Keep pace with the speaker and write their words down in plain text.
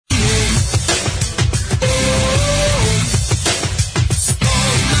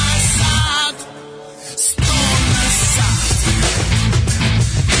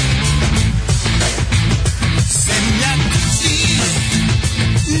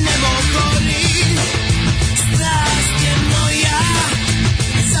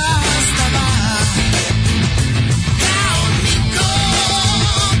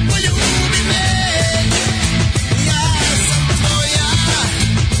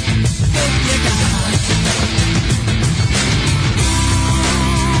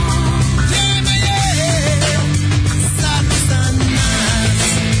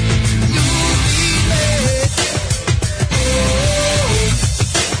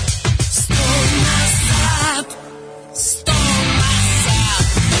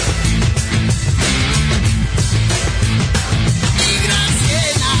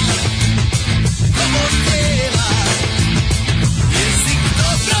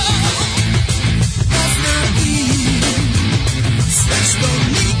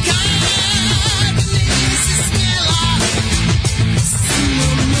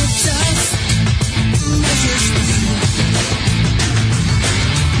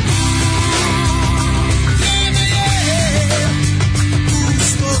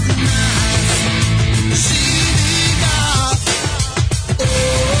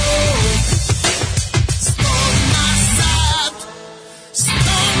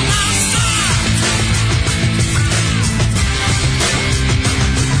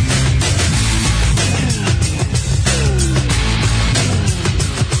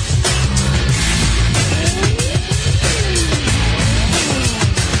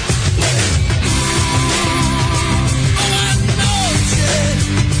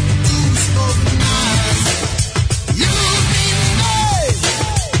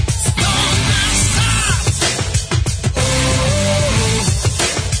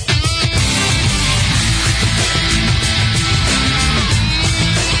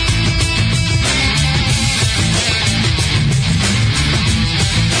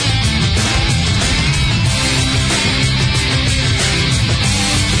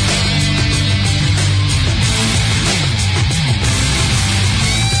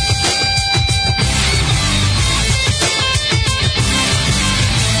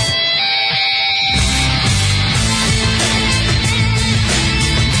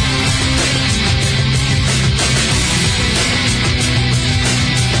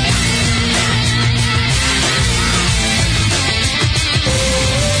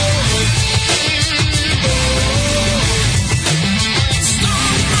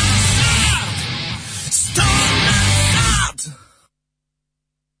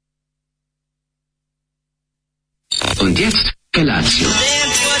Und jetzt Felatio.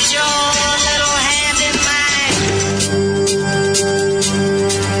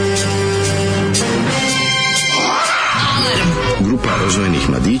 Grupa rozvojenih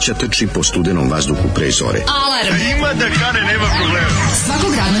mladića trči po studenom vazduhu pre zore. Alarm! Ima da kane, nema problema.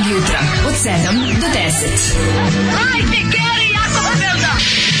 Svakog radnog jutra, od 7 do 10. Hajde, Geri, jako se velda!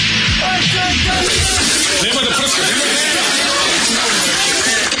 Nema da prska, nema da prska!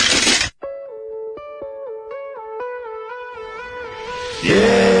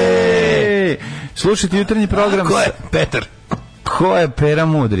 Jeee! Slušajte jutarnji program. Ko je Petar? Ko je Pera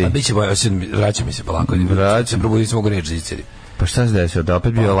Mudri? A biće boja, vraća mi se polako. Vraća. Probudim se, mogu reći za izceri. Pa šta se desio? Da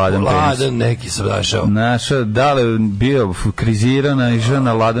opet bio ladan penis? Ladan neki sam našao. Našao, da li bio krizirana i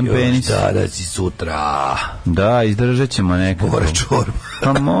žena ladan penis? Da si sutra. Da, izdržat ćemo nekako. Bore čorba.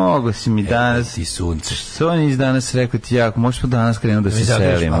 Pa mogo si mi danas. Ti sunce. Što nisi danas rekao ti jako? Možeš pa danas krenuti da se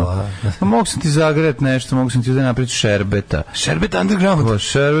selimo. Pa mogu sam ti zagret nešto, mogu sam ti uzeti napraviti šerbeta. Šerbet underground? Pa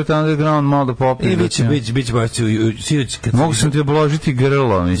šerbet underground, malo da popiješ. Biće baš mogu sam ti obložiti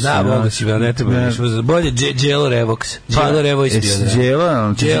grlo, mislim. Da, mogu si, ne treba ništa. Bolje Dželo Revox. Dželo Revox.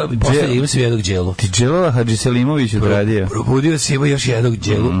 Džela, posle imam se jednog Dželu. Ti Džela Hadži Selimović odradio. Probudio si ima još jednog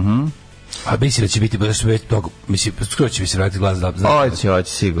Dželu. A mislim da će biti baš već toga, mislim, skoro će mi se vratiti glas da... Hoće,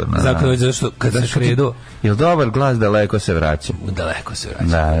 sigurno. Zato što kad se kredo... Jel dobar glas daleko se vraća? Daleko se vraća.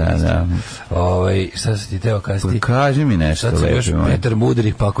 Da. Šta se ti teo kazati? Kaži mi nešto lepo. Sad sam još Petar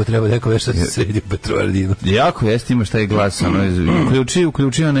Mudri, pa ako treba neko već šta se sredi u Petrovaradinu. Jako jeste, imaš taj glas,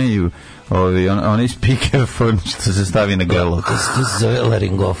 uključi onaj speakerfon što se stavi na grlo. To se zove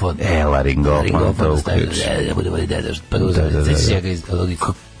laringofon. Laringofon, to uključi. Da bude bolje dedaš, pa da uzeti njega iz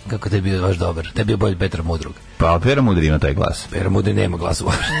logika. Kako te je bio baš dobar. Te je bio bolji Petra Mudrog. Pa Pera Mudri ima taj glas. Pera Mudri nema glasa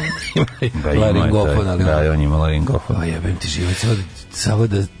uopšte. Ima laringofon, ali... Da, on ima laringofon. O jebem ti život, samo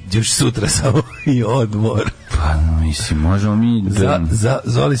da još sutra samo i odmor. Pa mislim, možemo mi...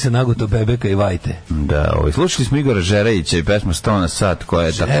 Zoli se naguto Bebeka i Vajte. Da, slušali smo Igora Žerajića i pesmu 100 na sat koja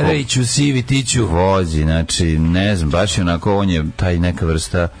je tako... Žerajiću, sivi tiću. Vozi, znači, ne znam, baš je onako, on je taj neka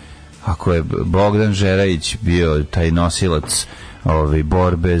vrsta... Ako je Bogdan Žerajić bio taj nosilac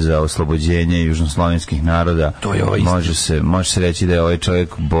borbe za oslobođenje južnoslovenskih naroda, može se reći da je ovaj čovjek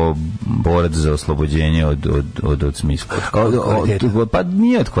borac za oslobođenje od smisla. Pa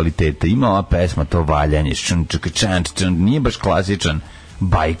nije od kvaliteta, ima ova pesma, to valjanje, nije baš klasičan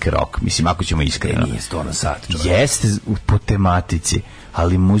bike rock, mislim, ako ćemo iskreno. Nije 100 na sat, čovjek. Jeste po tematici,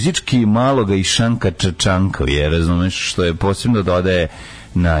 ali muzički malo ga i šanka čačankli, razumeš, što je posebno dodaje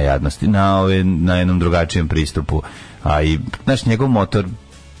na jadnosti, na jednom drugačijem pristupu. A i, znaš, njegov motor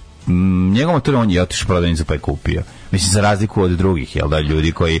on je otišao prodavnicu pa je kupio. Mislim, za razliku od drugih, jel da,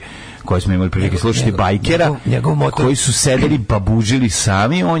 ljudi koji smo imali prilike slušati bajkera, koji su sedeli babužili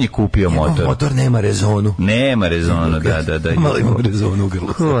sami, on je kupio motor. Njegov motor nema rezonu. Nema rezonu, da. Malo ima rezonu u grlu.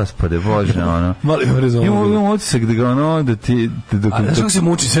 Gospode Bože, ono. Malo ima rezonu u grlu. Imam utisak da ga ono, da ti... A znaš kako se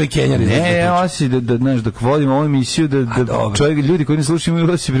muči sve Kenjari? Ne, osi da, znaš, dok vodimo ovu emisiju, da čovjek, ljudi koji ne slušaju,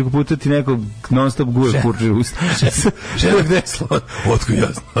 imaju osi preko puta ti nekog non-stop guje kurče usta. Žena gde je slon? Otko ja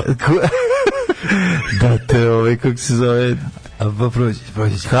znam. Da te, kako se zove... Pa proći.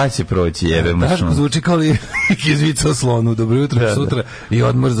 Kad će proći, jebe mašno. Daško zvuči kao li izvicao slonu. Dobro jutro, sutra i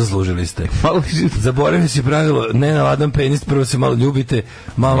odmor zaslužili ste. Zaboravio si pravilo, ne na ladan penis, prvo se malo ljubite,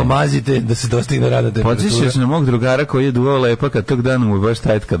 malo mazite, da se dostigne radna temperatura. Podsjećaš na mog drugara koji je duvao lepaka, tog dana mu je baš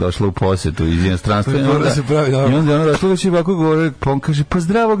tajtka došla u posetu iz inostranstva. I onda ono došlo da će ovako govori, pa on kaže, pa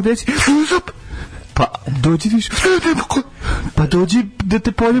zdravo, gde si? Pa dođi viš, pa dođi da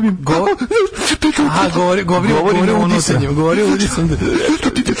te poljubim. Govori o udisanjem.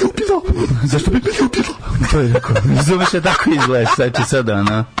 Zašto bi me ljubilo? To je rekao, zoveš je tako izgleda, sad će sada,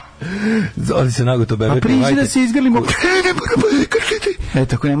 ona. Zoli se nagoto Bebeka. Pa priđi da se izgrlimo. Ne moramo kršiti.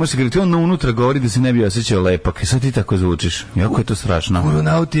 Tako ne može se grliti. On unutra govori da se ne bi osjećao lepak. I sad ti tako zvučiš. Jako je to strašno.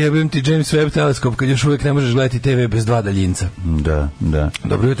 Uronauti jebem ti James Webb teleskop kad još uvijek ne možeš gledati TV bez 2 daljinca. Da.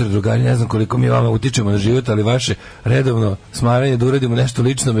 Dobro jutro, drugari. Ne znam koliko mi vama utičemo na život, ali vaše redovno smaranje da uradimo nešto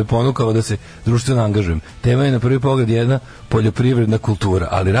lično me ponukalo da se društveno angažujem. Tema je na prvi pogled jedna poljoprivredna kultura,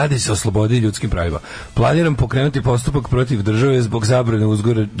 ali radi se o slobodi i ljudskim pravima. Planiram pokrenuti postupak protiv države zbog zabrane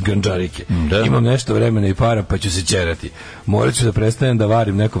uzgoja ganđarike. Imam nešto vremena i para, pa ću se ćerati. Morat ću da prestanem da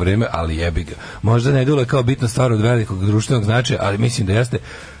varim neko vreme, ali jebi ga. Možda ne dole kao bitna stvar od velikog društvenog značaja, ali mislim da jeste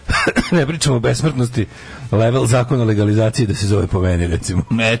ne pričamo o besmrtnosti, level zakona o legalizaciji da se zove po meni, recimo.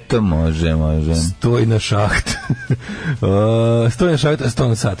 Eto, može. Stoj na šaht. Stoj na šaht, a sto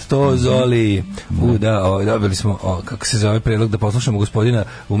na sat. To zoli. Dobili smo, kako se zove predlog, da poslušamo gospodina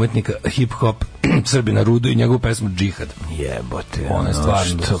umetnika hip-hop Srbina Rudu i njegovu pesmu Džihad. Jebote. Ona je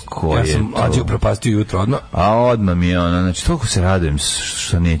stvarno. Ja sam Mlađu propastio jutro odmah. A odmah mi je ono, znači toliko se radujem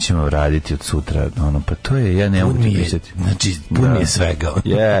što nećemo raditi od sutra, ono, pa to je, ja ne mogu ti pisati. Znači, pun mi je svega.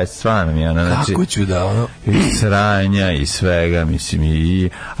 Stvarno mi je ono, znači. Kako ću da, ono? I sranja i svega, mislim,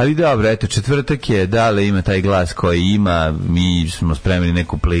 ali dobro, eto, četvrtak je, Dale ima taj glas koji ima, mi smo spremili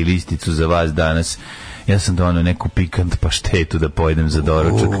neku playlisticu za vas danas. Ja sam donao neku pikant paštetu da pojedem za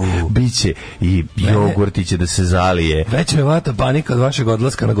doručak. Biće i jogurti će da se zalije. Već me vata panika od vašeg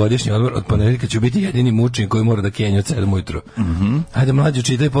odlaska na godišnji odmor. Od ponedeljka ću biti jedini mučin koji mora da kenja od 7 ujutru. Ajde, Mlađo,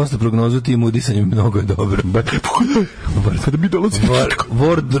 čitaj posle prognozu, tim udisanjem mnogo je dobro. Da mi dolazi.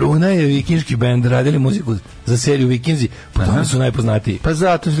 Vordruna je vikinški bend, radili muziku za seriju Vikinzi, po tome su najpoznatiji. Pa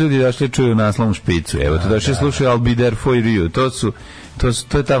zato su ljudi došli čuju naslovnu špicu. Evo, to došli slušaju I'll be there for you.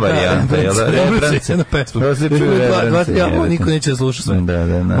 To je ta varijanta, jel da? Rebrance. Ja, niko neće da sluša sve.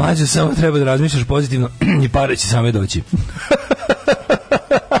 Mlađe, samo treba da razmišljaš pozitivno i pare će same doći.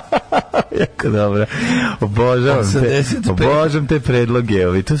 Jako dobro. Obožavam te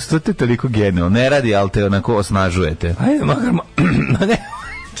predloge. To je toliko genijalno. Ne radi, ali te onako osnažujete. Ajde, makar ne.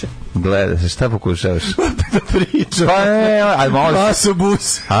 Gleda se, šta pokušavaš? Da pričam. Pa ne, ali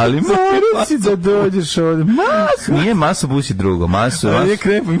Masobus. Ali moram si da dođeš ovdje. Nije Masobus i drugo. Ajde,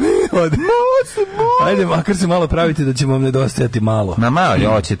 krepim. Ajde, makar se malo pravite da ćemo vam nedostajati malo. Na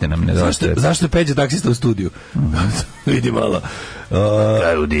malo, hoćete nam nedostajati. Zašto je Peđa taksista u studiju? Vidi malo.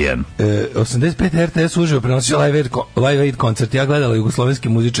 Karudijan. 85 RTS uživo prenosio Live Aid koncert. Ja gledala jugoslovenski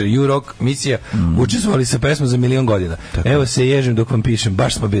muzičari U-Rock, misija, učestvovali sa pesmom za 1.000.000 godina. Evo se ježim dok vam pišem,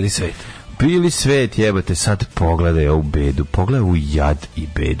 baš smo bili svet. Bili svet, jebate, sad pogledaj ovu bedu, pogledaj ovu jad i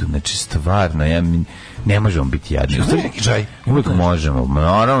bedu, znači stvarno, ne možemo biti jadni. Što je neki čaj? Uvijek možemo,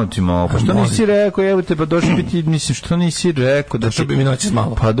 naravno ti mogu. Pa što nisi rekao, evo te, pa došli biti, mislim, što nisi rekao? Došli bi mi noćas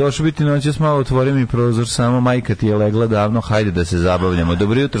malo. Pa došli biti noćas malo, otvori mi prozor, samo majka ti je legla davno, hajde da se zabavljamo.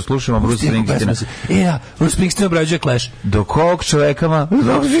 Dobro jutro, slušamo Bruce Springsteena. Bruce Springsteen obrađuje Clash. Do kog čovekama?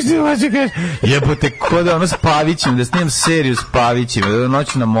 Jebote, ko da ono s Pavićem, da snimam seriju s Pavićem,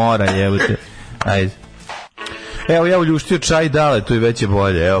 noćna mora, jebote. Ajde. Evo, ja uljuštio čaj, Dale, tu i već je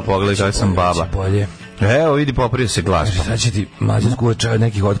bolje. Evo, pogledaj kako sam baba. Bolje. Evo, vidi, popravio se glas. Sad će ti Mlađa skuva čaj od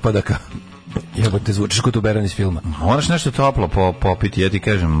nekih otpadaka. Jebote, zvučiš kod Tuberan iz filma. Moraš nešto toplo popiti, ja ti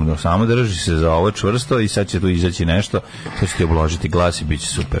kažem, samo drži se za ovo čvrsto i sad će tu izaći nešto, to će ti obložiti glas i bit će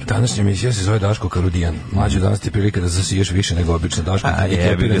super. Današnja emisija se zove Dasko Karudijan. Mlađo, danas ti je prilika da zasiješ više nego obično. Daško,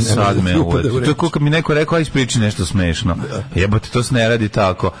 jebi, sad me uveć. To je kako mi neko rekao, aj ispriči nešto smešno. Jebote, to se ne radi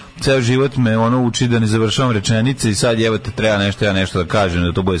tako. Ceo život me ono uči da ne završavam rečenice i sad jebote treba nešto, ja nešto da kažem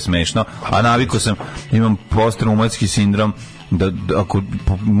da to bude smešno, a navikao sam, imam posttraumatski sindrom, da ako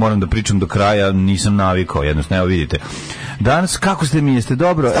moram da pričam do kraja nisam navikao, jednostavno. Evo vidite, danas kako ste mi, jeste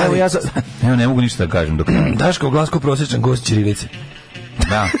dobro? Evo ne mogu ništa da kažem do kraja. Daško Glasko prosječan gost ćirilice.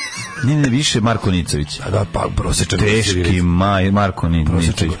 Da. Ne, više Marko Nicović. Da, pa prosječan teški Marko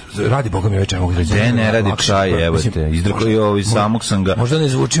Nicović. Radi Boga mi već, mogu reći. Ne radi čaj, evo te. Izdrkao i samog sam ga. Možda ne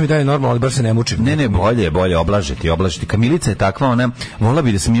zvuči mi dalje normalno, ali bar se ne mučim. Ne, bolje oblažiti. Kamilica je takva, ona volila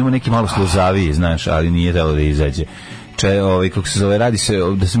bi da sam imao neki malo sluzaviji, znaš, ali nije dalo da izađe. Kako se zove, radi se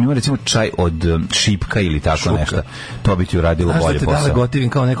da sam imao recimo čaj od šipka ili tako nešto, to bi ti uradilo bolje posao. Znaš da te Dale gotivim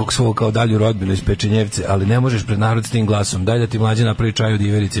kao nekog svog, kao dalju rodbinu iz Pečenjevce, ali ne možeš pred narod s tim glasom. Daj da ti Mlađa napravi čaj od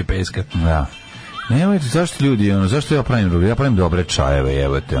iverice i peska. Da. Nemojte, zašto ljudi, zašto ja pravim dobre čajeve,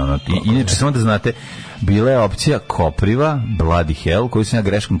 jebote, inače samo da znate, bila je opcija kopriva, Bloody Hell, koju sam ja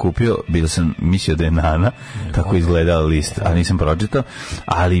greškom kupio, bila sam mislio da je nana, tako izgledao list, a nisam pročitao,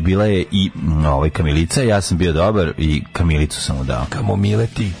 ali bila je i kamilica, ja sam bio dobar i kamilicu sam mu dao. Kamomile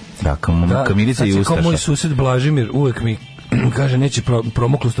ti. Da, kamilica i ustaša. Kao moj sused Blažimir uvek mi kaže neće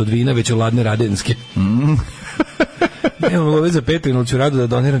promoklost od vina, već ladne radenske. Evo ove za Petrinu ću rado da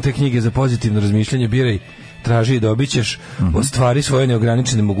doniram te knjige za pozitivno razmišljanje, biraj, traži i dobit ćeš, ostvari svoje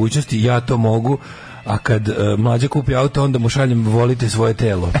neograničene mogućnosti, ja to mogu, a kad Mlađa kupi auto, onda mu šaljem volite svoje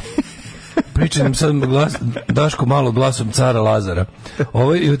telo. Pričam sad Daško malo glasom cara Lazara.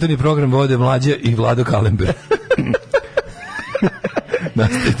 Ovaj jutarnji program vode Mlađa i Vlado Kalember.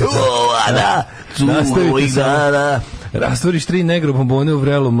 Nastavite Rastvoriš 3 negro bombone u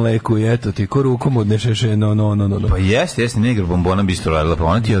vrelom mleku i eto ti, ko rukom odnešeš no. Pa jeste negro bombona bi isto radila, pa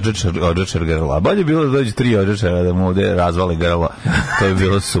ona ti odžačar grla. Bolje bilo da dođe 3 odžačara da mu ovde razvale grlo. To bi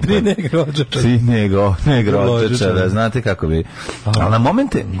bilo super. 3 negro odžačara. 3 negro odžačara, znate kako bi. Ali na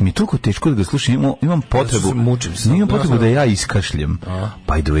momente mi toliko teško da ga slušam, imam potrebu. Imam potrebu da ja iskašljem.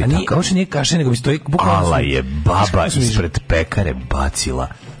 Pa idu i tako. Ovo nije kašlje, nego mi stoji bukvalno. Ala je baba ispred pekare bacila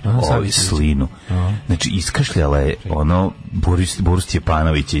slinu. Znači, iskašljala je Boris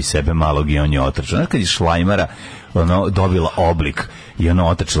Stjepanovića iz sebe malog i on je otrčao. Znači, kad je Šlajmara dobila oblik i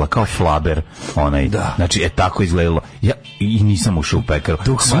otrčala kao flaber onaj. Znači, tako izgledalo. Ja i nisam ušao u pekaru.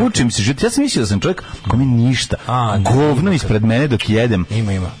 Smučim se život. Ja sam mislio da sam čovjek kome ništa. Govno ispred mene dok jedem.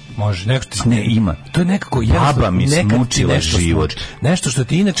 Ima. Može, ima. To je nekako baba mi smučila život. Nešto što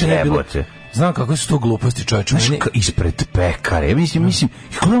ti inače ne bilo. Znam kako su to gluposti, čovječe. Ispred pekare. Mislim,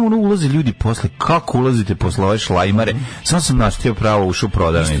 gledamo ulaze ljudi posle. Kako ulazite posle ove Šlajmare? Sam naštio pravo ušao u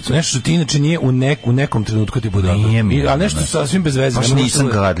prodavnicu. Nešto što ti inače nije u nekom trenutku ti bude. A nešto sasvim bez veze. Baš nisam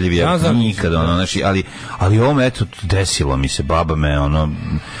gadljiv, ja nikad. Ali ovo, eto, desilo mi se, baba me,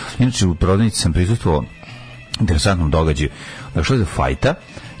 inače u prodavnici sam prisustvovao interesantnom događaju. Došlo je do fajta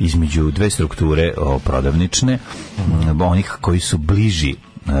između dve strukture prodavnične, onih koji su bliži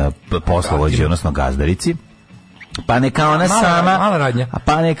poslovođi, odnosno gazdarici, pa neka ona mala radnja.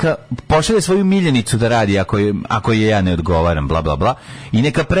 Pa neka pošalje svoju miljenicu da radi ako je ja ne odgovaram, bla bla bla, i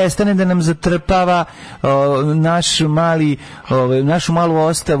neka prestane da nam zatrpava našu malu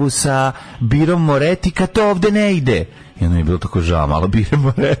ostavu sa birom Moreti kad to ovde ne ide. I ono je bilo tako žao, malo bire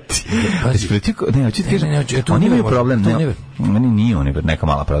Moreti. Ne, hoću ti kažem, oni imaju problem, oni nije neka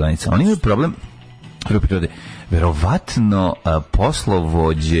mala prodavnica, oni imaju problem prirode. Verovatno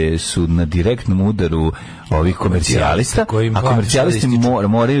poslovođe su na direktnom udaru ovih komercijalista, a komercijalisti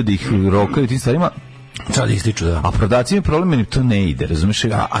moraju da ih rokaju tim stvarima. Sad ističu, da. A prodavci imaju problem, jer to ne ide, razumiješ?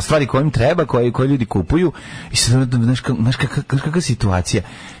 A stvari koje im treba, koje ljudi kupuju, i sad, znaš kakva situacija.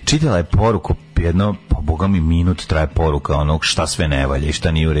 Čitala je poruku, jedno, pa boga mi minut traje poruka onog šta sve ne valja i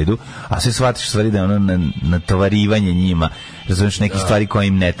šta nije u redu, a sve shvatiš stvari da je ono natovarivanje njima, razumiješ, neke stvari koje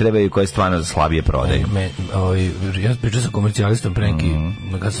im ne trebaju i koje stvarno slabije prodaju. Ja pričao sa komercijalistom pre neki,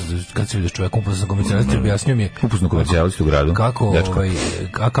 kad se vidiš čovjek, upoznao sa komercijalistom, objasnio mi je upoznao komercijalistu u gradu.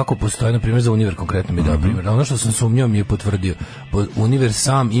 Kako postoje, na primjer, za Univer konkretno mi dao primjer. Ono što sam sumnjao mi je potvrdio. Univer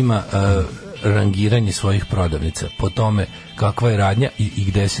sam ima rangiranje svojih prodavnica po tome kakva je radnja i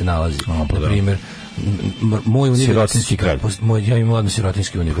gde se nalazi. Na primjer, moj univer, sirotinski kralj. Ja imam ladno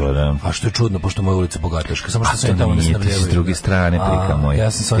sirotinski univer. A što je čudno, pošto moja ulica bogataška. Samo što sam tamo ne snabljevaju. S druge strane, prika moj.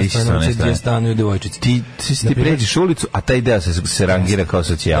 Ja sam sa ove strane ulici gdje stanuju devojčici. Ti pređeš ulicu, a taj deo se rangira kao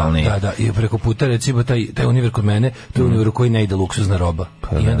socijalni. Da, i preko puta, recimo, taj univer kod mene, to je univer u koji ne ide luksuzna roba.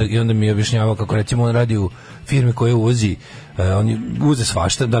 I onda mi je objašnjavao kako, recimo, on radi u firmi koje uvozi, oni uze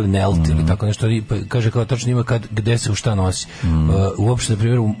svašta, da li Nelt ili tako nešto, kaže kao tačno ima gde se u šta nosi. Uopšte, na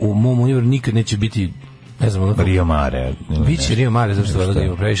primjer, u mom univeru nikad neće biti, ne znam, Rio Mare. Biće Rio Mare, zašto da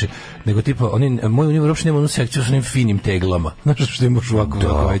ima previše. Nego tipa, moj univer uopšte nema onu sekciju s onim finim teglama. Znaš što imaš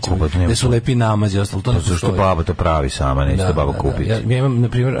ovako veće, gde su lepi namazi i ostalo. To ne postoji. Zašto baba to pravi sama, neće to baba kupiti. Ja imam, na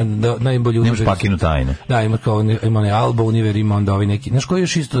primjer, najbolji univer. Nemaš pakinu tajne. Da, ima onaj Alba univer, ima onda ovaj neki. Znaš koji je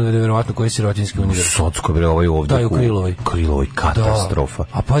još isto, verovatno, koji je sirotinski univer? Socko, bre, ovaj ovdje. Da, je u Krilovoj, katastrofa.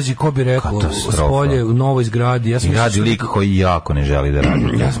 A pazi, ko bi rekao, spolje u novoj zgradi. I radi lik koji jako ne želi da radi.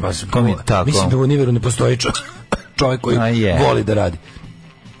 Mislim da u univeru ne postoji čovjek koji voli da radi.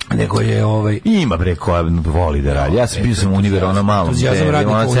 Nego je ima bre koja voli da radi. Ja sam bio u univeru ono malo,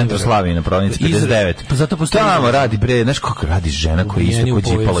 na centru Slavije na provinci 59. Pa zato postoji. Tamo radi bre, znaš kako radi žena koja isto kod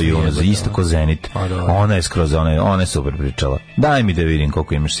Đipalo Junoza, isto ko Zenit. Ona je skroz ona je super pričala. Daj mi da vidim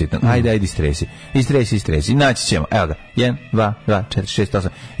koliko imaš sitno. Ajde istresi. Naći ćemo. Evo ga. 1 2 4 6 8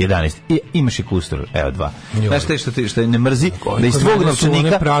 11. I imaš i kustur. Evo 2. Znaš što ne mrzi da iz tvog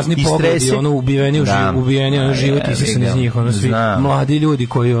novčanika istresi, ono ubijeni život i se iz njih, ono svi mladi ljudi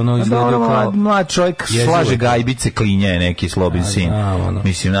koji izgledaju kao mlad čovjek slaže gajbice, klinja je neki slobin sin.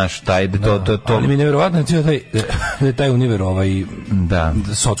 Mislim, naš, taj to. Ali mi je nevjerovatno taj univer,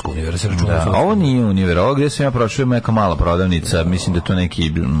 Socko univer, se računa. Da, ovo nije univer, ovo gdje sam ja prošao neka mala prodavnica, mislim da to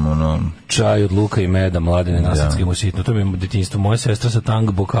neki čaj od luka i meda, Mladene, nasadske mu sitno. To mi je detinjstvo. Moja sestra sa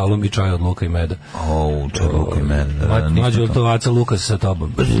tang bokalom i čaj od luka i meda. Čaj od luka i meda. Mlađe od tovaca Lukas sa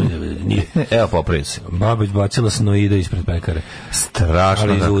tobom. Evo, popravi se. Baba izbacila snoide ispred pekare.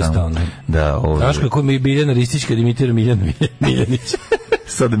 Strašno. Znaš kako mi Biljana Ristićka imitira Miljanić.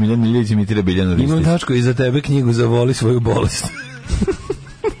 Sada Miljan Miljanić imitira Biljanu Ristić. Imam, Daško, i za tebe knjigu Zavoli svoju bolest.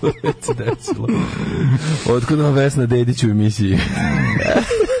 Već se desilo. Otkud vam Vesna Dedić u emisiji?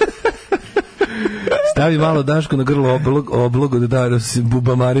 Stavi malo Daško na grlo oblog od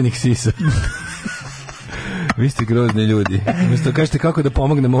bubamarinih sisa. Vi ste grozni ljudi. Umesto kažete kako da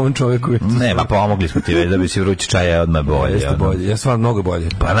pomognemo ovom čoveku. Ne, ma pomogli smo ti već da bi si vrući čaj odmah bolje. Jeste bolje. Ja stvarno mnogo bolje.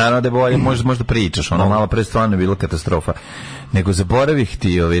 Pa naravno da je bolje, možda pričaš. Ono malo pre stvarno je bila katastrofa. Nego zaboravih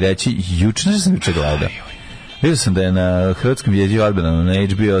ti reći, juče sam gledao. Vidio sam da je na Hrvatskom vijeću odbrana na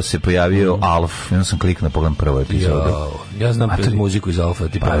HBO se pojavio Alf. Ja sam kliknuo na pogledam prvu epizodu. Ja znam muziku iz Alfa.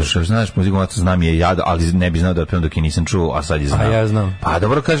 Pa što znaš muziku, znam je jad, ali ne bi znao da otpevam dok je nisam čuo, a sad je znam. A ja znam. Pa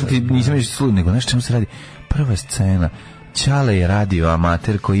dobro kažem ti, nisam još slušao, nego znaš čemu se radi? Prva scena. Ćale je radio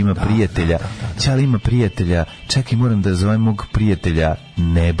amater koji ima prijatelja. Ćale ima prijatelja. Čekaj, moram da zovem mog prijatelja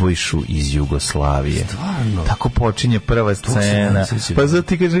Nebojšu iz Jugoslavije. Stvarno? Tako počinje prva scena. Pa zato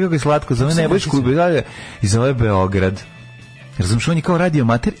ti kaže kako je slatko. Zove Nebojšu i zove Beograd. Razumiješ, on je kao radio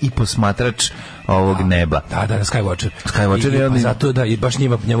amater i posmatrač ovog neba. Da, Skywatcher. Skywatcher je on... Pa zato da, i baš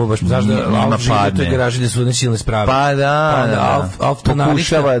njemu baš, znaš da Alf živi u toj garaži gde su nesilne sprave. Pa da.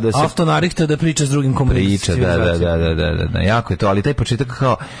 Alf to narihta da priča s drugim komunistima. Priča, da. Jako je to, ali taj početak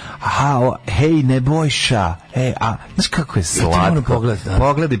kao, hej, Nebojša, znaš kako je slatko.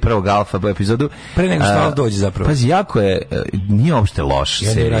 Pogledaj prvog Alfa epizodu. Pre nego što Alf dođe zapravo. Pazi, jako je, nije uopšte loš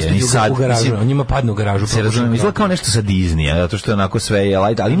serija. U garažu, on njima padne u garažu. Se razumijem, izgleda kao nešto sa Disneya, zato što je onako sve je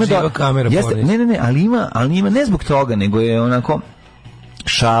light, ali ima živa kamera. Ne, ali ima ne zbog toga, nego je onako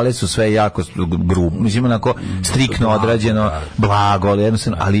šale su sve jako mislim onako striktno odrađeno, blago, ali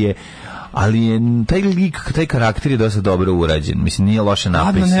jednostavno, ali je taj lik, taj karakter je dosta dobro urađen. Mislim, nije loše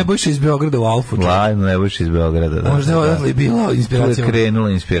napisan. Ladno Nebojša iz Beograda u Alfu. Ladno Nebojša iz Beograda, da. Možda je odatle bila inspiracija. Tu je krenula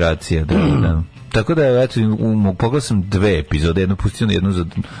inspiracija, da. Tako da, eto, pogledao sam 2 epizode, jednu pustio na jednu za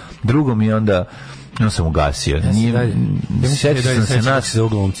drugom i onda sam ugasio. Sjećam sam se nas,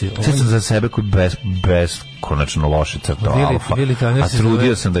 sjećam za sebe koji beskonačno loše crtao Alfa, a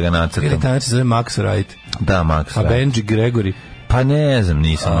trudio sam da ga nacrtam. Vili Tanner se zove Max Wright. Da, Max Wright. A Benji Gregory. Pa ne znam,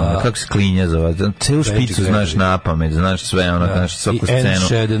 nisam, kako se klinja zove, celu špicu znaš napamet, znaš sve, znaš svaku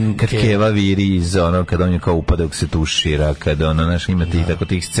scenu, kad Keva viri iz kad on je kao upada dok se tušira, kad znaš, ima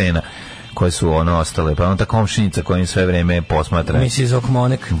tih scena koje su ostale, pa ta komšinica koja im sve vreme posmatra. Mrs.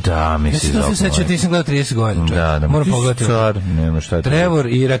 Okmonek. Da, Mrs. Okmonek. Ja se to sećam, ti sam gledao 30 godina. Da. Moram pogledati. Nema šta je to. Trevor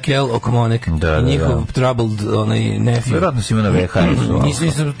i Raquel Okmonek. I njihov troubled nephew. Vjerojatno si ima na VHS.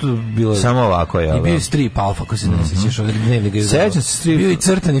 Nisam tu bilo... Samo ovako, ja. I bio je strip Alfa, ko se ne sećaš, dnevnik je sećam se strip. Bio i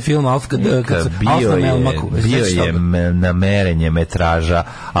crtani film Alf, kad Alf na Melmaku. Bio je na merenje metraža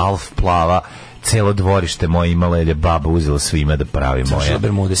Alf plava. Celo dvorište moje imalo je baba uzela svima da pravi moje.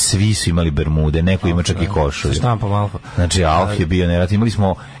 Bermude. Svi su imali bermude, neko ima čak i košulju. Sa štampom Alfa. Znači Alf je bio nerat. Imali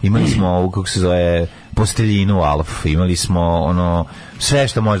smo kako se zove posteljinu Alf. Imali smo sve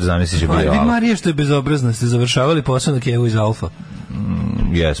što možeš da zamisliš je bio Alf. Marija što je bezobrazna, ste završavali posao na Kevu iz Alfa.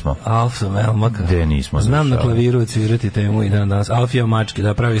 Jesmo. Alf sa Melmaka. Gde nismo znam na klaviru odsvirati temu i dan danas. Alf je mački,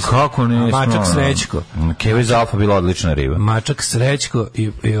 da pravi se. Kako nismo? Mačak Srećko. Keva iz Alfa bila odlična riba. Mačak Srećko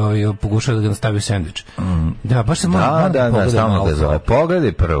i pokušao da ga nastavi u sendvič. Da, baš se da, stalno ga zove.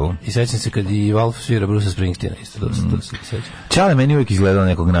 Pogledaj prvu. I sećam se kad i Alf svira Bruce Springsteena isto, to se sećam. Čale meni uvijek izgledao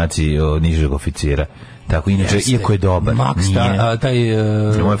nekog nižeg oficira. Tako, inače, iako je dobar. Max,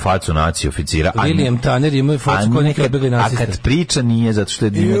 imao je facu naci oficira. William Tanner imao je facu koji neki odbili naciste. A kad priča nije, zato što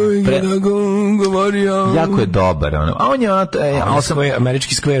je jako je dobar. A on je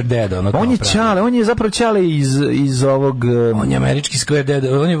američki Square Dead. On je Čale, on je zapravo Čale iz ovog... On je američki Square Dead.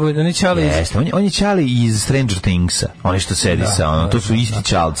 On je Čale iz Stranger Thingsa. Oni što sedi sa, to su isti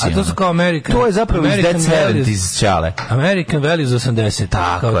Čalci. A to su kao American... To je zapravo iz Dead 70's Čale. American Values 80.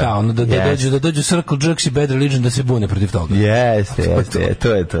 Tako je. Da dođu Circle Jerks i Bad Religion da se bune protiv toga. Jeste, to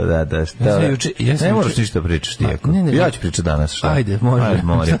je to, da. Ne moraš ništa pričaš ti, jako. Ja ću pričati danas, šta? Ajde,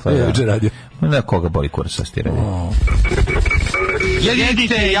 može. Šta je juče radio? Na koga boli kurac, šta ti radi?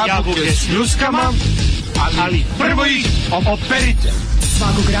 Jedite jabuke s ljuskama, ali prvo ih operite.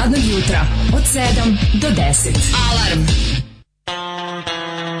 Svakog radnog jutra od 7 do 10. Alarm.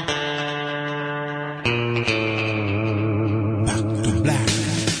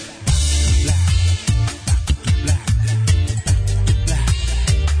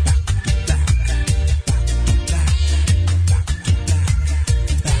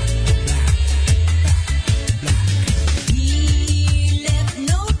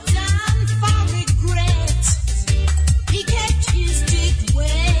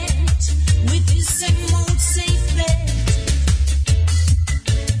 With his same old safe bet.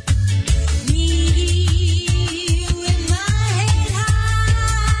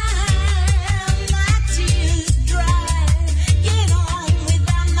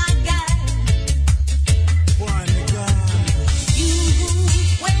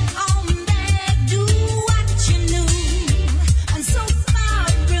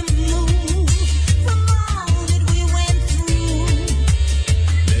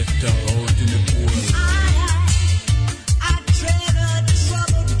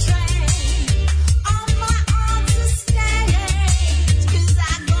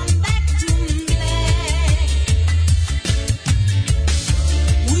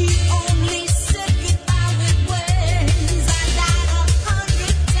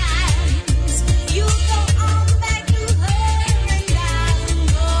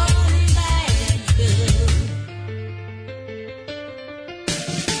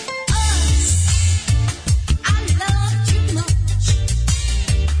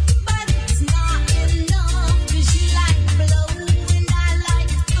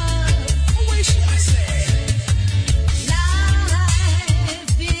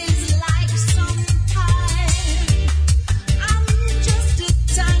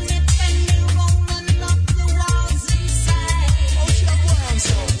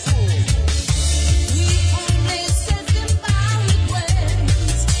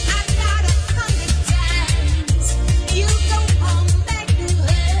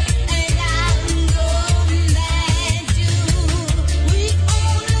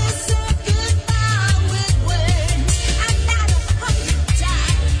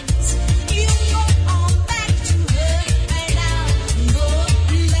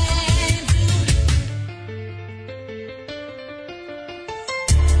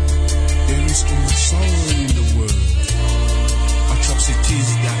 There's too much sorrow in the world. Atrocities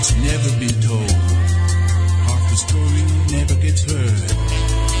that's never been told. Half the story never gets heard.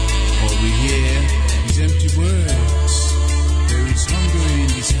 All we hear is empty words. There is hunger in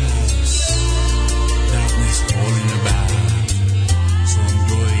this house. Darkness falling about. So I'm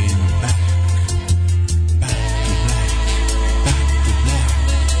going back. Back to black. Back to black.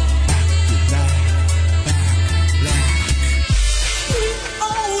 Back to black. Back to black. We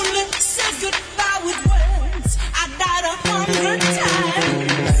only said goodbye with words. I died 100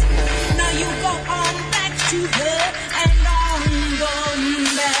 times. Now you go on back to her, and I'm going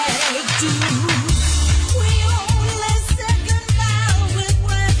back to. We only said goodbye with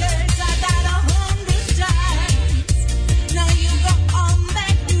words. I died 100 times. Now you go on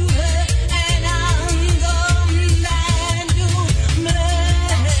back to her, and I'm going back to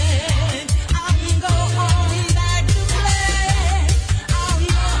black. I'm going back to black. I'm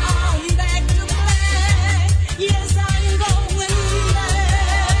going back to black. Yes, I'm going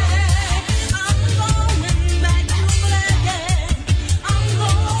back. I'm going back to black. I'm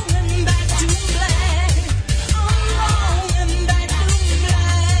going back to black. I'm going back to black. Oh To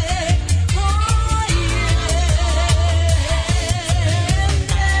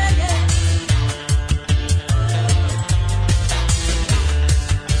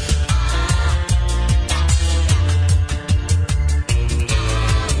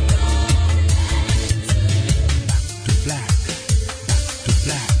black. To black.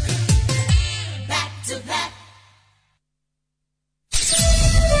 back to black.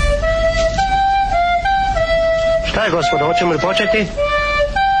 Šta je, gospodo, hoćemo li početi?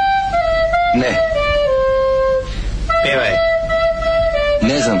 Ne, Pevaj.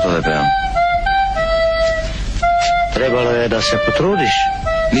 ne znam to da pevam. Trebalo je da se potrudiš.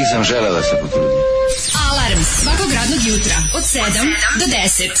 Nisam želeo da se potrudim. Alarm svakog radnog jutra od 7 do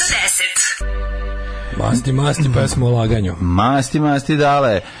 10. Masti, pesma o laganju. Masti,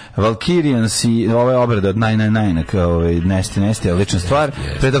 dale. Valkyrians i ove obrade od 999, Nesti, lična stvar.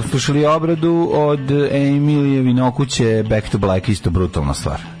 Pre da slušali obradu od Emilije Vinokuće, Back to Black, isto brutalna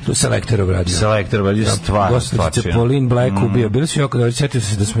stvar. Tu Selektor obradio. Stvar. Gospođice Pauline Black ubio. Bili su jako dobro, sjetio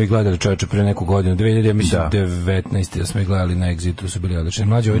se da smo ih gledali, čovječe, pre neku godinu, 2019. da smo ih gledali na Exitu, su bili odlični.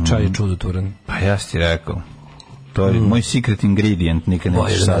 Mlađe, ovaj čaj je čudotvoran. Pa ja si ti rekao. To je moj secret ingredient, nikad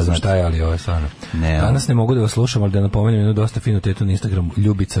nećeš saznati. Ne znam šta je, ali ovo je stvarno. Danas ne mogu da vas slušam, ali da napomenem jednu dosta finu tetu na Instagramu,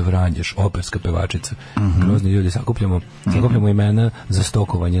 Ljubica Vranješ, operska pevačica. Grozni ljudi, sakupljamo imena za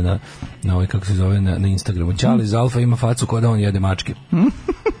stokovanje na ovaj, kako se zove, na Instagramu. Ćali iz Alfa ima facu kao da on jede mačke.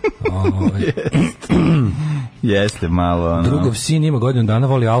 Jeste malo, ono. Drugov sin ima godinu dana,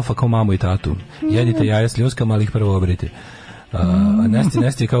 voli Alfa kao mamu i tatu. Jedite jaja s ljuskama, ali ih prvo obrite.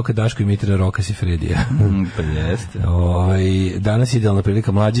 Nesti je kao kad Daško imitira Roka Sifredija. Pa jeste. Danas je idealna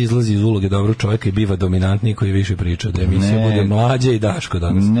prilika, Mlađa izlazi iz uloge dobrog čovjeka i biva dominantniji koji više priča, da emisija bude Mlađa i Daško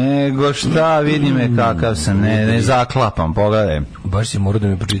danas. Nego šta, vidi me kakav sam, ne zaklapam, pogledaj. Baš si morao da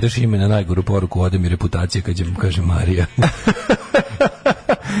mi pročitaš ime na najgoru poruku, ode mi reputacija kad mu kaže Marija.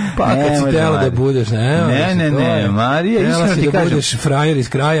 Pa kad si tela da budeš, ne, Marija, iskreno ti kažem, budeš frajer iz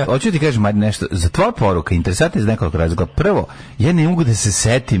kraja. Hoću ti kažem, Marija, nešto, za tvoja poruka, interesantna iz nekoliko razloga. Prvo, ja ne mogu da se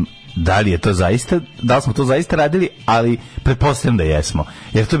setim da li je to zaista, da li smo to zaista radili, ali pretpostavljam da jesmo,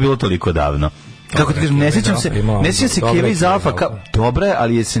 jer to je bilo toliko davno. Kako ti kažem, ne sjećam se Keva iz Alfa, dobro je,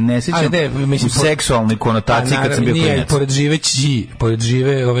 ali je se ne sjećam u seksualnoj konotaciji kad sam bio klinac. Nije, pored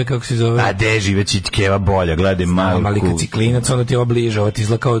žive, ove kako se zove. A de živeći Keva bolja, gledaj malku. Ali kad si klinac, onda ti je obliža, ovo ti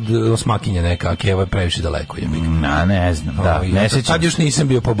izgleda kao osmakinja neka, a Keva je previše daleko. Ne znam, da, ne sjećam. Tad još nisam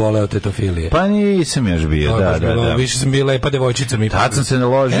bio poboleo tetofilije. Pa nisam još bio, da. Više sam bio lepa devojčica. Tad sam se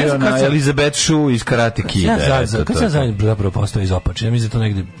naložio na Elizabeth Shue iz Karate Kida. Kad sam zapravo postao iz Opače, ja mislim da to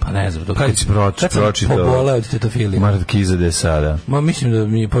negdje, pa ne znam. Kad si pročitao pobole od tetofilije. Markiza de Sada. Mislim da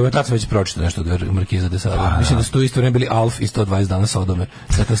mi, pa tad sam već pročitao nešto od Markiza de Sada. Mislim da su tu isto vreme bili Alf i 120 dana Sodome.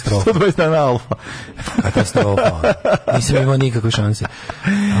 Katastrofa. 120 dana Alfa. Katastrofa. Nisam imao nikakve šanse.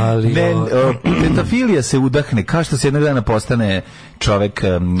 Ali tetofilija se udahne, kao što se jednog dana postane čovek,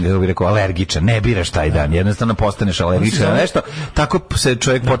 kako bih rekao, alergičan, ne biraš taj dan, jednostavno postaneš alergičan na nešto, tako se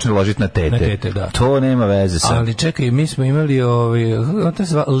čovjek počne ložiti na tete. To nema veze sa. Ali čekaj, mi smo imali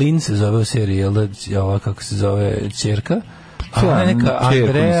Lin se zove u seriji, jel da ova kako se zove ćerka? Neka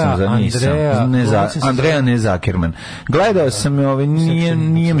Andreja Nezakerman. Gledao sam je,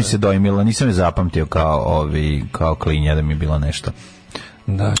 nije mi se dojmila, nisam je zapamtio kao klinja da mi je bilo nešto.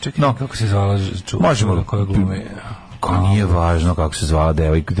 Da, čekaj, kako se zvala možemo koja glumi? Kao nije važno kako se zvala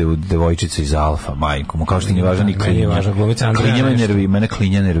devojčica iz Alfa, majko mu, kao što nije važno ni Klinja. Mene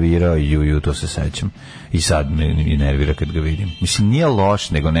Klinja nervirao i to se sećam. I sad me nervira kad ga vidim. Mislim, nije loš,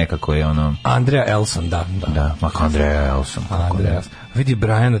 nego nekako je ono... Andrea Elson, da. Da, mako Andrea Elson. Vidi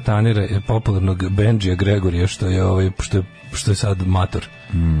Briana Tannera, popularnog Benjija Gregorija, što je sad mator.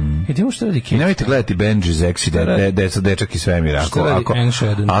 Idemo što radi Kate. Nemojte gledati Benji Zeksi, dečak i svemir.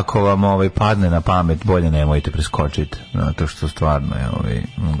 Ako vam padne na pamet, bolje nemojte preskočiti. To što stvarno je,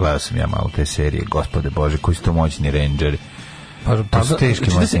 gledao sam ja malo te serije, gospode Bože, koji su to moćni rangeri. To su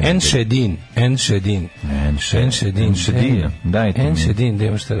teški moćni. Enšedin. Dajte mi. Enšedin, da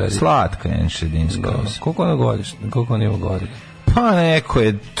ima što radi. Slatka Enšedin skroz. Koliko ono godiš? Koliko on ima godina? Pa neko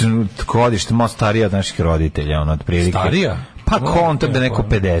je godište, malo starija od naših roditelja, ono, otprilike. Starija? Pa konta da neko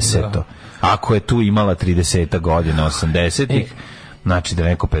 50. Ako je tu imala 30 godina, 80-ih, znači da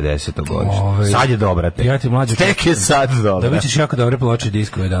neko 50 godina. Sad je dobra tek. Ja ti mlađe. Tek je sad dobra. Da bićeš jako dobre ploče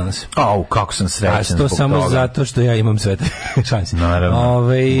diskove danas. Kako sam srećan zbog toga. To samo zato što ja imam sve te šanse. Naravno.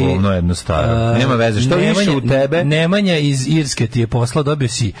 Govno jedno staro. Nema veze. Što više u tebe? Nemanja iz Irske ti je poslao, dobio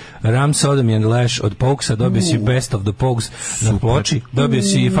si Ram Sodomy and Lash od Pokesa, dobio si Best of the Pogues na ploči, dobio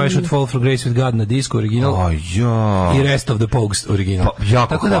si If I Should Fall for Grace with God na disku original. I Rest of the Pogues original.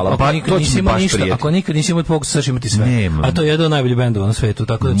 Tako hvala. Ako nikad nisi imao Pogues, sad imati sve. A to je jedan od najboljih bendova na svetu,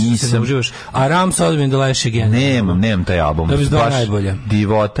 tako da ćeš se ne uživaš. A Ram Sodomy and Lash again. Nemam taj album. Da bi zdao najbolje.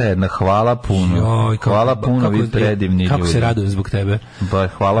 Divota jedna, hvala puno. Hvala puno, vi predivni ljudi. Kako se radujem zbog tebe.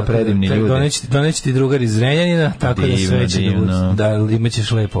 Hvala predivni ljudi. Doneći ti drugar iz Zrenjanina, tako da sve će da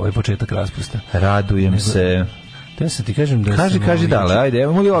imaćeš lepo ovaj početak raspusta. Radujem se. Ja sam ti kažem da Kaži dale, ajde,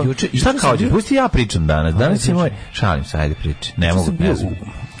 evo molim vam. Šta kao će? Pusti ja pričam danas. Danas je moj... Šalim se, ajde priči. Ne mogu, ne znam.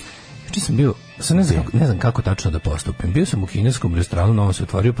 Juče sam bio... Sad ne znam kako tačno da postupim. Bio sam u kineskom restoranu, novom se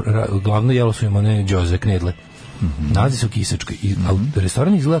otvorio, glavno jelo su im one džoze, knedle. Nalazi se u Kisačkoj.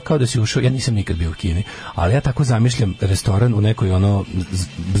 Restoran izgleda kao da si ušao, ja nisam nikad bio u Kini, ali ja tako zamišljam restoran u nekoj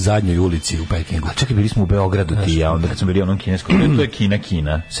zadnjoj ulici u Pekingu. A čekaj, bili smo u Beogradu ti ja, onda kad smo bili u onom kineskom, to je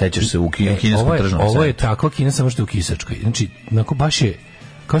Kina. Sećaš se u kineskom tržnom centru. Ovo je tako Kina, samo što je u Kisačkoj. Znači, onako baš je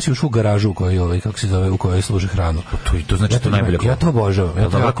kao si ušao u garažu u kojoj kako se zove, u kojoj služe hranu. To znači to najbolje klopa. Ja to obožavam. Ja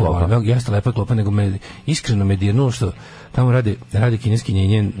to jako volim. Jeste lepa klopa, nego iskreno me dirnulo što tamo radi kineski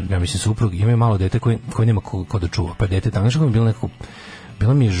njen, ja mislim suprug, ima malo dete koje nema ko da čuva. Pa dete tamo što mi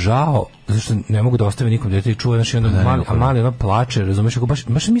bilo mi je žao zato što ne mogu da ostavim nikom dete i čuva, znači mali ono plače, razumeš, ako baš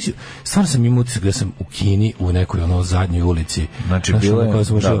mislim, stvarno sam imao utisak da sam u Kini u nekoj zadnjoj ulici. Znači bilo je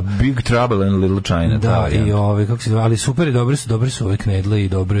Big Trouble in Little China. Da, i kako se zove, ali super i dobri su ove knedle i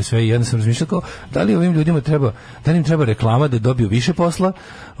dobro sve. I jedno sam razmišljao kao, da li ovim ljudima treba reklama da dobiju više posla,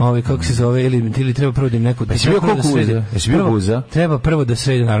 kako se zove, ili treba prvo da im neko... Jesi bio guza? Treba prvo da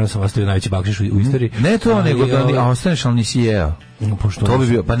sredi, naravno sam ostavio najveći bakšiš u istoriji. Ne to, nego da ostaneš, ali nisi jeo. To bi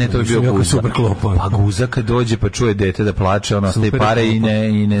bio, pa ne, to bi bio guza. Super klopa. Pa guza kad dođe pa čuje dete da plače, ona ostaje pare i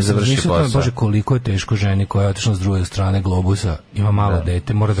ne završi posao. Bože, koliko je teško ženi koja je otišla s druge strane globusa, ima malo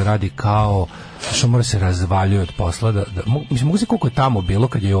dete, mora da radi kao, što mora se razvaljuje od posla, mislim, mogu se koliko je tamo bilo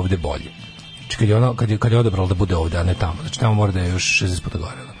kad je ovde bolje. Znači, kad je odabralo da bude ovde, a ne tamo. Znači, tamo mora da je još 60 puta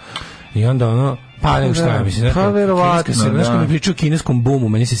gore. I onda pa nego šta ja mislim, pa verovatno, znaš kad mi pričaju o kineskom boomu,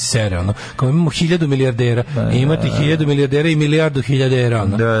 meni se sere, kao imamo 1000 milijardera, imate 1000 milijardera i milijardu hiljadera,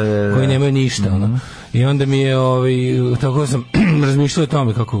 koji nemaju ništa, i onda mi je, tako sam razmišljao o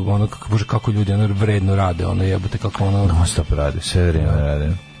tome, kako ljudi vredno rade, jebote, kako non-stop rade, sve vrijeme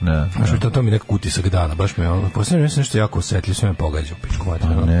rade. Znaš mi, to mi je nekak utisak dana, baš mi je, posljedno sam nešto jako osjetljiv, sve me pogađa u pičku mater.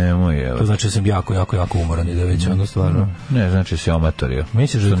 To znači da sam jako umoran i da već stvarno... Ne, znači si omatorio.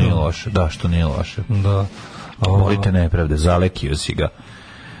 Misliš da nije loše? Da, što nije loše. Da. Volite nepravde, zalekio si ga.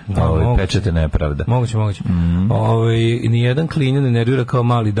 Pečete nepravda. Moguće. Nijedan klinja ne nervira kao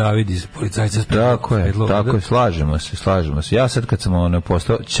mali David iz Policajca. Tako je, slažemo se. Ja sad kad sam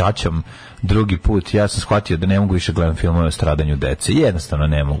postao ćaćom drugi put, ja sam shvatio da ne mogu više gledam filmove o stradanju dece. Jednostavno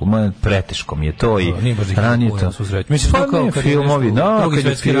ne mogu. Preteško mi je to i ranije to. Pa ne, filmovi,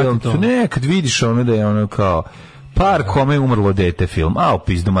 kad vidiš da je kao par kome je umrlo dete film, a u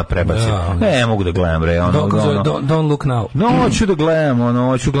pizduma prebaci. Ne mogu da gledam, bre. Don't look now. Hoću da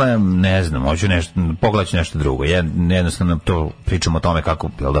gledam, ne znam, hoću nešto, pogledaću nešto drugo. Jednostavno to pričamo o tome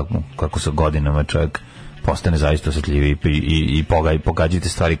kako sa godinama čovjek postane zaista osjetljiviji i pogađate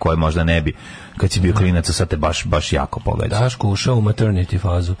stvari koje možda ne bi kad si bio klinac, a sad te baš jako pogađa. Daško ušao u maternity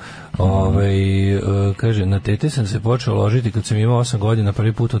fazu. Kaže, na tete sam se počeo ložiti kad sam imao 8 godina,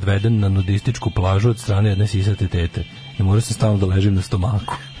 prvi put odveden na nudističku plažu od strane jedne sisate tete. I morao sam stalno da ležim na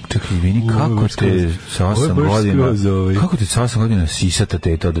stomaku. Čekaj, vini, kako te sa 8 godina, kako te sa 8 godina sisata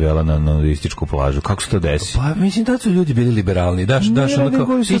teta odvela na nudističku plažu? Kako se to desi? Pa, mislim, da su ljudi bili liberalni. Daš ono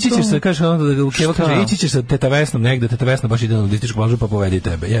kao, ići ćeš se, kažeš, Keva kaže, ići ćeš sa teta Vesnom negde, teta Vesna baš ide na nudističku plažu, pa povedi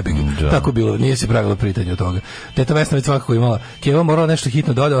tebe, jebi ga. Tako je bilo, nije se pravilo pitanje od toga. Teta Vesna već svakako imala, Keva morala nešto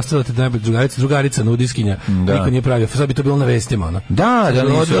hitno da ode, ostavila te najbolje drugarica, nudiskinja, niko nije pravio, sad bi to bilo na vestima, ono. Da,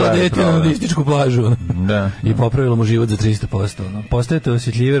 odvela dete na nudističku plažu, ono. I popravila mu život za 300%, ono. Postajete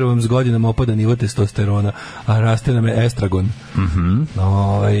osjetljivi, vam s godinama opada nivo testosterona, a raste nam je estragon.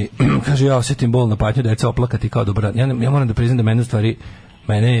 Kaže, ja osjetim bol na patnju, deca oplakati kao dobra. Ja moram da priznam da mene u stvari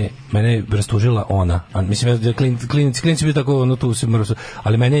mene je rastužila ona. Mislim, klinici bi tako, ono tu se mrsu,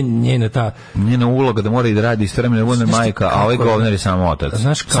 ali mene je njena uloga da mora i da radi istovremeno bude majka, a ovaj govnar je samo otac.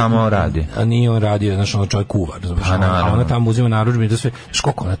 Znaš kako, samo radi. A nije on radio, znaš, ono čovjek kuvar, a ona tamo uzima narudžbe i da sve,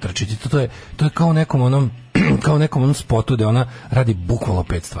 koliko ona trči. To je kao nekom onom spotu da ona radi bukvalno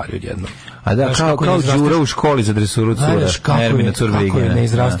 5 stvari odjednom. A da, kao Đura u školi za dresuru cura. Kako je ne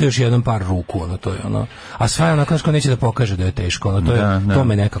izraste još jedan par ruku, ono, to je ono. A sva je onako, neće da pokaže da je teško, ono, to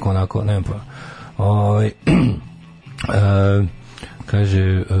me nekako onako, ne znam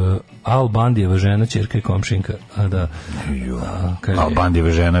kaže, Al Bandijeva žena, ćerka i komšinka. Al Bandijeva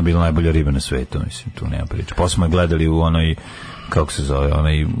žena bila najbolja riba na svetu, mislim, tu nema priča. Posle smo je gledali u onoj, kako se zove,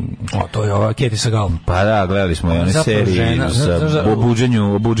 to je ova Keti Sagal. Pa da, gledali smo i one serije sa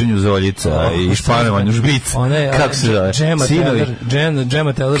obuđenju zoljica i španovanju žbica. Kako se zove? Džema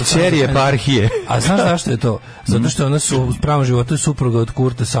Taylor. Kćeri eparhije. A znaš zašto je to? Zato što ona su u pravom životu je supruga od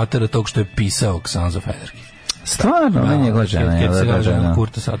Kurta Satera, tog što je pisao Sons of Anarchy. Stvarno, ona je njegova žena.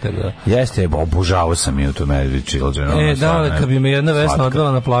 Kurta Satera. Jeste, obožavao sam je u tome Children. Da, kad bi me jedna Vesna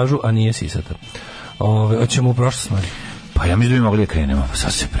odvela na plažu, a nije sisata. Hoćemo u prošlost, Mari. Pa ja mislim da bi mogli da krenemo.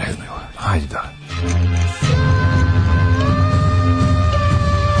 Sad se predmeju. Hajde da.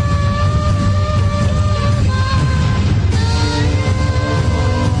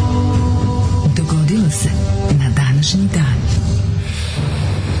 Dogodilo se na današnji dan.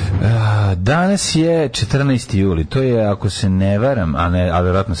 Danas je 14. juli, to je, ako se ne varam, a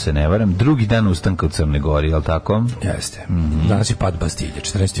vjerojatno se ne varam, drugi dan ustanka u Crnoj Gori, je li tako? Jeste. Danas je pad Bastilje,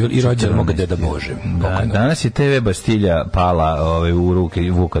 14. juli, i rođendan moga deda Bože. Danas je TV Bastilja pala u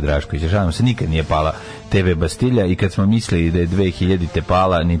ruke Vuka Draškovića. Žalim se, nikad nije pala TV Bastilja i kad smo mislili da je 2000-te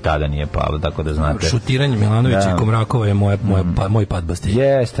pala, ni tada nije pala, tako da znate. Šutiranje Milanovića i Komrakova je moj pad Bastilje.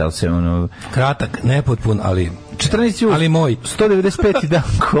 Jeste, ali se ono... Kratak, nepotpun, ali... 14. juli, ali moj 195. dan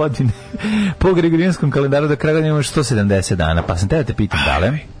godine. Po Gregorijanskom kalendaru do kraja imaš 170 dana, pa sam te da te pitam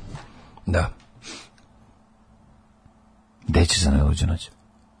dale. Da. Gde ćeš za najluđu noć?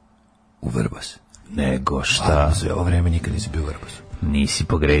 U Vrbas. Nego šta? Sve ovo vreme nikad nisi bio u Vrbasu. Nisi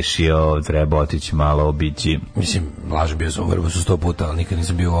pogrešio, treba otići malo obići. Mislim, lažem, bio sam u Vrbasu 100 puta, ali nikad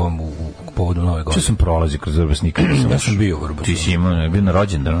nisam bio u ovom u povodu Nove godine. Što sam prolazio kroz Vrbas, nikad nisam. Ja sam bio u Vrbasu. Ti si imao, bio na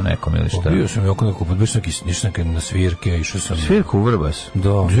rođendanu nekom ili šta? Bio sam oko nekog, bio sam neke na svirke, išao sam... Svirku u Vrbas?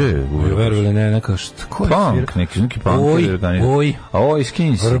 Da. Gdje? Verovali ne, neka šta, ko je svirka? Neki punk. Oj. A oj,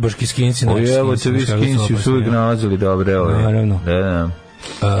 skinsi. Vrbaški skinsi. Oj, evo te vi skinsi su uvijek nalazili dobre ove. Naravno. Da.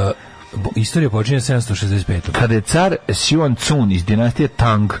 Istorija počinje 765. Kada je car Sion Cun iz dinastije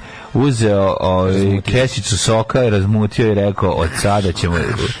Tang uzeo kesicu soka i razmutio i rekao od sada ćemo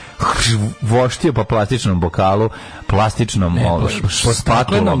voštio po plastičnom bokalu, plastičnom po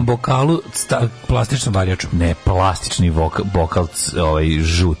staklenom bokalu, plastičnom varjačom. Ne, plastični bokal,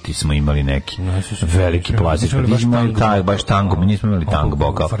 žuti smo imali neki. Veliki plastični. Baš tango, mi nismo imali tango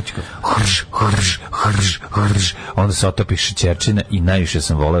bokal. Onda se otopi šećerčina i najviše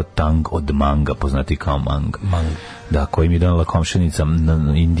sam voleo tang od manga, poznati kao manga. Da, koji mi je donala komšenica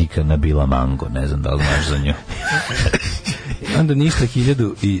indika nabila mango, ne znam da li znaš za nju. Onda ništa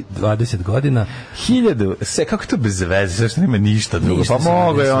 1020 godina. 1000, kako to bez veze, zašto nema ništa drugo? Pa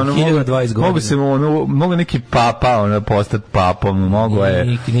mogo je ono, 1020 godina. Mogo neki papa postati papom, mogo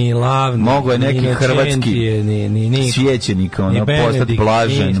je neki hrvatski svijećenik postati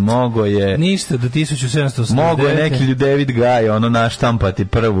blažen, mogo je ništa do 1789. Mogo je neki Ljudevit Gaj naštampati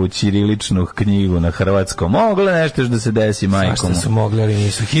prvu ćiriličnu knjigu na hrvatskom. Mogo je nešto da se desi majkom. Svašta su mogli, ali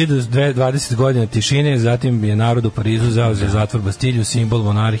nisu. 1020 godina tišine, zatim je narod u Parizu zauzeo zatvor Bastilju, simbol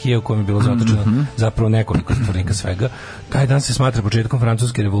monarhije u kojem je bilo zatočeno zapravo nekoliko stvarnika svega. Taj dan se smatra početkom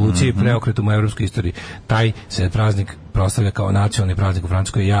francuske revolucije i preokretom u evropskoj istoriji. Taj se praznik proslavlja kao nacionalni praznik u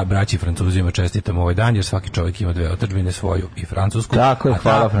Francuskoj. Ja, braći Francuzima, čestitam ovaj dan, jer svaki čovjek ima dve otadžbine, svoju i francusku. Tako je,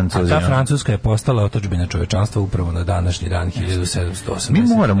 hvala Francuzima. A ta Francuska je postala otadžbina čovečanstva upravo na današnji dan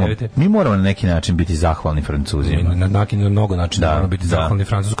 1789. Mi moramo na neki način biti zahvalni Francuzima. Na mnogo načina moramo biti zahvalni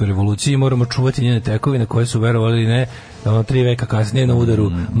Francuskoj revoluciji, moramo čuvati njene tekovine koje su, verovali ili ne, 3 veka kasnije na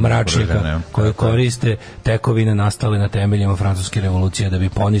udaru mračnjaka koje koriste tekovine nastale na temeljima francuske revolucije da bi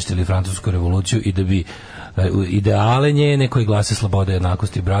poništili francusku revoluciju i da bi ideale njene koji glase sloboda,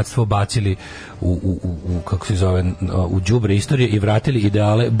 jednakost i bratstvo bacili u kako se zove u đubre istorije i vratili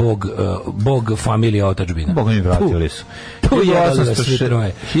ideale bog familije otadžbina. Bog mi vratili su.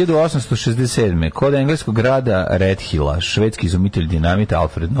 1867. kod engleskog grada Redhilla švedski izumitelj dinamita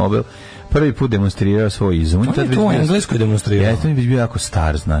Alfred Nobel prvi put demonstrirao svoj izum. On je to u Engleskoj demonstrirao. Jeste, on je bio jako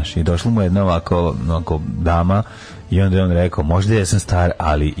star, znaš, i došla mu jedna ovako dama i onda je on rekao, možda ja sam star,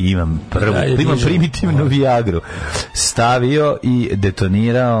 ali imam primitivnu Viagru. Stavio i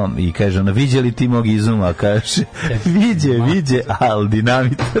detonirao i kaže, ono, viđe li ti mog izuma? Kaže, viđe, ali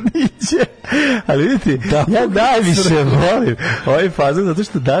dinamita niđe. Ali vidite, ja najviše volim ovaj fazon, zato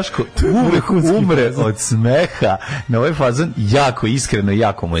što Daško umre od smeha na ovaj fazon, jako iskreno,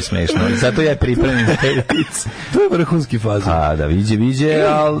 jako mu je smešno. Zato ja pripremim vic. To je vrhunski fazon. A, da, viđe,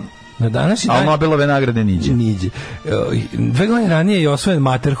 ali... Ali Nobelove nagrade niđe. 2 godine ranije je osvojen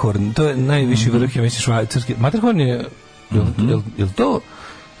Matterhorn, to je najviši vrh, ja mislim, švajcarski. Matterhorn je to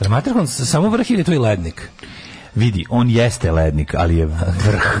Matterhorn samo vrh ili to i lednik? Vidi, on jeste lednik, ali je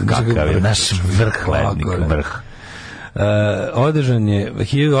vrh, kakav je naš vrh lednik, vrh. Održan je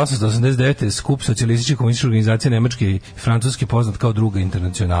 1889. skup socijalističke komunističke organizacije Nemačke i Francuske poznat kao Druga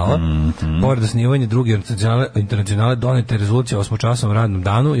internacionala. Pored osnivanja Druge internacionale doneta je rezolucija o 8-časovnom radnom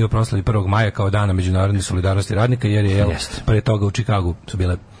danu i o proslavi 1. maja kao dana međunarodne solidarnosti radnika, jer je pre toga u Čikagu su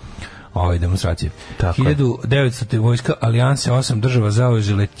bile demonstracije. 1900. vojska Alijanse 8 država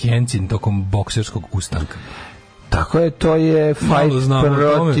zauzele Tjencin tokom bokserskog ustanka. Tako je, to je fight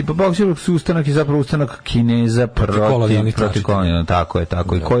protiv, bokserski ustanak je zapravo ustanak Kineza protiv kolonijalnih, tako je,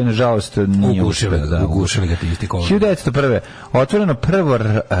 i koji nažalost nije ugušili ga ti isti kolonijalni. 1901. otvoreno prvo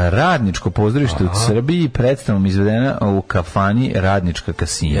radničko pozorište u Srbiji, predstavom izvedena u kafani Radnička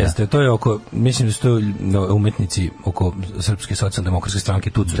kasina. Jeste, to je oko, mislim da su to umetnici oko Srpske socijaldemokratske stranke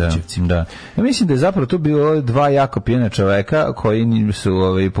Tucovićevci. Da. Ja mislim da je zapravo tu bilo 2 jako pijena čoveka koji su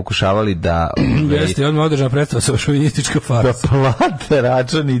pokušavali da... Jeste, odmah održana predstava sa šovinistička farsa. Da plate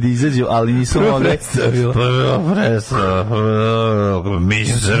račun i da izađu, ali nisu mogli. Prvo predstava. Mi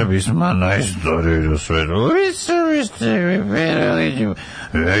Srbi smo najstoriji u svetu. Vi Srbi ste mi verili.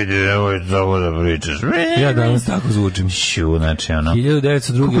 Ajde, nemoj tako da pričaš. Ja danas tako zvučim. Znači, ono.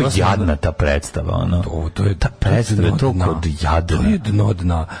 1902. Kako jadna ta predstava, ono. To je ta predstava je toliko jadna. To je dno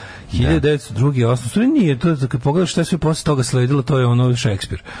dna. 1902. osnovno, nije to, kad pogledaš šta je sve posle toga sledilo, to je ono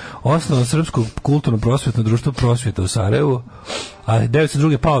Šekspir. Osnovno Srpsko kulturno prosvjetno društvo Prosvjeta u Sarajevu, a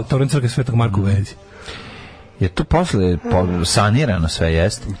 1902. pao Toranj crkve Svetog Marka u Vezi. Je to posle sanirano sve,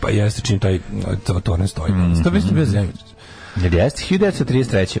 jeste? Pa jeste, čim taj Toranj stoji. To bi bio zemljić. Jer jeste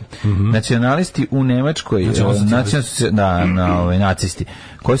 1933. Nacionalisti u Nemačkoj, nacisti,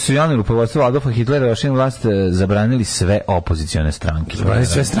 koji su javni rukovodstvo Adolfa Hitlera došli na vlast, zabranili sve opozicione stranke. Zabranili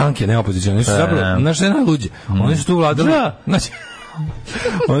sve stranke, ne opozicione. Oni su zapravo, znaš šta je najluđe? Oni su tu vladali,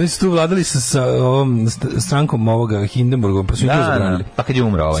 oni su tu vladali sa ovom strankom ovoga Hindenburgom, pa su i to zabranili. Pa kad je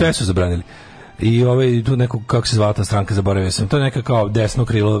umro ovaj. Sve su zabranili. I tu neko, kako se zvala ta stranka, zaboravio sam. To je neka kao desno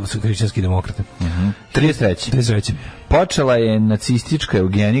krilo hrišćanski demokrate. 33. Počela je nacistička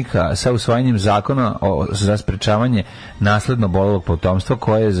eugenika sa usvajanjem zakona za sprečavanje nasledno bolelog potomstva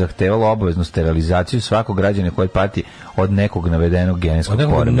koje je zahtevalo obaveznu sterilizaciju svakog građana koji pati od nekog navedenog genetskog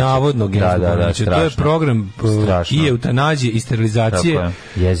poremeća. Od nekog navodnog genetskog poremeća. To je program i eutanazije i sterilizacije.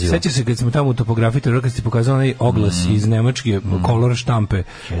 Sjećaš se kad smo tamo u topografiji terora, kad si pokazao onaj oglas iz nemačke kolor štampe,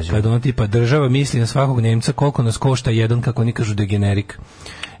 kad ona tipa država misli na svakog Nemca koliko nas košta jedan, kako oni kažu, degenerik.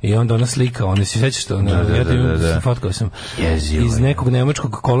 I onda ona slika, ona se sjeća što fotkao sam iz nekog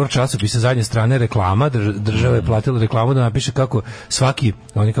nemačkog kolor časopisa zadnje strane reklama, država je platila reklamu da napiše kako svaki,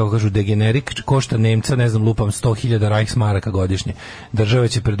 oni kako kažu, degenerik košta Nemca, ne znam, lupam 100.000 Reichsmaraka godišnje. Država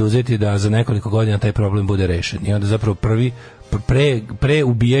će preduzeti da za nekoliko godina taj problem bude rešen. I onda zapravo prvi pre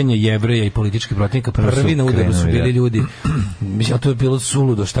ubijanja Jevreja i političkih protivnika, prvi na udaru su bili ljudi. Mislim, to je bilo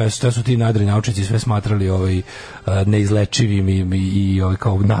suludo šta su ti nadri naučnici sve smatrali neizlečivim i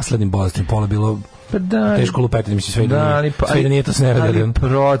kao naslednim bolestima. Pola bilo teško lupetanje, mislim, sve da nije to sneradili. Ali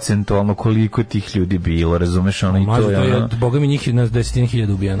procentualno koliko tih ljudi bilo, razumeš, ono i to je... Boga mi njih na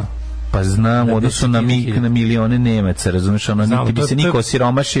 10.000 ubijeno. Pa znam, odnosno na milione Nemaca, razumiješ, ono, niti bi se niko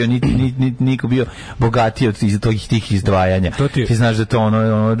osiromašio, niti niko bio bogatiji od tih izdvajanja. Ti znaš da to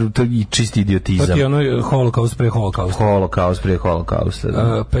to je čisti idiotizam. To ti je ono holokaust pre holokausta. Holokaust pre holokausta,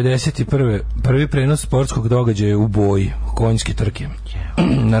 da. 51. Prvi prenos sportskog događaja u boji, konjske trke,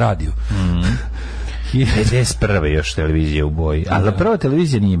 na radiju. 51. još televizija u boji. Ali prva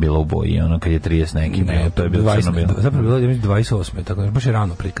televizija nije bila u boji, ono kad je 30 neki. Ne, to je bilo crno-belo. Zapravo je bilo 28. Tako baš je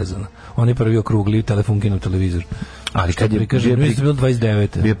rano prikazano. On je prvi okrugli telefunkinov televizor. Ali kad je bilo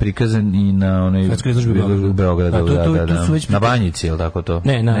 29. Bio prikazan i na onoj u Beogradu, da. Na Banjici, je li tako to?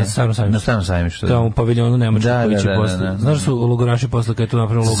 Ne, na Starom sajmištu. Na Starom sajmištu. Tamo u paviljonu Nemačke koji će posle. Znaš da su logoraši posle kad je to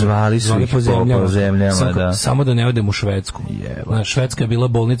napravilo logor? Zvali su ih po zemljama, da. Samo da ne odem u Švedsku. Švedska je bila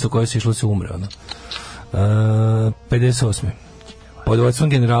bolnica u kojoj se išlo se umre. 58. Pod vodstvom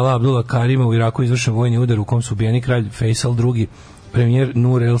generala Abdula Karima u Iraku izvršen vojni udar u kom su ubijeni kralj Faisal II, premijer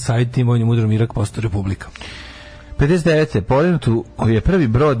Nur El Said, tim vojnim udarom Irak postao republika. 59. podignut je prvi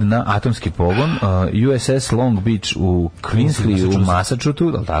brod na atomski pogon, USS Long Beach u Queensley u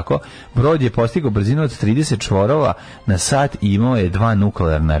Massachusettsu, tako? Brod je postigao brzinu od 30 čvorova na sat i imao je 2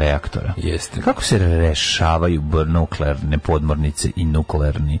 nuklearna reaktora. Jeste. Kako se rešavaju nuklearne podmornice i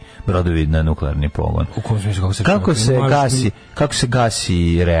nuklearni brodovi na nuklearni pogon? U kom smislu kako se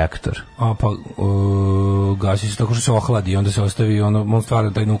gasi reaktor? Gasi se tako što se ohladi i onda se ostavi on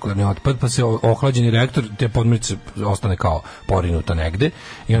stvara taj nuklearni otpad, pa se ohlađeni reaktor, te podmornice ostane kao porinuta negde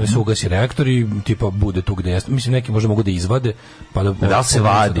i onda se ugasi reaktor i tipa bude tu gde jeste. Mislim, neki možda mogu da izvade, pa da li se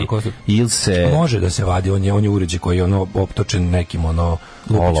vadi ili se... Može da se vadi, on je uređaj koji je optočen nekim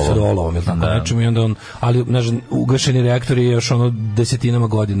olovom ili tako nečem i onda on, ali ugašeni reaktor je još desetinama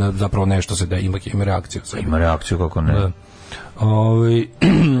godina zapravo nešto se da ima reakciju. Ima reakciju, kako ne. Da.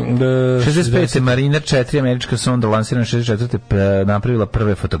 65. Mariner 4, američka sonda lansirana 64. napravila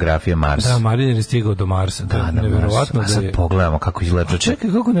prve fotografije Marsa. Da, Mariner je stigao do Marsa. Da, nevjerovatno. A sad pogledamo kako izgleda.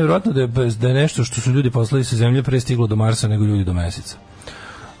 Čekaj, kako nevjerovatno da je nešto što su ljudi poslali sa Zemlje pre stiglo do Marsa nego ljudi do Meseca.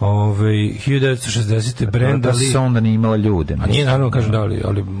 1960. Brenda Lee... Ta sonda nije imala ljude. A nije, naravno, kažem da,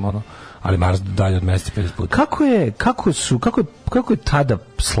 ali Mars dalje od Meseca 50 puta. Kako je tada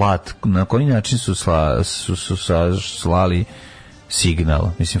slat, na koji način su slali signal,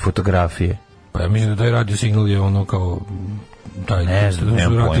 mislim fotografije? Pa ja mislim da taj radio signal je kao taj,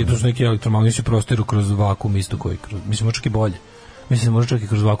 to su neki elektromagnetski prostor kroz vakum isto koji, mislim možda čak i bolje. Mislim možda čak i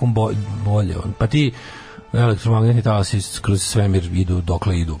kroz vakum bolje. Pa ti elektromagnetni talasi kroz svemir idu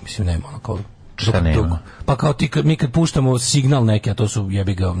dokle idu, mislim nema kao šta nema. Pa kao mi kad puštamo signal neki, a to su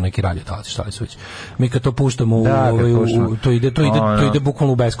jebi ga neki radio talasi, šta li su već. Mi kad to puštamo to ide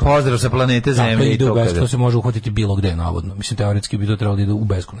bukvalno u beskonačnost. Pozdrav sa planete Zemlje i to kada. To se može uhvatiti bilo gde navodno. Mislim teoretski bi to trebalo da ide u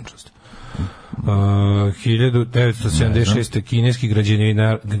beskonačnost. 1976. kineski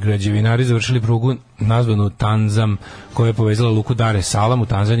građevinari završili prugu nazvanu Tanzam koja je povezala luku Dar es Salaam u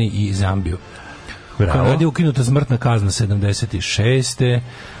Tanzaniji i Zambiju. Kanadi je ukinuta smrtna kazna 76.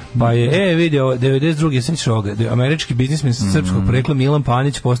 Pa je, vidio, 92. Sveći ovoga, američki biznismen srpskog porekla Milan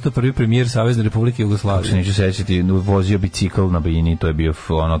Panić postao prvi premijer Savezne Republike Jugoslavije. Se neću sećati, vozio bicikl na Bini, to je bio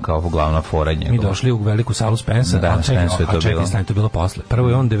kao glavna fora njegova. Mi došli u veliku salu Spensa, da, Spensu je to bilo. To je bilo posle. Prvo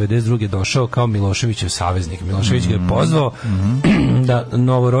je on 92. došao kao Miloševićev saveznik. Milošević ga je pozvao da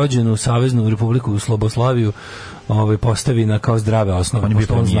novorođenu Saveznu Republiku Sloboslaviju postavi na kao zdrave osnove. On je bio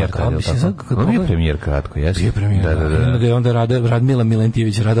premijer tada. On je bio premijer kratko, jesi? Bio premijer, da. I onda Radmila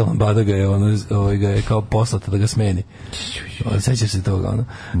Milentijević, Rada Lambada ga je kao poslata da ga smeni. Sećaš se toga,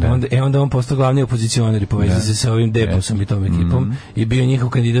 onda on postao glavni opozicioner i povezao se sa ovim Debusom i tom ekipom i bio njihov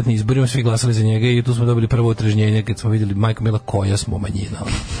kandidat na izborima, svi glasali za njega i tu smo dobili prvo otrežnjenje kad smo vidjeli, majko mila, koja smo manjina,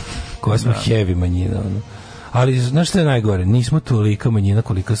 koja smo heavy manjina. Ali, znaš što je najgore? Nismo tolika manjina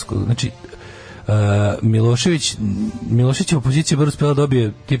kolika, znači, Miloševićeva opozicija bar uspjela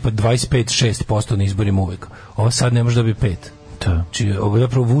dobije tipa 25-6% na izborima uvek. Ovo sad ne može dobije 5%. Znači, ovo je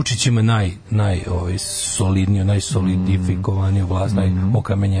zapravo Vučić ima najsolidniju, najsolidifikovaniju vlast,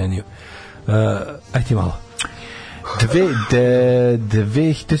 najokamenjeniju. Ajde ti malo.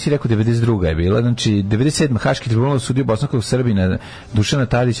 To si rekao 92. je bila, znači 97. Haški tribunal osudio bosanskog Srbina Dušana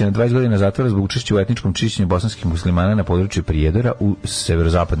Tadića na 20 godina zatvora zbog učešća u etničkom čišćenju bosanskih muslimana na području Prijedora u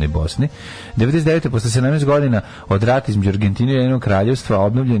severozapadnoj Bosni. 99. posle 17 godina od rata između Argentine i Ujedinjenog kraljevstva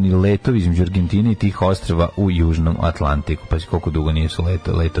obnovljeni letovi između Argentine i tih ostrva u Južnom Atlantiku. Pa koliko dugo nisu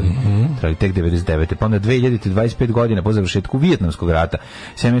letovi. Trali tek 99. Pa onda 2025 godina po završetku Vijetnamskog rata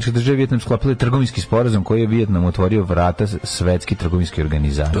Sjedinjene Države Vijetnam sklopile trgovinski sporazum koji je Vijetnam otvorio vrata svetske trgovinske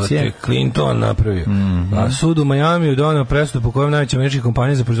organizacije. To je Clinton napravio. A sud u Majamiju doneo presudu po kojem najveće američke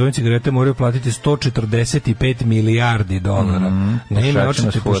kompanije za proizvodnje cigarete moraju platiti 145 milijardi dolara na ime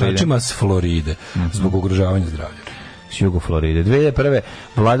očite pušačima s Floride zbog ugrožavanja zdravlja. S jugo Floride. 2001.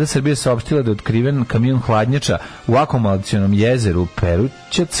 Vlada Srbije saopštila da je otkriven kamion hladnjača u akumulacionom jezeru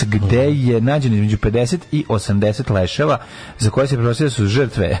Perućac, gde je nađeno između 50 i 80 leševa za koje se pretpostavlja da su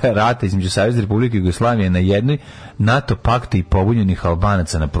žrtve rata između Savezne Republike Jugoslavije na jednoj, NATO pakta i pobunjenih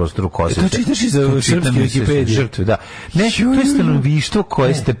Albanaca na prostoru Kosova. To čitaš iz srpske Wikipedije. Žrtve, da. Ne, to je stanovništvo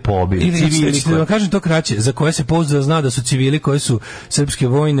koje ste pobili. Civili, da vam kažem to kraće, za koje se pouzdano zna da su civili koje su srpske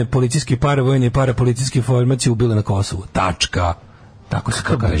vojne, policijske, paravojne i parapolicijske formacije ubile na Kosovu. Tačka. Tako se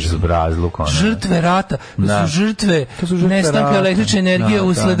to kaže. Žrtve rata, da su žrtve nestanka električne energije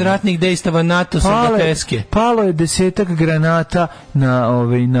usled ratnih dejstava NATO sa Teske. Palo je 10 granata na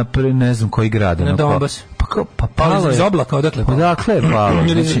ne znam koji grad. Na Donbas. Pa palo je iz oblaka, odakle? Odakle je palo?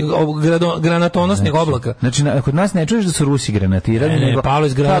 Granatonosnih oblaka. Znači, kod nas ne čuješ da su Rusi granatirali. Ne, palo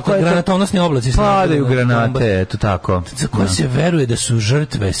iz granatonosni oblaci. Padaju granate, eto tako. Za koje se veruje da su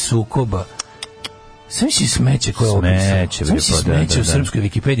žrtve sukoba. Sam si smeće koje je opisao. Sam si smeće u srpskoj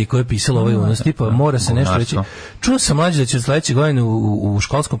Wikipediji koje je pisalo ovaj unos, tipa mora se nešto reći. Čuo sam mlađe da će od sledeće godine u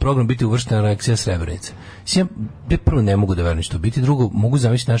školskom programu biti uvrštena lekcija Srebrenice. Prvo ne mogu da verujem što biti, drugo mogu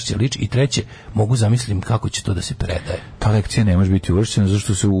zamisliti naš ćelić i treće mogu zamislim kako će to da se predaje. Ta lekcija ne može biti uvrštena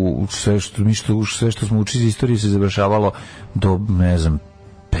zašto se sve što smo učili iz istorije se završavalo do, ne znam,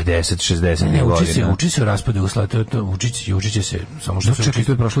 50-60 godina. Uči se o raspadu Jugoslavije, učit će se, samo što se čekaj,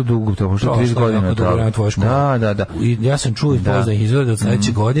 to je prošlo dugo, to je prošlo 30 godina. Da. Ja sam čuo i poznanih izgleda od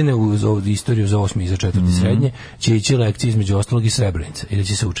sledeće godine u istoriju za 8. i za 4. srednje će ići lekcije između ostalog i Srebrenice i da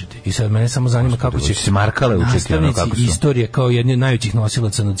će se učiti. I sad mene samo zanima kako će se Markale učiti. Nastavnici istorije kao jedni od najvećih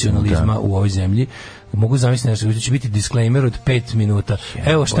nosilaca nacionalizma u ovoj zemlji mogu zamisliti nešto, će biti disclaimer od 5 minuta.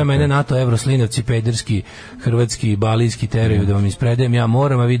 Evo šta mene NATO, Evroslinavci, pederski, hrvatski, balijski teraju da vam ispredajem, ja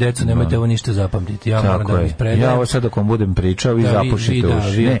moram, a vi deco nemojte ovo ništa zapamtiti. Ja moram da vam ispredajem. Ja ovo sad dok vam budem pričao, vi zapušite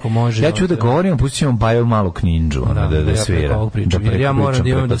uši. Ja ću da govorim, pustit ćemo Baju malu kninđu, da svira. Ja moram da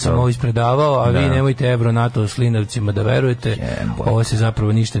imam da sam ovo ispredavao, a vi nemojte Evro, NATO, Slinavcima da verujete. Ovo se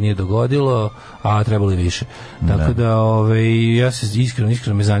zapravo ništa nije dogodilo, a trebalo više. Tako da, ja se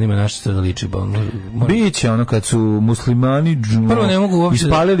iskreno me zanima na što se da liči. Biće ono kad su muslimani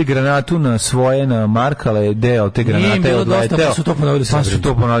ispalili granatu na svoje, na Markale, deo te granate je odleteo. Pa su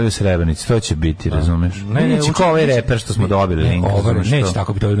to ponovili u Srebrenici. To će biti, razumeš? Neće kao ovaj reper što smo dobili link. Neće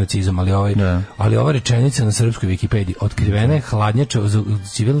tako biti ovaj nacizam, ali ova rečenica na srpskoj Wikipediji, otkrivena je hladnjača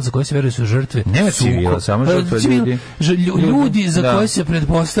civila za koje se veruje su žrtve. Nema civila, samo žrtve ljudi. Ljudi za koje se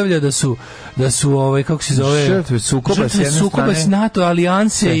pretpostavlja da su kako se zove, žrtve sukoba s NATO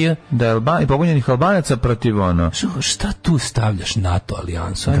alijanse i pobunjenih Albanaca protiv ono. Šta tu stavljaš NATO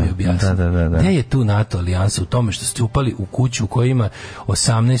alijansu? Ajme objasni. Gde je tu NATO alijansa u tome što ste upali u kuću u kojoj ima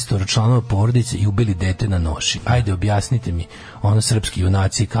 18 članova porodice i ubili dete na noši? Ajde objasnite mi, ono srpski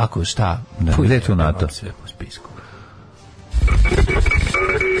junaci, kako, šta? Gde je tu NATO? Sve po spisku.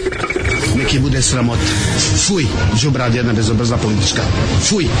 Neki bude sramot. Fuj, đubrad jedna bezobrazna politička.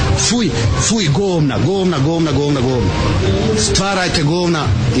 Fuj, govna. Stvarajte govna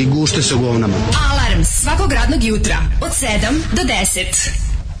i gušte se govnama. Alarm svakog radnog jutra od 7 do 10.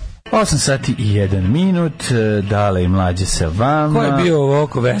 8 sati i 1 minut, Dale i Mlađe sa vama. Ko je bio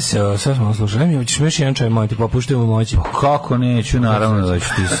ovako veseo? Sad smo slušali, hoćeš mi još jedan čaj moj, ti popuštujemo moći. Pa kako neću, naravno da ću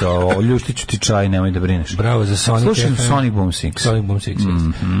ti sa ovo, ljuštit ću ti čaj, nemoj da brineš. Bravo za Sonic FM. Slušam Sonic Boom 6. Sonic Boom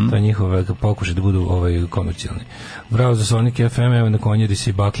 6, to je njihove pokušaj da budu komercijalni. Bravo za Sonic FM, evo na konjeri se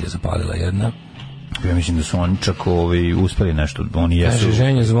i baklja zapalila jedna. Ja mislim da su oni čak uspeli nešto, oni jesu. Kaže,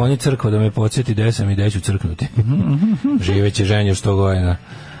 ženja zvoni crkva da me podsjeti gde sam i gde ću crknuti. Živeće ženja 100 godina.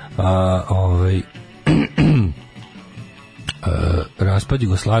 Raspad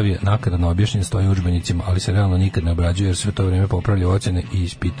Jugoslavije nakaradno objašnjen stoji u udžbenicima, ali se realno nikad ne obrađuje jer sve to vrijeme popravljaju ocjene i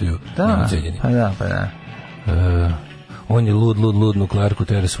ispituju neocenjeni. Pa da. On je lud nuklearku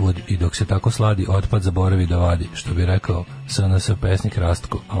tere svud i dok se tako sladi otpad zaboravi da vadi, što bi rekao SNS pesnik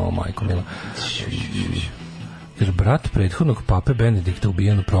Rastko. Majko mila. Jer brat prethodnog pape Benedikta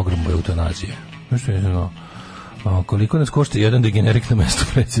ubijen u programu eutanazije. Nešto je koliko nas košta jedan degenerik na mesto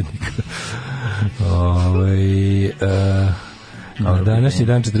predsjednika. Na današnji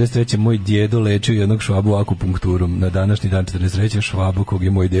dan 43. moj djedo lečio jednog švabu akupunkturom. Na današnji dan 43. švabu kog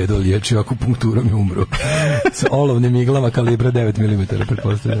je moj djedo liječio akupunkturom i umro. Sa olovnim iglama kalibra 9 mm,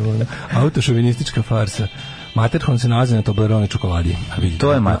 pretpostavljamo. Autošovinistička farsa. Matterhorn se nalazi na Toblerone čokoladi.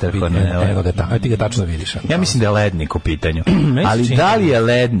 To je Matterhorn. Evo ga, ti ga tačno vidiš. Ja mislim da je lednik u pitanju. Ali da li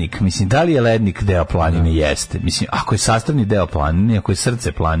je lednik, deo planine? Jeste. Mislim, ako je sastavni deo planine, ako je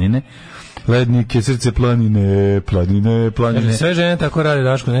srce planine, lednik je srce planine. Sve žene tako rade,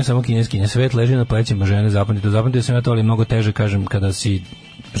 Daško, ne samo kineskinje. Svet leži na plećima žene, zapamtite. Zapamtite sam ja to, ali mnogo teže, kažem, kada si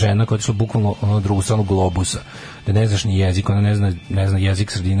žena koja je otišla bukvalno na drugu stranu globusa, da ne znaš ni jezik, ona ne zna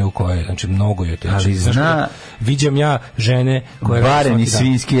jezik sredine u kojoj, znači mnogo je to. Ali zna, viđam ja žene koje barem i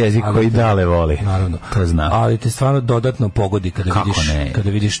svinjski jezik koji dale voli. Naravno. To zna. Ali te stvarno dodatno pogodi kada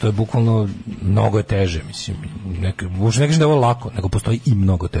vidiš što je bukvalno mnogo je teže, mislim. Možda ne kažem da je ovo lako, nego postoji i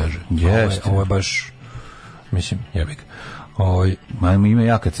mnogo teže. Ovo je baš, mislim, jebik. Ima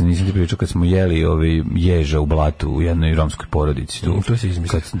ja kad se nisam ti pričao kad smo jeli ježa u blatu u jednoj romskoj porodici tu. To se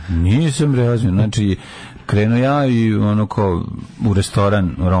izmislio. Nisam razumio, znači krenuo ja i ono kao u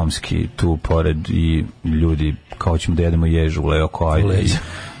restoran romski tu pored i ljudi kao ćemo da jedemo ježu leko ajde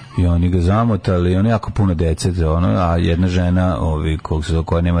i oni ga zamotali, ono jako puno dece a jedna žena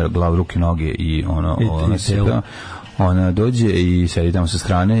koja nema glavu, ruke, noge i ona dođe i sedi tamo sa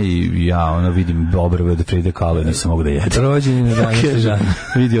strane i ja vidim obrve od Fride Kahlo, nisam mogu da jedem. Rođeni na današnji dan.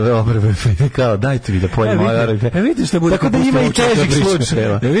 Vidi ove obrve od Fride Kahlo, dajte mi da pojem moje obrve. Vidite što bude. Tako da ima i težih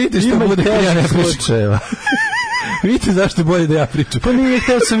slučajeva. Vidite što bude težih slučajeva. Vidite zašto bolje da ja pričam. Pa nije,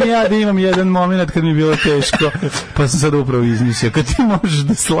 htio sam ja da imam jedan moment kad mi je bilo teško, pa sam sad upravo izmislio. Kad ti možeš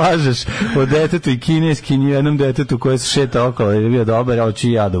da slažeš o detetu i kineski ni jednom detetu koje se šeta okolo je bio dobar, ali ću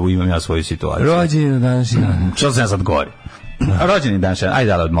ja da imam ja svoju situaciju. Rođeni na današnji dan. Što sam ja sad gori? Rođeni dan, ajde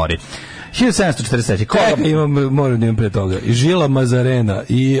dale odmori. 1743. Moram da imam pre toga. I Žila Mazarena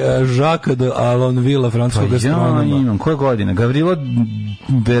i Jacques de Alonville, francuskog astronoma. Ja imam, koje godine? Gavrilo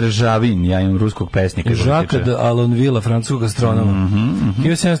Deržavin, ja imam ruskog pesnika. Jacques de Alonville, francuskog astronoma.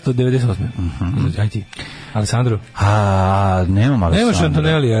 1798. Aj ti. Alessandro? Nemam Alessandro. Nemaš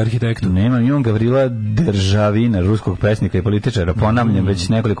Antonelli, arhitektu? Imam Gavrila Deržavina, ruskog pesnika i političara. Ponavljam već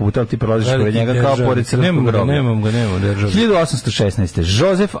nekoliko puta, ali ti prolaziš pored njega kao pored crkvog groblja. Nemam ga. 1816.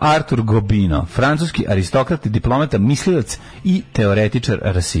 Joseph Arthur Gobineau, francuski aristokrat i diplomata, mislilac i teoretičar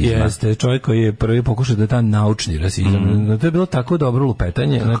rasizma. Jeste, čovjek koji je prvi pokušao da ta naučni rasizam. To je bilo tako dobro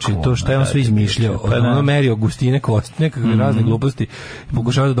lupetanje, znači to što je on sve izmišljao. Ono merio gustine kosti, nekakve razne gluposti,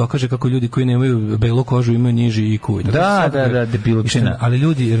 pokušava da dokaže kako ljudi koji nemaju belu kožu imaju niži IQ. Da, debilučina. Ali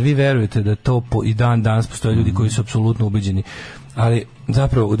ljudi, jer vi verujete da to i dan danas postoje ljudi koji su apsolutno ubeđeni. Ali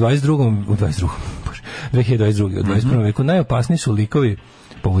zapravo u 2022. u 21. veku najopasniji su likovi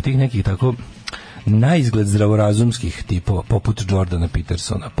poput tih nekih tako na izgled zdravorazumskih tipova, poput Jordana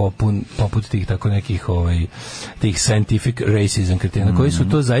Petersona, poput tih tako nekih tih scientific racism kretena, koji su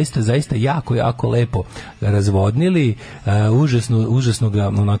to zaista jako lepo razvodnili, užasno ga,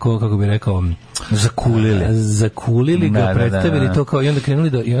 onako, kako bi rekao, zakulili ga, predstavili to kao, i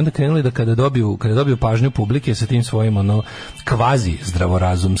onda krenuli da kada dobiju pažnju publike sa tim svojim kvazi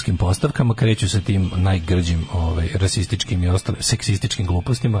zdravorazumskim postavkama, kreću sa tim najgrđim rasističkim i ostalim seksističkim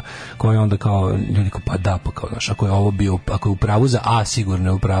glupostima, koje onda kao ljudi kao znaš, ako je u pravu za A, sigurno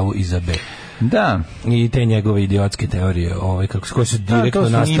je u pravu i za B. Da. I te njegove idiotske teorije,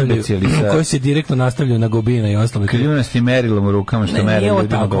 koje se direktno nastavljaju na Gobina i ostalo. Krivnosti merilom u rukama što mere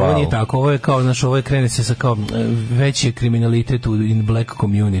ljudima glavu. Ovo nije tako, ovo je kao, znaš, ovo je krene se sa kao veći je kriminalitet in black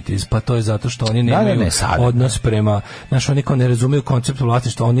communities, pa to je zato što oni nemaju odnos prema, znaš, oni kao ne razumiju koncept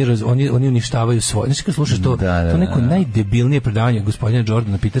vlasništva, oni uništavaju svoje. Znači, kad slušaš to neko najdebilnije predavanje gospodina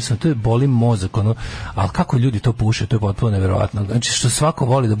Jordana Petersona, to je boli mozak, ali kako ljudi to puše, to je potpuno neverovatno. Znači, što svako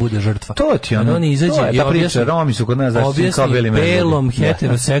voli da bude žrtva. To ti oni izađe i objasni belom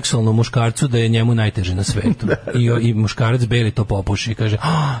heteroseksualnom muškarcu da je njemu najteže na svetu. I muškarac beli to popuši i kaže,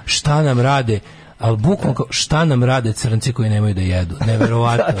 šta nam rade, ali bukvalno kao, šta nam rade crnci koji nemaju da jedu.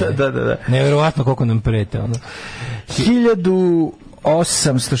 Neverovatno. Neverovatno koliko nam prete.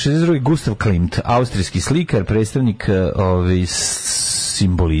 1862. Gustav Klimt, austrijski slikar, predstavnik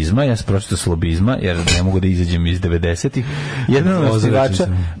simbolizma, ja sam pročitao slobizma, jer ne mogu da izađem iz 90-ih. Jedan od osnivača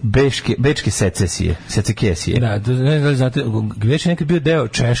bečke secesije. Da, ne znam, znate, Beč je nekad bio deo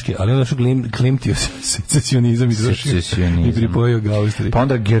Češke, ali onda što Klimtio secesionizam izvršio i pripojio ga Austriji. Pa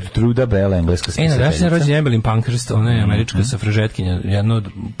onda Gertruda Bell, engleska spisateljica. Na današnji rođen Emmeline Pankhurst, ona je američka safražetkinja, jedna od,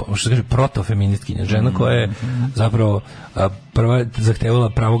 što se kaže, protofeministkinja, žena koja je zapravo prva zahtevala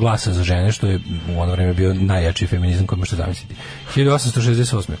pravo glasa za žene, što je u ono vreme bio najjači feminizam koji možete zamisliti.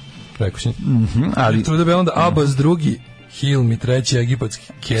 1868. Rekao si. Ali Truda Bell, onda Abbas drugi, Hilmi treći,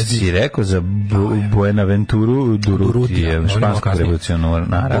 egipatski Kedi. Si rekao za Buenaventuru Durutija, španskog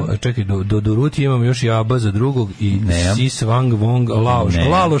revolucionara. Čekaj, do Durutija imam još i Abbaza drugog i Sis Wang Wong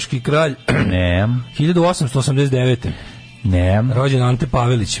Laloški kralj. 1889. Rođen Ante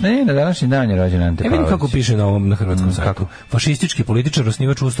Pavelić. Na današnji dan je rođen Ante Pavelić. Vidim kako piše na ovom, na hrvatskom sajtu. Fašistički političar,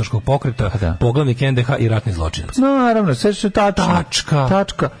 osnivač ustaškog pokreta, poglavnik NDH i ratni zločinac. Naravno, sve što je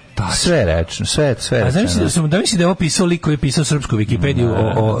tačka. Sve rečeno, sve rečeno. Da misli da je ovo pisao lik koji je pisao srpsku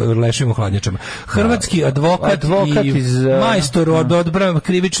Wikipediju o leševim hladnjačama. Hrvatski advokat i majstor od odbrane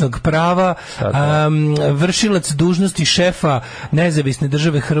krivičnog prava, vršilac dužnosti šefa nezavisne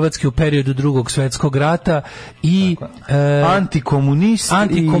države Hrvatske u periodu Drugog svjetskog rata i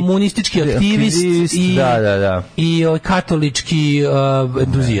antikomunistički aktivist i katolički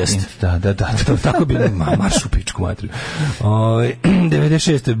entuzijast. Da. Tako bi marš u pičku materiju.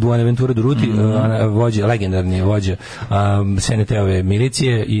 96. Buenaventura Durruti, legendarni vođa SNT-ove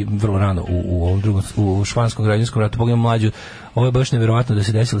milicije i vrlo rano u ovom drugom, u španskom građanskom ratu. Pogledam Mlađu, ovo je baš nevjerovatno da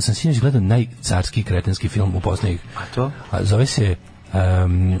se desilo. Sam sinoć gledao najcarski kretenski film u posljednjih. A to? Zove se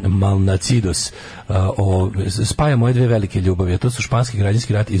Malnacidos. Spaja moje dve velike ljubavi, a to su španski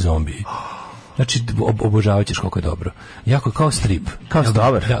građanski rat i zombiji. Znači, obožavat ćeš koliko je dobro. Jako kao strip.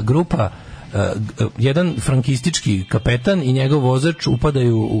 Dobar. Da, grupa, jedan frankistički kapetan i njegov vozač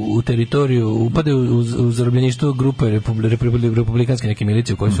upadaju u teritoriju, upadaju u zarobljeništvo grupe republikanske neke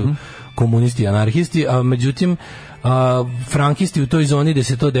milicije u kojoj su komunisti i anarhisti, a međutim frankisti u toj zoni gde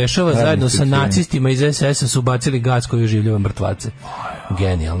se to dešava zajedno sa nacistima iz SS-a su bacili gas koji oživljava mrtvace.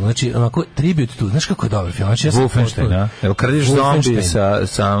 Genijalno. Znači, onako, tribut tu. Znaš kako je dobar film? Znači, Wolfenstein, da? Evo, kradiš zombi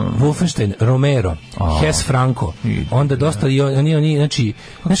sa... Wolfenstein, Romero, Hess Franco, onda dosta i oni, znači,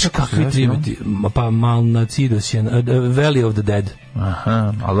 znaš kakvi tributi? Pa Malnacidos je, Valley of the Dead.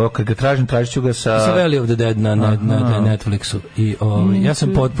 Aha, ali kad ga tražit ću ga sa Valley of the Dead na Netflixu. I ja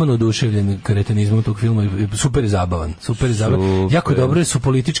sam potpuno oduševljen kretenizmom tog filma. Super je zabavan. Jako dobro su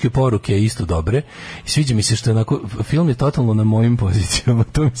političke poruke isto dobre. I sviđa mi se što onako, film je totalno na mojim pozicijama.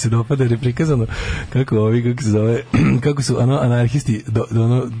 To mi se dopada jer je prikazano kako su anarhisti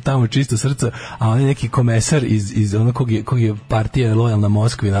tamo čisto srca, a on je neki komesar iz ono kog je partija lojalna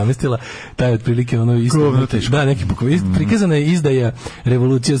Moskvi namestila, taj otprilike ono isto. Da, neki prikazana je izdaja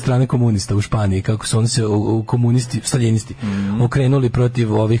revolucija od strane komunista u Španiji, kako su oni se komunisti, staljinisti okrenuli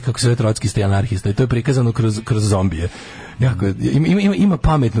protiv ovih, kako se zove, trotskista i anarhista, i to je prikazano kroz zombije. Jako, ima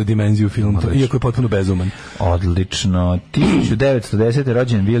pametnu dimenziju film, iako je potpuno bezuman. Odlično. 1910.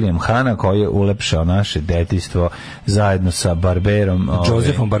 rođen William Hanna, koji je ulepšao naše detinjstvo zajedno sa Barberom.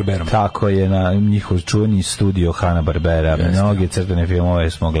 Josephom Barberom. Tako je, na njihov čuveni studio Hanna-Barbera. Mnoge crtane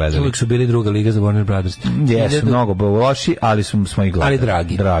filmove smo gledali. Uvijek su bili druga liga za Warner Brothers. Jesu, mnogo loši, ali smo ih gledali.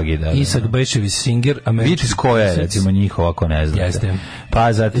 Ali dragi. Da. Isak Bešević Singer, Vitis koja je, recimo, njihov, ako ne znate. Jeste.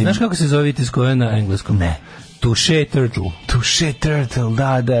 Pa zatim... Znaš kako se zove Vitis koja na engleskom? Ne. Touché Turtle,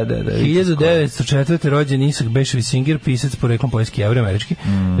 da. 1904. rođen Isak Bešević Singer, pisac poreklom poljski Jevrej, američki.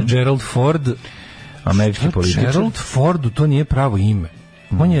 Gerald Ford, američki političar. Gerald Fordu to nije pravo ime.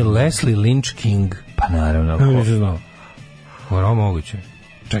 On je Leslie Lynch King. Pa naravno. Ne znam. Vrlo moguće.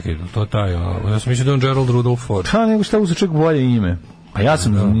 Čekaj, to taj, ja sam mislio da on Gerald Rudolph Ford. Pa nego šta uzeo čak bolje ime. A ja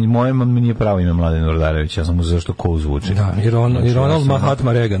sam, moje mi nije pravo ime Mladen Urdarević, ja sam mu zašto ko zvuči. Da, i Ronald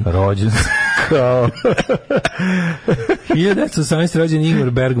Mahatma Reagan. Rođen kao... 1918. rođen Igmar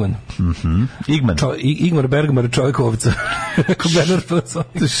Bergman. Igmar Bergman, čovjek ovca.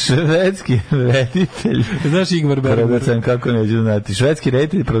 Švedski reditelj. Znaš Igmar Bergman? Producent, kako neću znati. Švedski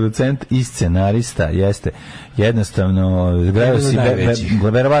reditelj, producent i scenarista, jeste. Jednostavno,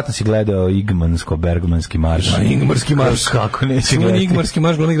 verovatno si gledao Igmansko-Bergmanski marš. Igmarski marš. Kako neće gledati. Igmarski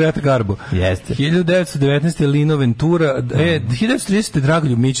marš, glavni Greta Garbo. Jeste. 1919. Lino Ventura. 1930.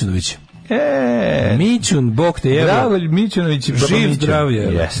 Dragoljub Mićunović. Mićun, Bog te jeba. Dragoljub Mićunović i Baba Mićun. Živ zdravlje.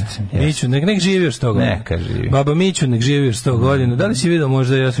 Jeste. Mićun, nek živi još 100 godina. Neka živi. Baba Mićun, nek živi još 100 godina. Da li si vidio,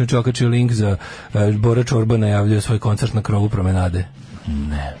 možda ja sam čokačio link za Bora Čorba najavljuje svoj koncert na krovu promenade?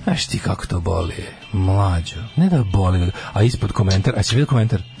 Ne. Znaš ti kako to boli, Mlađo. Ne da boli, a ispod komentar, a si vidio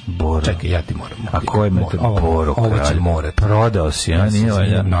komentar? Boro. Čekaj, ja ti moram. A ko je metar Boro? Ovo će more. Prodao si, ja nije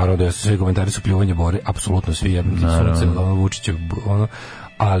valja. Naravno, svi komentari su pljuvanje Bore, apsolutno svi, ja sunce, Vučićev,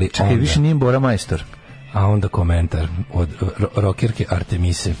 ali čekaj, više nije Bora majstor. A onda komentar od rokerke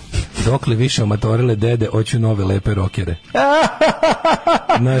Artemise. Dokle više omatorile dede, hoću nove lepe rokere.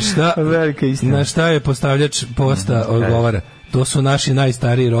 Na šta je postavljač posta odgovara? To su naši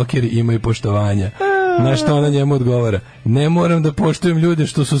najstariji rokeri, imaju poštovanja. Na što ona njemu odgovara? Ne moram da poštujem ljude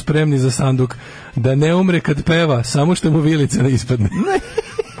što su spremni za sanduk. Da ne umre kad peva, samo što mu vilica ne ispadne.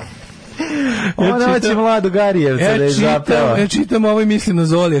 Ona će mladog Arijevca da je zapeva. Ja čitam ovo i mislim na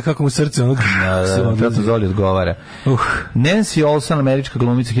Zolija, kako mu srce onog... Da, Zoli odgovara. Nancy Olson, američka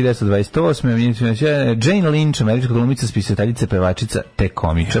glumica 1928. Jane Lynch, američka glumica, spisateljica, pevačica te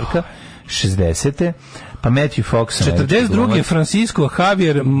komičarka 60. Pa Matthew Fox. 42. Francisco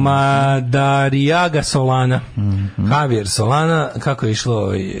Javier Madariaga Solana. Javier Solana, kako je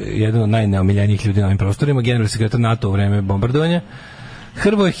išlo, jedan od najneomiljenijih ljudi na ovim prostorima, generalni sekretar NATO u vreme bombardovanja.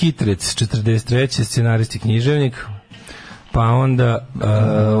 Hrvoje Hitrec, 43. scenarist i književnik. Pa onda...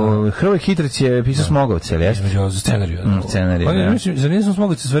 Hrvoje Hitrec je pisao Smogovce, ali jeste? Za scenariju. Scenariju, on je, mislim, za nisam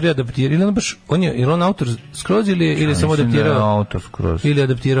Smogovce stvari adaptirao, ili on baš, je on autor skroz ili samo adaptirao? Autor skroz. Ili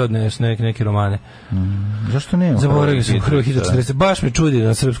adaptirao neke romane. Zašto nema? Zaboravio sam Hrvoje Hitrec 40. Baš me čudi da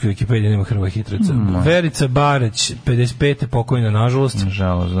na srpskoj Wikipediji nema Hrvoje Hitreca. Verica Bareć, 55. pokojna, nažalost.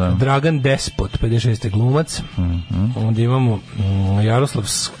 Nažalost, da. Dragan Despot, 56. glumac. Onda imamo Jaroslav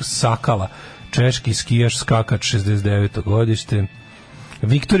Sakala, češki skijaš, skakač, 69. godište.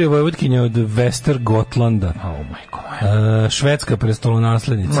 Viktorija Vojvodkinja od Västergotlanda. Švedska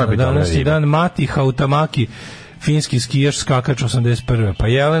prestolonaslednica. Danas je dan Mati Hautamaki, finski skijaš, skakač, 81. Pa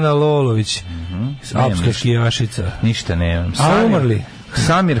Jelena Lolović, alpska skijašica. Ništa nemam. A umrli?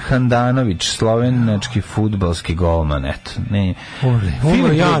 Samir Handanović, slovenački fudbalski golman, eto. Ne.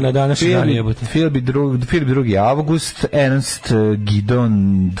 Umro ja na današnji dan jebote. Filip 2. avgust, Ernst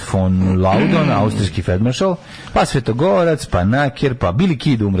Gidon von Laudon, austrijski feldmaršal, pa Svetogorac, pa Nakir, pa Billy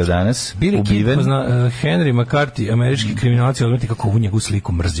Kid umre danas, ubiven. Henry McCarthy, američki kriminalac, odvrti kako u njegu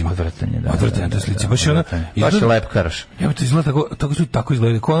sliku mrzim. Odvrtanje, da. Odvrtanje te slici. Baš je ona... Baš je lepkaraš. Ja, to izgleda tako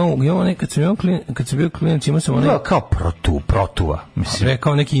izgleda. Kad sam bio klinac, imao sam onaj... Kao protuva, mislim.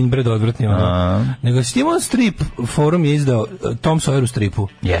 Kao neki inbred odvrtni. Nego si imao strip, forum je izdao Tom Sawyer u stripu.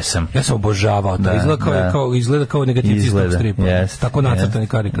 Jesam. Ja sam obožavao to. Izgleda kao negativcistog stripa. Tako nacrtani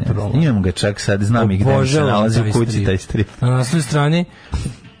karikaturalno. Imam ga čak sad, znam i gde se nalazi u kući taj strip. Na naslovnoj strani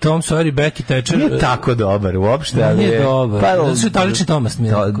Tom Sawyer i Becky Thatcher. Nije tako dobar uopšte, ali nije dobar. Zato su talični Tomast.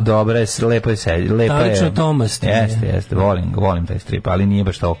 Dobra je, lepo je sedi. Talično Tomast. Jeste, volim taj strip, ali nije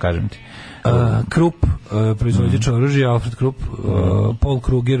baš to, kažem ti. Krupp, proizvođač oružja, Alfred Krupp, Paul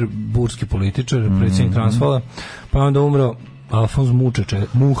Kruger, burski političar, predsjednik Transvala, pa onda umro Alfons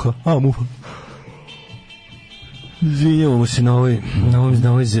Muha. Izvinjavamo se na ovoj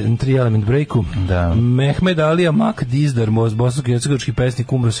 3 element breaku. Da. Mehmed Alija Mak Dizdar, bosansko-hercegovački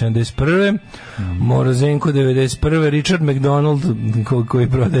pesnik, umro 71. Morozenko 91. Richard McDonald, koji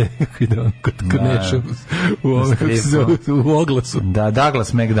prodaje kod Neša u oglasu. Da,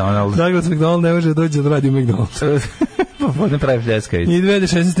 Douglas McDonald. Douglas McDonald ne može doći da radi u McDonald's. Pa ne pravi pljeskavicu. I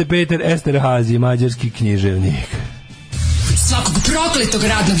 2016. Peter Esterhazy, mađarski književnik. Svakog prokletog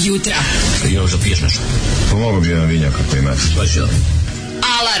radnog jutra. Još da piješ nešto? Pomogu bi jedan vinjak ako imate.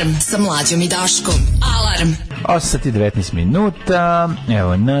 Alarm sa Mlađom i Daškom. Alarm. 8:19 minuta.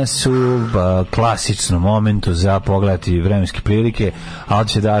 Evo nas u klasičnom momentu za pogledati vremenske prilike, ali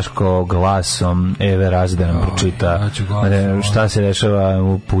će Daško glasom Eve Raz da nam pročita šta se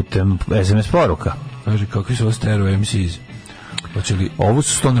dešava putem SMS poruka. Kaže, kakvi su ovo stereo MCs? Ovo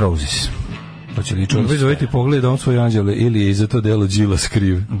su Stone Roses. Hoće li čovjek zoviti pogled on svoje anđele ili je i za to delo Đila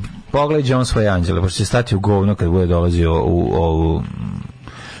skriv? Pogled on svoje anđele, pošto će stati u govno kad bude dolazio u ovu...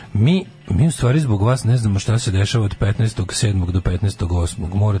 Mi u stvari zbog vas ne znamo šta se dešava od 15.7. do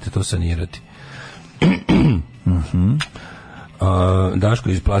 15.8. Morate to sanirati. Daško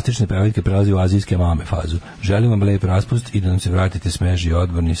iz plastične pevaljke prelazi u azijske mame fazu. Želim vam lep raspust i da nam se vratite smeži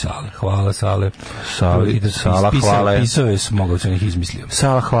odborni Sale. Hvala Sale. Sala hvala. Pisao je Smogovce, on ih izmislio.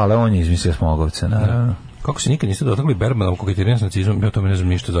 Sala hvala, on je izmislio Smogovce, naravno. Kako se nikad niste dotakli Bergmanom koketiranja s nacizmom, ja to ne znam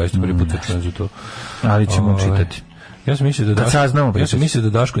ništa, zaista prvi put čujem za to. Ali ćemo čitati. Ja sam mislio da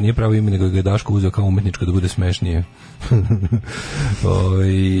Daško nije pravo ime, nego ga je Daško uzeo kao umetničko da bude smešnije.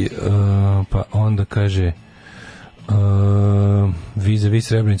 Pa onda kaže... vis-a-vis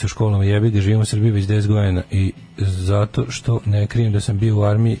Srebrenica u školama jebi gde živimo u Srbiji već 10 godina i zato što ne krijem da sam bio u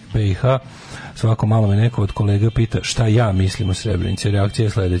armiji BiH, svako malo me neko od kolega pita šta ja mislim o Srebrenici. Reakcija je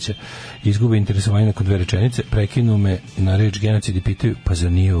sledeća: izgubi interesovanje nakon 2 rečenice, prekinu me na reč genocid i pitaju pa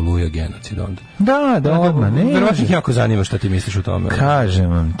zar nije Oluja genocid onda? Da, odmah, ne. Verovatno ih jako zanima šta ti misliš o tome. Kažem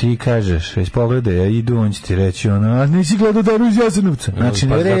vam, ti kažeš, već pogledaj, ja idu, on će ti reći a nisi gledao Daru iz Jasenovca. Znači,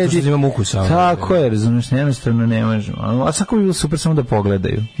 ne redi. Zato što imam ukus. Tako je, razumiješ, jednostavno ne možemo. A svako bi bilo super samo da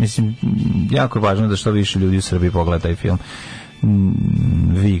pogledaju. Mislim, jako je važno da što više ljudi u Srbiji pogleda taj film.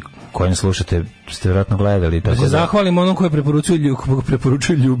 Vi koji ne slušate ste vjerojatno gledali. Tako da se zahvalim onom koji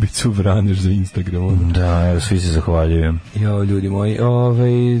preporučuje Ljubicu Vraneš za Instagram. Da, evo svi se zahvaljujem. Jo, ljudi moji,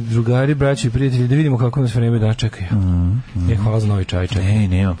 drugari, braći i prijatelji, da vidimo kako nas vreme da čekaju. Hvala za novi čaj.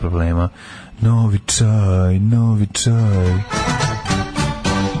 Nema problema. Novi čaj.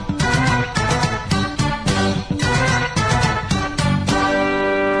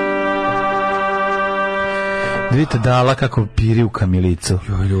 Vidite Dala kako piri u kamilicu.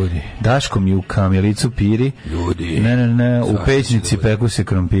 Jo, ljudi. Daško mi u kamilicu piri. Ljudi. Ne, u pećnici peku se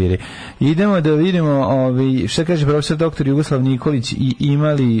krompiri. Idemo da vidimo šta kaže profesor doktor Jugoslav Nikolić i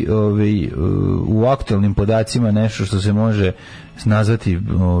imali u aktualnim podacima nešto što se može nazvati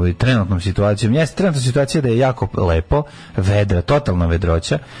trenutnom situacijom. Jeste trenutna situacija da je jako lepo, vedra, totalna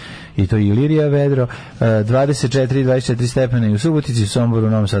vedroća. I to Ilirija vedro, 24 stepena i u Subotici, u Somboru, u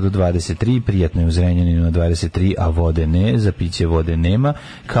Novom Sadu 23, prijatno je u Zrenjaninu na 23, a vode ne, za piće vode nema,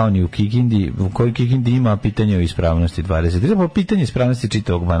 kao ni u Kikindi, u kojoj Kikindi ima pitanje o ispravnosti 23, pa pitanje ispravnosti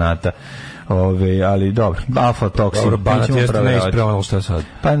čitavog Banata, ali dobro, aflatoksin. Dobro, Banat jeste neispravno, šta sad?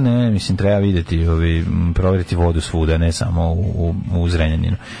 Pa ne, mislim, treba vidjeti, provjeriti vodu svuda, ne samo u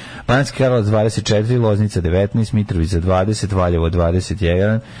Zrenjaninu. Banatski Karlovac 24, Loznica 19, Mitrovica 20, Valjevo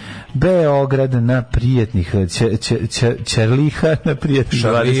 21, Beograd na prijetnih Čerliha na prijetnih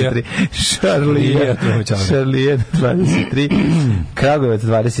 23, Šarlija 23, Kragujevac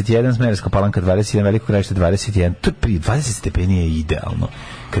 21, Smederevska Palanka 21, Veliko Gradište 21. To je prije 20 stepeni je idealno.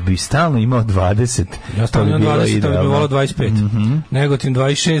 Kad bi stalno imao 20, ja stalno imao 20, to bi bilo 25. Negotin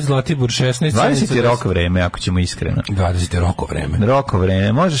 26, Zlatibor 16. 20 je roko vreme, ako ćemo iskreno. 20 je roko vreme. Roko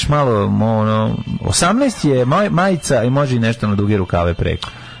vreme. Možeš malo, 18 je majica i može i nešto na duge rukave preko.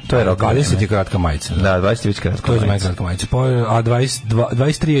 To je roko vreme. 20 je kratka majica. Da, 20 je već kratka majica. To je kratka majica. A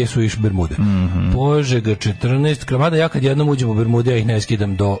 23 su iš Bermude. Požega 14. Mada ja kad jednom uđem u Bermude, ja ih ne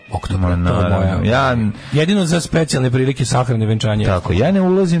skidam do oktobra. Jedino za specijalne prilike sahrane venčanje. Tako, ja ne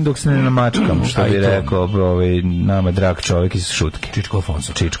ulazim dok se ne namačkam, što bi rekao nama drag čovjek iz Šutke. Čičko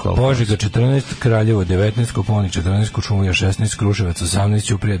Alfonso. Požega 14, Kraljevo 19, Koponik 14, Kočumlija 16, Kruševac 18,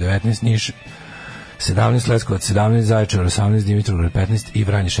 Ćuprija 19, Niš 17, Leskovac 17, Zaječar 18, Dimitrovgrad 15 i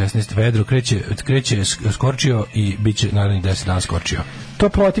Vranje 16. Vedro kreće skorčio i bit će narednih 10 dana skorčio.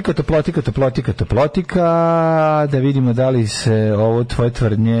 Toplotika, da vidimo da li se ovo tvoje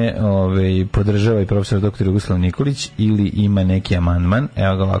tvrdnje podržava i profesor dr. Jugoslav Nikolić ili ima neki amandman.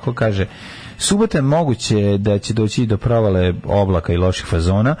 Evo ga ovako kaže: subota je moguće da će doći do provale oblaka i loših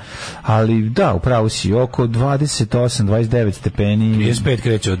fazona, ali da, upravo si, oko 28-29 stepeni. 35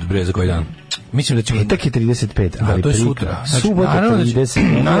 kreće od breza koji dan. Mislim da će petak je 35, ali to je sutra. Subota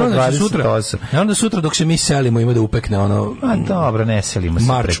 30, naravno da će sutra. Naravno da sutra dok se mi selimo ima da upekne ono. A dobro, ne selimo se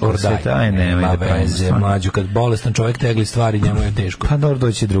preko sveta. Aj nemoj da veze, mlađu, kad bolestan čovjek tegli stvari, njemu je teško. Pa dobro,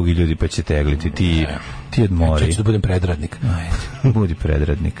 doći drugi ljudi pa će tegliti, ti odmori. Ja ću da budem predradnik. Ajde, budi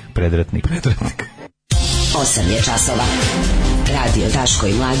predradnik. 8 je časova. Radio Daško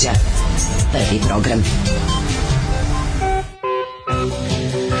i Mlađa. Prvi program.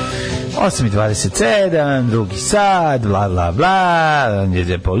 8:27, drugi sat, bla, bla, bla,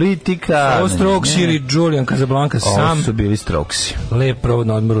 je politika. Ovo Stroksi ili Julian Casablanca sam. Ovo su bili Stroksi. Lep provod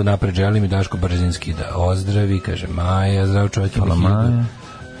na odmoru, napred želim i Daško Brzinski da ozdravi, kaže Maja, zdrav čovjek ima 1000.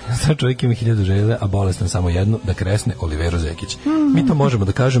 Zdrav čovjek ima 1000 žele, a bolestan samo jednu, da kresne Olivero Zekić. Mi to možemo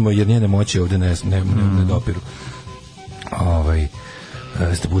da kažemo jer njene moći ovdje ne dopiru.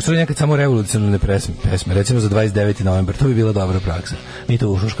 Ste pustili nekad samo revolucionalne pesme, recimo za 29. novembar, to bi bila dobra praksa. Mi to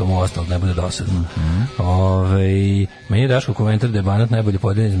ušuškamo ostalo, ne bude dosadno. Meni je Daško komentar da je Banat najbolje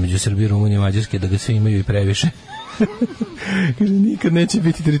podeljen između Srbije, Rumunije i Mađarske, da ga svi imaju i previše. Kaže, nikad neće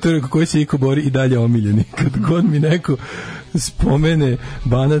biti teritorija kojoj se iko bori i dalje omiljeni. Kad god mi neko spomene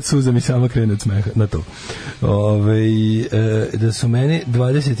Banat, suza mi sama krene od smeha na to. Da su meni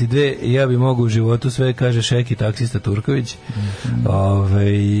 22, ja bi mogu u životu sve, kaže Šeki taksista Turković.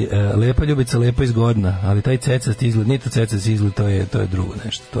 Lepa ljubica, lepa i zgodna, ali taj cecast izgled, nije to cecast izgled, to je drugo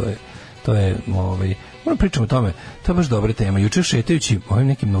nešto, to je moram pričam o tome, to je baš dobra tema. Jučer šetajući ovim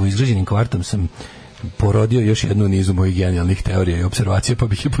nekim novoizgrađenim kvartom sam porodio još jednu nizu mojih genijalnih teorija i observacija, pa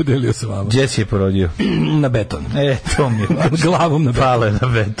bih je podelio sa vama. Gdje si je porodio? Na beton. To mi je baš. Glavom na beton. Pale na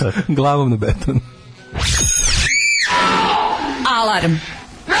beton. Glavom na beton. Alarm.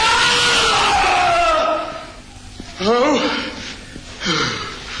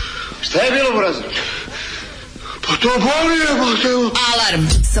 Šta je bilo, Brazo? Pa to boli je. Alarm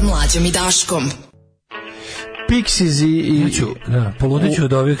sa Mlađom i Daškom. Pixies i poludeću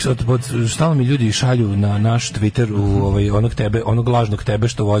od ovih, stalno mi ljudi šalju na naš Twitter onog lažnog tebe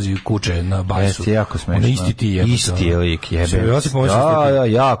što vozi kuće na bajsu. Jeste, jako smešno. Isti ti je. Isti je lik, jebe. Ja,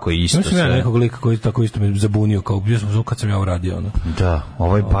 jako isto. Mislim ja nekog lika koji tako isto me zabunio, kao bio sam kad sam ja uradio. Da,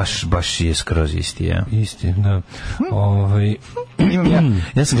 ovaj baš je skroz isti, ja. Isti, da.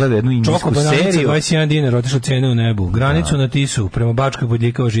 Ja sam gledao jednu indijsku seriju. 21 dinar, otišla cena u nebu. Granicu na Tisu, prema Bačkoj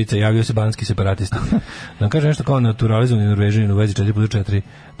podljikao žica, javio se banski separatista. Da kaže nešto kao naturalizovani Norvežanin u vezi 4+4,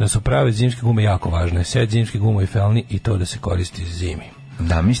 da su prave zimske gume jako važne. Set zimske gume i felni i to da se koristi zimi.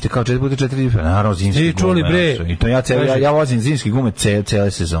 Da, mislite kao 4x4, naravno zimski gume. čuli bre. I to ja vozim zimski gume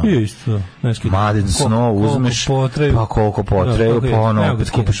cele sezone. Isto. Maden Snow uzmeš, pa koliko potrebu, pa ono, opet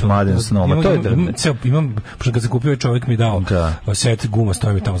kupiš Maden Snow. To je drno. Imam, pošto kad sam kupio, čovjek mi dao set guma,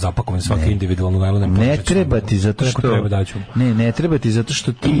 stoji mi tamo zapakovan, svaki individualno najlone. Ne treba ti zato što... Ne treba ti zato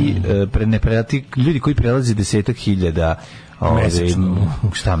što ti ljudi koji prelazi 10.000 mesečno.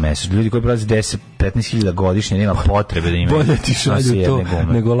 Šta mesečno? Ljudi koji prelazi 10-15.000 godišnje nema potrebe da imaju. Bolje ti šalju to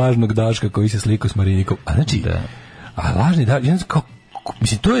nego lažnog Daška koji se slikao s Marinikom. A znači, a lažni Daška, kao,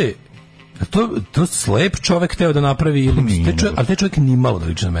 mislim, to je to slep čovek teo da napravi ili ali taj čovjek ni malo da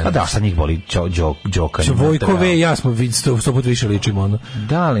liči na mene. A da, sad njih boli džoka. Vojkove, ja smo 100 puta više ličimo. Ono.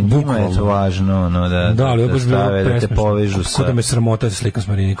 Da, ali njima je to važno da stave, da te povežu sa... Kuda me sramota se slika s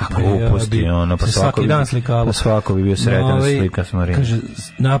Marinikom. Upusti, pa svako bi bio sretan da se slika s Marinikom. Kaže,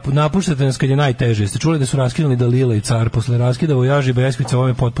 napuštate nas kad je najteže. Jeste čuli da su raskinuli Dalila i Car posle raskida Vojaži i Beskvica, ovo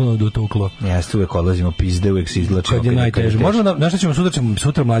je potpuno dotuklo. Jeste, uvek odlazimo pizde, uvek se izvlačimo. Kad je najteže. Možemo, znaš šta ćemo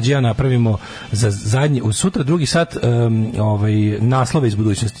sutra Mladja napravimo za zadnji, sutra drugi sat naslove iz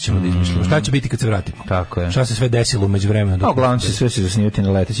budućnosti ćemo da izmišljamo. Šta će biti kad se vratimo? Tako je. Šta se sve desilo u međuvremenu? Uglavnom će sve se zasnivati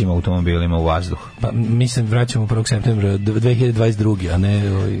na letećim automobilima u vazduh. Pa mislim vraćamo 1. septembra 2022. a ne...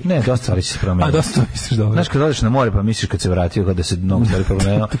 Ne, dosta stvari će se promeniti. A dosta misliš dobro. Znaš kad odeš na more pa misliš kad se vratio kada se mnogo stvari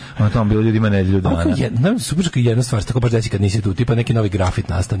promenilo, na tom bilo ljudima nedelju dana. Nam super što jedna stvar, tako baš desi kad nisi tu, tipa neki novi grafit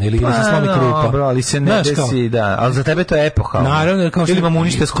nastane ili se slomi krupa. Bro, ali se ne desi, da. Ali za tebe to je epohalno. Naravno, kao ili vam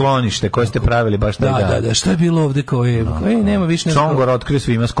unište sklonište koje ste pravili baš taj dan. Da, šta je bilo ovde koje nema više nešto. Čongor otkrio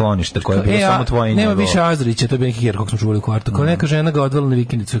svima sklonište koje je bilo samo tvoje. Nema više Azrića, to je bio neki her kako smo čuvali u kvartu. Kao neka žena ga odvela na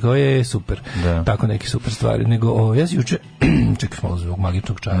vikendicu, kao je super. Tako neki super stvari. Nego ja juče čekaj malo zbog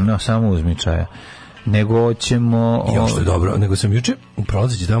magičnog čaja. No, samo uzmi čaja. Nego ćemo... I ovo što je dobro, nego sam juče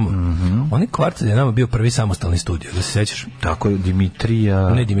prolazeći tamo, onaj kvart je nama bio prvi samostalni studio, da se sećaš? Tako je, Dimitrija...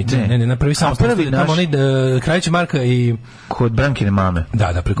 Ne, na prvi samostalni studio, tamo onaj Kraljić Marka i... Kod Brankine mame.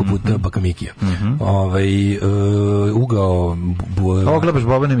 Da, preko puta Baka Mikija. Ugao... Ovo gledaš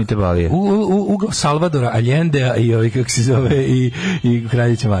Bobane Mitebalije. Ugao Salvadora Allendea i kako se zove, i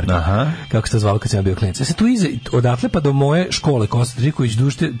Kraljića Marka. Kako se to zvalo kad sam bio klinac. Se tu iza, odatle pa do moje škole, Kosta Triković,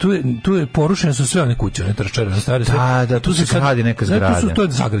 tu je porušene su sve kuće, ne trčare, stare sve. Da, tu se gradi neka zgrada. To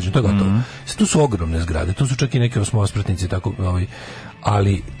je zagrađeno, to je gotovo. Tu su ogromne zgrade, tu su čak i neke osmospratnici, tako,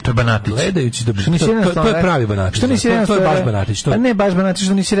 ali to je Banatić. Gledajući da to je pravi Banatić. Što nisi rekao? To je baš Banatić. Pa ne baš Banatić,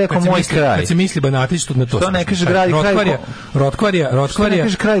 što nisi rekao moj kraj. Kad se misli Banatić, to na to. To ne kaže grad Rotkvarija. Što ne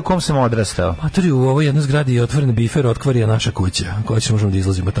kaže kraj u kom sam odrastao? Matori, u ovoj jednoj zgradi je otvoren bife Rotkvarija naša kuća, koja će možemo da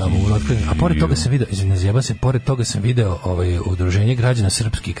izlazimo tamo u Rotkvariju. A pored toga sam video, pored toga sam video udruženje građana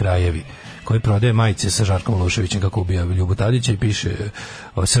Srpski krajevi, koji prodaje majice sa Žarkom Miloševićem kako ubija Ljubu Tadića i piše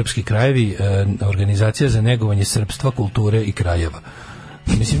Srpski krajevi, organizacija za negovanje srpstva, kulture i krajeva.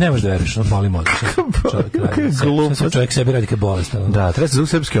 Mislim, ne možeš da veriš, molim od čovjek sebi radi kad bolestan. Da, treba se zove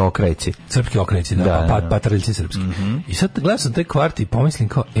Srpski okrajci. Srpski okrajci, da. Patrljci srpski. I sad gledam sam taj kvart i pomislim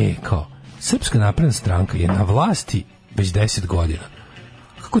kao Srpska napredna stranka je na vlasti već 10 godina.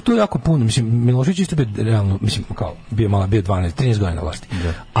 Kako to je jako puno, mislim, Milošević isto bio realno, mislim, kao, bio 12-13 godina na vlasti,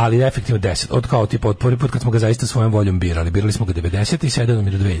 ali efektivno 10, od prvi put kad smo ga zaista svojom voljom birali smo ga 90 i 7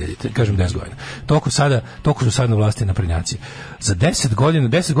 do 2000, kažem 10 godina. Toliko su sad na vlasti naprednjaci. Za 10 godina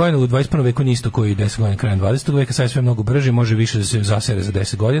u 21. veku nije isto koji 10 godina krajem 20. veka, sad je sve mnogo brže, može više da se zasere za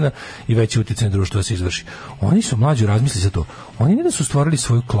 10 godina i veći utjecaj na društvo da se izvrši. Oni su mlađi razmisli za to. Oni ne da su stvorili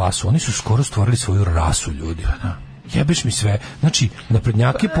svoju klasu, oni su skoro stvorili svoju rasu ljudi. Jebeš mi sve. Znači,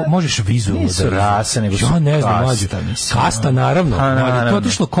 naprednjake možeš vizualno da rase, nego su kasta, naravno. To je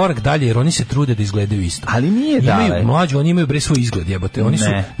otišlo korak dalje, jer oni se trude da izgledaju isto. Ali nije dalje. Mlađi, oni imaju svoj izgled, jebote. Oni su,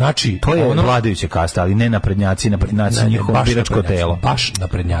 znači, to je vladajuća kasta, ali ne naprednjaci njihovo biračko telo. Baš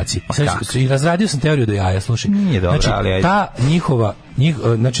naprednjaci. I razradio sam teoriju do jaja, slušaj. Nije dobro, ali... Ta njihova,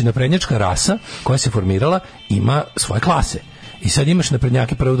 znači, naprednjačka rasa koja se formirala ima svoje klase. I sad imaš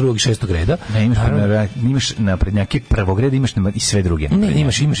naprednjake prvog, drugog i šestog reda. Ne, imaš naprednjake prvog reda, imaš i sve druge. Ne,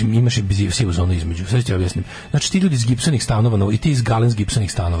 imaš i sivu zonu između. Sad ću ti objasnim. Znači ti ljudi iz gipsanih stanova i ti iz Galens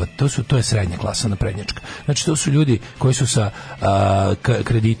gipsanih stanova, to je srednja klasa naprednjačka. Znači to su ljudi koji su sa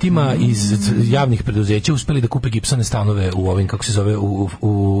kreditima iz javnih preduzeća uspeli da kupe gipsane stanove u ovim, kako se zove,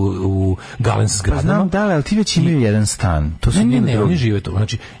 u Galens zgradama. Pa znam, da, ali ti već imaju jedan stan. To su ne, oni žive tu.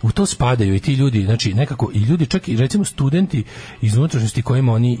 Znači u to spadaju i ti ljudi, znači nekako i ljudi, čak i recimo studenti iz unutrašnjosti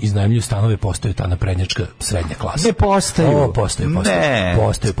kojima oni iznajmljuju stanove postaju ta naprednjačka srednja klasa. Ne postaju.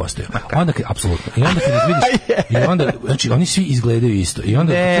 Postaju. Onda apsolutno. I onda kad ih vidiš, i onda znači oni svi izgledaju isto. I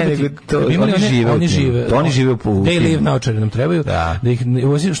onda oni žive po They live naočare nam trebaju, da ih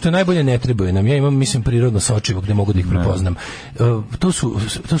što je najbolje ne trebaju nam. Ja imam mislim prirodno sočivo gde mogu da ih prepoznam.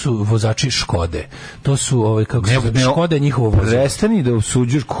 To su vozači Škode. To su kako se Škoda je njihovo vozilo. Prestani da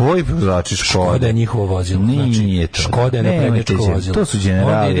osuđuješ koji vozači Škode. Škoda je njihovo vozilo. Nije to. Škoda je naprednjačko vozilo. To su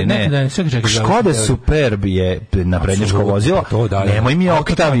generali, ne. Škoda Superb je naprednjačko vozilo. Nemoj mi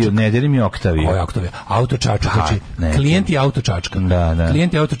Oktaviju, ne deli mi Oktaviju. Ovo je Oktavija. Auto čačka, znači klijent je auto čačka.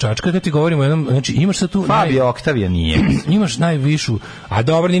 Klijent je auto čačka, da ti govorimo jednom, znači imaš sad tu Fabio Oktavija nije. Imaš najvišu, a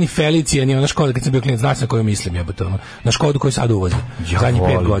dobro nije ni Felicija, ni ona Škoda kad sam bio klijent, znaš na koju mislim, jebote, na Škodu koju sad uvozi. Zadnjih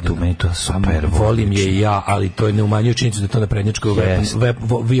 5 godina. Meni to super. Volim je i ja, ali to ne umanjuje činjenicu da je to naprednjačko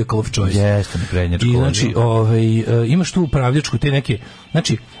vehicle of choice. Jeste, naprednjačko. I znači, imaš tu upravljačku te neke,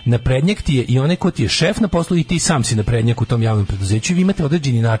 znači naprednjak ti je i onaj ko ti je šef na poslu i ti sam si naprednjak u tom javnom preduzeću i vi imate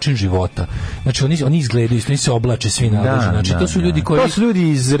određeni način života. Znači oni izgledaju isto, oni se oblače svi nadležni. Znači to su ljudi koji... To su ljudi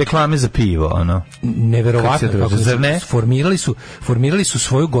iz reklame za pivo, ono. Neverovatno kako formirali su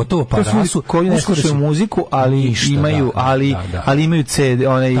svoju gotovo parasu. To su ljudi koji ne slušaju muziku, ali imaju ali imaju CD,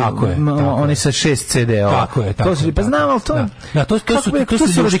 onaj sa 6 CD-ova. Tako je. Pa znam, ali to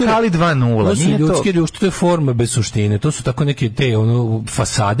su radikali 2.0. To su ljudske društvo, to je forma bez suštine. To su tako neke te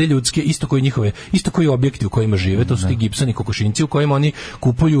fasade ljudske, isto koji objekti u kojima žive, to su ti gipsoni kokošinci u kojima oni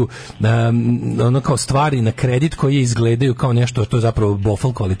kupuju kao stvari na kredit koji izgledaju kao nešto, to je zapravo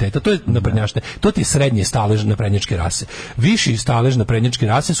bofl kvaliteta, to je naprednjačne, to ti je srednji stalež naprednjačke rase. Viši stalež naprednjačke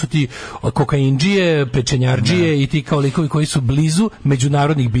rase su ti kokaindžije, pečenjardžije i ti kao likovi koji su blizu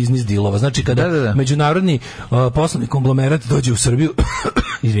međunarodnih biznis dilova. Znači kada međunarodni poslovni konglomerat dođe u Srbiju,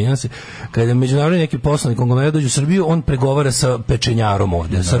 izvinjam se, kada međunarodni neki poslovni konglomerat dođe u Srbiju, on pregovara sa pečenjarom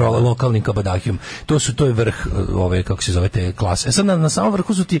ovde, sa lokalnim kabadahijom. To je vrh kako se zove te klase. Sad na samom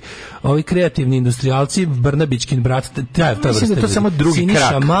vrhu su ti ovi kreativni industrijalci, Brnabićkin brat, mislim da to samo drugi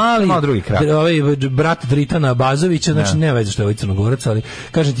krak. Mali, brat Dritana Bazovića, znači nema veze što je ovaj Crnogorac, ali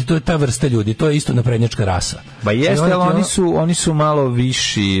kažem ti, to je ta vrsta ljudi, to je isto naprednjačka rasa. Ba jeste, ali oni su malo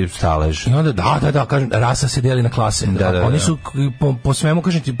viši stalež. I onda, da, kažem, rasa se deli na klase. Oni su po svemu,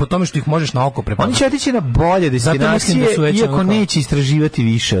 kažem ti, po tome što ih možeš na oko prepoznati. Oni će otići na bolje destinacije, iako neće istraživati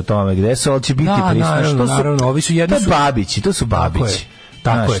više o tome gde su, ali će biti prisutni. Naravno, ovi su jedni to su babići.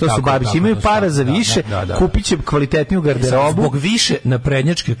 Tako je, su babići, imaju para za više, kupit će kvalitetniju garderobu. Zbog više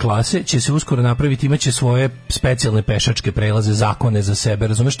naprednjačke klase će se uskoro napraviti, imaće svoje specijalne pešačke prelaze, zakone za sebe,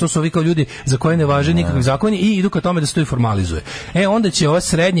 razumeš, to su ovi kao ljudi za koje ne važe nikakvi zakoni i idu ka tome da se to i formalizuje. Onda će ova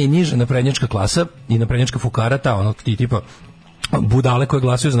srednja i niža naprednjačka klasa i naprednjačka fukara, ti tipa budale koje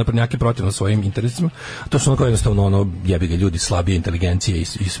glasuju za naprednjake protivno svojim interesima, to su onako jednostavno jebi ga ljudi slabije inteligencije i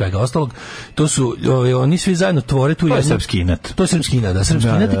svega ostalog. To su oni svi zajedno tvore tu jednu. Srpski inat. To je srpski inat, da, srpski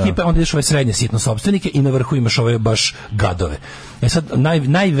inat ekipa, onda ideš ove srednje sitno sopstvenike i na vrhu imaš ove baš gadove. Sad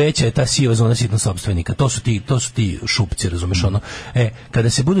najveća je ta siva zona sitno sopstvenika. To su ti šupci, razumeš ono. Kada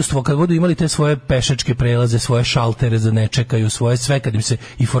budu imali te svoje pešačke prelaze, svoje šaltere za ne čekaju, svoje sve kad im se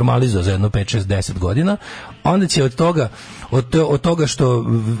i formalizuje za jedno 5, 6, 10 godina, onda će od toga što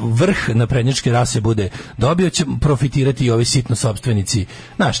vrh naprednjačke rase bude dobio, će profitirati i ovi sitno sopstvenici.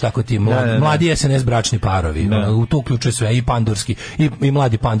 Znaš, tako ti mladi SNS bračni parovi. U to uključuje sve i pandurski i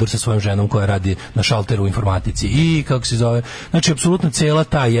mladi pandur sa svojom ženom koja radi na šalteru u informatici i kako se zove. Znači, apsolutno cela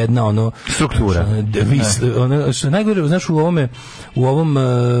ta jedna struktura. Što je najgore, znaš, u ovom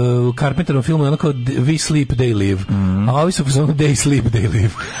Carpenterovom filmu je kao we sleep, they live. A ovi su they sleep, they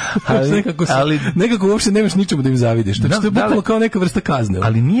live. Nekako uopšte nemaš ničemu da im zavidiš. To je bukvalno kao neka vrsta kazne.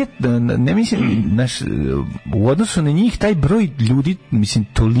 Ali nije, ne mislim, u odnosu na njih taj broj ljudi, mislim,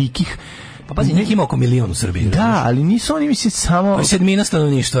 tolikih. Pa pazi, njih ima oko 1 milion u Srbiji. Da, ali nisu oni, mislim, samo... To je 7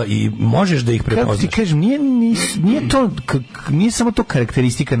 stanovništva i možeš da ih prepoznaš. Kako ti kažem, nije samo to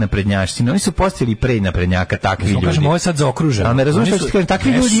karakteristika naprednjaštine. Oni su postojali pre naprednjaka takvi ljudi. Kažem, ovo je sad zaokruženo. Ali me razumiješ što ti kažem,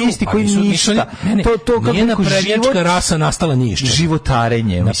 takvi ljudi isti koji ništa. Nije naprednjačka rasa nastala ni iz čega.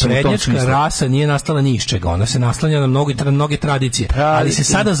 Životarenje. Naprednjačka rasa nije nastala ni iz čega. Ona se naslanja na mnoge tradicije. Ali se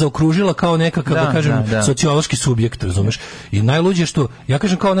sada zaokružila kao nekakav, da kažem, sociološki subjekt, razumeš? I najluđe što, ja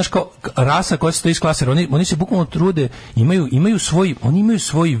kažem kao rasa koja se to iz klase, oni se bukvalno trude, imaju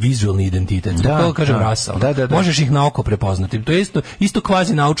svoj vizualni identitet. To kažem rasa. Možeš ih na oko prepoznati. To je isto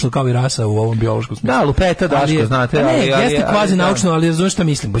kvazi naučno kao i rasa u ovom biološkom smislu. Da, lupeta Dasko, znate. Jeste kvazi naučno, ali razumeš šta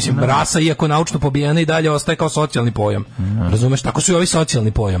mislim. Rasa, iako naučno pobijena, i dalje ostaje kao socijalni pojam. Razumeš, tako su i ovi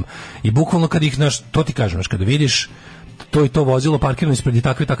socijalni pojam. I bukvalno kad ih, to ti kažem, kada vidiš to i to vozilo parkirano ispred i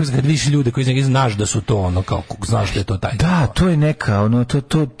takve kad vidiš ljude koji iz njega znaš da su to ono kao znaš da je to taj. Da, to je neka ono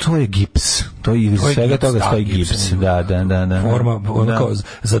to je gips. To je svega toga stoji gips. Da. Forma ono kao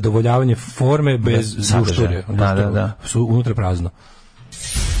zadovoljavanje forme bez dušture. Da. Su unutra prazno.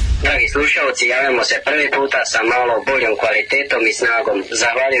 Dragi slušalci, javljamo se prvi puta sa malo boljom kvalitetom i snagom,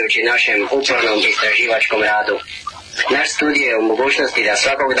 zahvaljujući našem upornom istraživačkom radu. Naš studio je u mogućnosti da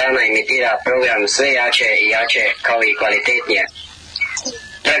svakog dana imitira program sve jače i jače kao i kvalitetnije.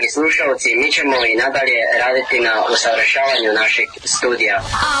 Dragi slušalci, mi ćemo i nadalje raditi na usavršavanju našeg studija.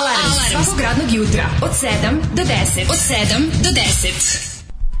 Alarm svakog radnog jutra od 7 do 10. Od 7 do 10.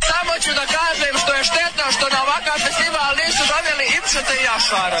 Samo ću da kažem što je štetno što na ovakav festival nisu donijeli Ipšete i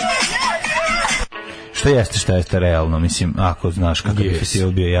Jašaran. Što jeste realno, mislim, ako znaš kakav je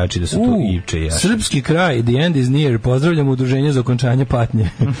festival bio jači, da su tu Ipče i Jašar. Srpski kraj, the end is near, pozdravljam udruženje za okončanje patnje.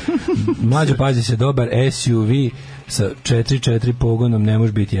 Mlađo, pazi se, dobar SUV sa 4x4 pogonom ne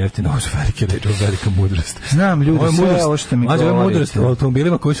može biti jeftino. Ovo su velike reči, ovo je velika mudrost. Znam, ljudi, sve ovo što mi govorite. Ovo je mudrost u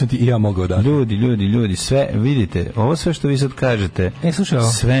automobilima koji sam ti i ja mogao dati. Ljudi, sve, vidite, ovo sve što vi sad kažete, slušaj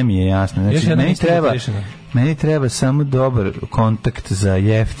ovo. Sve mi je jasno. Znači, meni treba samo dobar kontakt za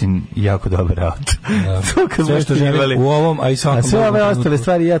jeftin, jako dobar auto. Sve što želim u ovom, a i svakom. A sve ove ostale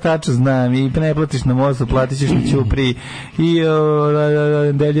stvari ja tačno znam. I ne platiš na mostu, platit ćeš na ćupri. I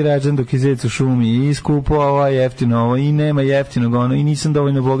delji rađan dok je zec u šumi. I skupo ovo, jeftino ovo. I nema jeftinog ono. I nisam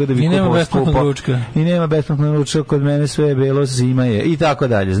dovoljno boga da bi kupovao skupo. I nema besplatnog ručka. Kod mene sve je belo, zima je. I tako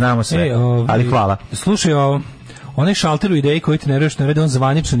dalje. Znamo sve. Ali hvala. Slušaj ovo. Onaj šalter u ideji koji ti ne radiš, ne radi, on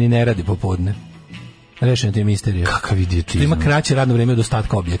zvanično i ne radi popodne. Rešeno ti je misterija. Kakav idiotizam. Ima kraće radno vreme od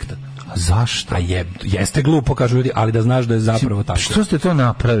ostatka objekta. A zašto? A jeste glupo, kažu ljudi, ali da znaš da je zapravo tako. Što ste to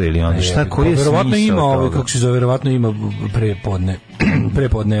napravili onda? Šta, koji je smisao toga? Ima kako se zove, verovatno ima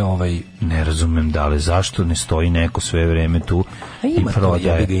prepodne Ne razumem da li, zašto ne stoji neko sve vreme tu i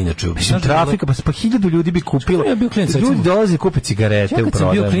prodaje. Mislim, trafika, pa 1000 ljudi bi kupilo. Ljudi dolaze i kupe cigarete u prodaju. Kad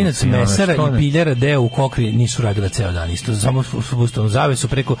sam bio klinac, mesara i piljara deo u Kokri nisu radile ceo dan. Isto, samo spustano zavesu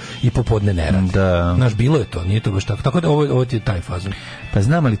preko i popodne ne radi. Znaš, bilo je to, nije to baš tako. Tako da ovo ti je taj fazon. Pa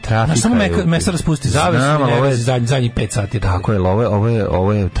znam ali trafika. Samo mesara spusti zavesu i ne radi zadnjih 5 sati. Tako je,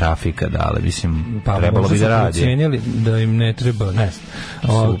 ovo je trafika, da, ali mislim, trebalo bi da radi. Cijenili da im ne treba, ne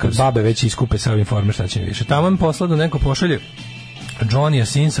znam. Kad babe već iskupe sa ovim forme, šta će mi više. Tamo mi posla da neko pošalje Johnny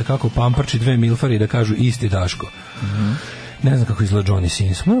Sinsa kako pamparči 2 milfari da kažu isti Daško. Ne znam kako izgleda Johnny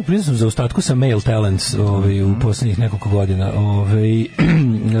Sins. Priznam sam za ostatku sa Male Talents u posljednjih nekoliko godina.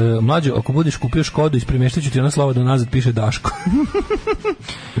 Mlađo, ako budeš kupio Škodu, ispremještat ću ti ona slova da nazad piše Daško.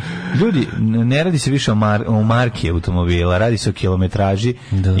 Ljudi, ne radi se više o marki automobila, radi se o kilometraži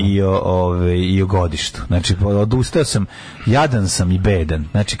i o godištu. Znači, odustao sam, jadan sam i bedan.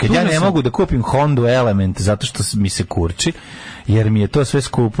 Znači, kad ja ne mogu da kupim Honda Element zato što mi se kurči, jer mi je to sve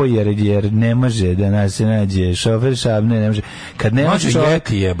skupo, jer ne može da nas se nađe šofer šabne, ne može. Kad ne može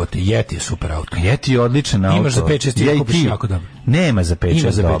Yeti jebote, Yeti je super auto. Yeti je odličan auto. Imaš za 5-6 kupiš jako dobar. Nema za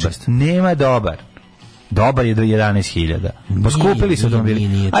 5-6 dobar. Nema dobar. Dobar je do 11.000. Poskupili su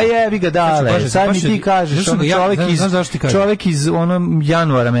automobili. A jebi ga dale. Sad mi ti kažeš, čovjek iz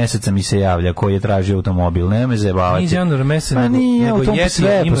januara meseca mi se javlja koji je tražio automobil. Ne me zajebavati. Iz januara meseca, nego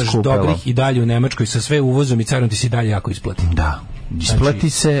Yeti imaš dobrih i dalje u Nemačkoj sa sve uvozom i carom ti se dalje jako isplati. Da. Isplati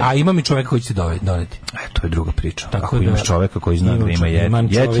se. A imam i čovjeka koji će ti doneti. To je druga priča. Ako imaš čovjeka koji zna da ima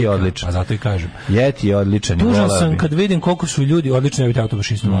Yeti je odličan. A zato i kažem. Yeti je odličan. Tužan sam kad vidim koliko su ljudi, odlično je auto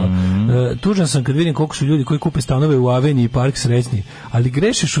baš isto malo. Tužan sam kad vidim koliko su ljudi koji kupe stanove u Aveniji i Park srećni, ali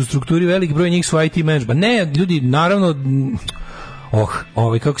grešeš u strukturi, velik broj njih su IT menadžment. Ne, ljudi, naravno,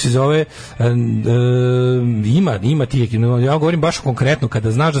 kako se zove, ima tih, ja govorim baš konkretno,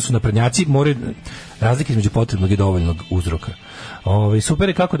 kada znaš da su naprednjaci, moraju razlike između potrebnog i dovoljnog uzroka. Super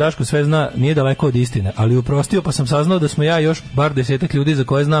je kako Daško sve zna, nije daleko od istine, ali uprostio pa sam saznao da smo ja još bar 10 ljudi za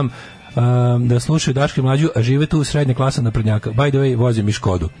koje znam da slušaju Daško i Mlađu, a žive tu srednja klasa naprednjaka. By the way, vozim i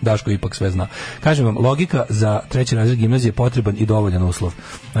Škodu. Daško ipak sve zna. Kažem vam, logika za 3. razred gimnazije je potreban i dovoljan uslov.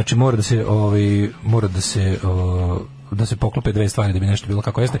 Znači mora da se poklope dve stvari da bi nešto bilo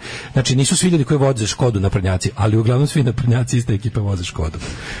kako jeste. Znači nisu svi ljudi koji voze Škodu naprednjaci, ali uglavnom svi naprednjaci iste ekipe voze Škodu.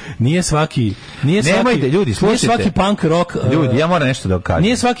 Nije svaki punk rock. Ljudi, ja moram nešto da vam kažem.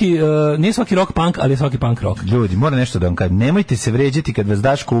 Nije svaki rock punk, ali je svaki punk rock. Ljudi, moram nešto da vam kažem. Nemojte se vređati kad vas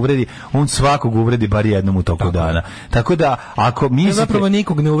Daško uvredi, on svakog uvredi bar jednom u toku dana. Tako da ako mislite, ja zapravo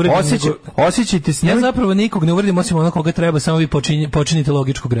nikog ne uvredim. Osjećajte se. Ja zapravo nikog ne uvredim osim onog koga treba, samo vi počinite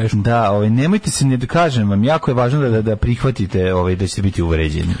logičku grešku. Da, nemojte se, ne kažem vam, jako je važno da prihvatite da ćete biti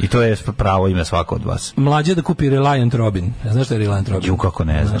uvređeni. I to je pravo ima svako od vas. Mlađa da kupi Reliant Robin. Znaš šta je Reliant Robin? Ju, kako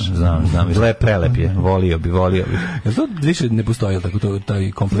ne znam. Znam. Prelep je. Volio bi. Jel to više ne postoji tako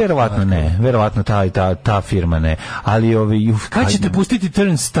taj komplet? Verovatno ne. Verovatno ta firma ne. Ali kad ćete pustiti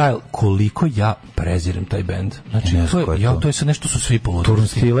Turnstile? Koliko ja prezirem taj bend. Znači, to je sad nešto su svi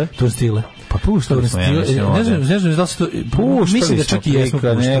poludili. Turnstile. Pa puštali smo, ja mislim. Ne znam da li se to... Mislim da čak i jesmo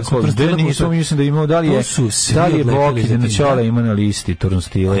puštali. Mislim da imamo, da li je Boki na Ćole ima na listi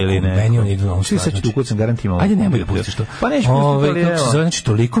Turnstile ili ne. Meni on idu na ovom svi sad ću tu kucam, garantim ovo. Ajde, nemoj da pustiš to. Pa neću pustiti, ali znači,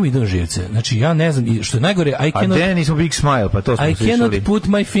 toliko mi idu na živce. Znači, ja ne znam, što je najgore, a gde nismo Big Smile, pa to smo slišali. I cannot put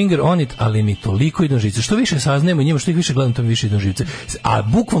my finger on it, ali mi toliko idu na živce. Što više saznajemo njima, što ih više gledam, to mi više idu na živce. A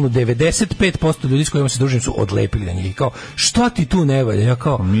bukvalno 95% ljudi s kojima se družim su odlepili na njih. Kao, šta ti tu ne valja? Ja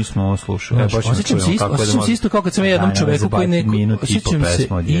kao, mi smo ovo slušali. Osjećam se isto kao kad sam jednom čoveku koji neko... Osjećam se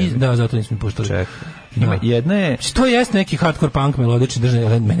da, zato nismo puštali. Jedna je... To jest neki hardcore punk melodični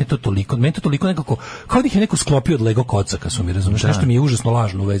držanje, mene to toliko nekako, kao da ih je neko sklopio od Lego kocaka, su mi razumiješ, nešto mi je užasno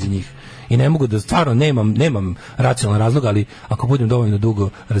lažno u vezi njih. I ne mogu da, stvarno nemam racionalan razlog, ali ako budem dovoljno dugo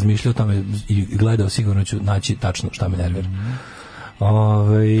razmišljao o tome i gledao, sigurno ću naći tačno šta me nervira.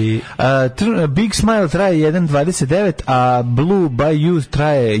 Big Smile traje 1.29, a Blue by You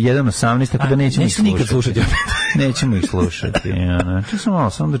traje 1.18, tako da nećemo ih slušati. Nećemo ih slušati.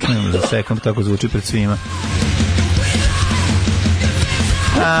 Samo da čujemo za sekund kako zvuči pred svima.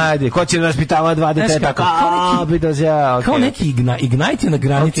 Ajde, ko će nas pitava 2 deteta? Kao neki Ignite je na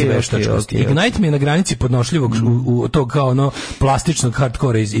granici veštačkosti. Ignite mi je na granici podnošljivog tog kao ono plastičnog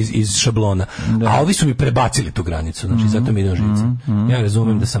hardkora iz šablona. A ovi su mi prebacili tu granicu, znači zato mi ide žice. Ja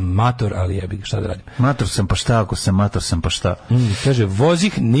razumem da sam mator, ali jebi ga, šta da radim? Mator sam pa šta, ako sam mator sam pa šta. Kaže,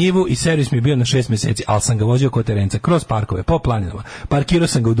 vozih Nivu i servis mi je bio na 6 mjeseci, ali sam ga vozio kod terenca, kroz parkove, po planinama. Parkirao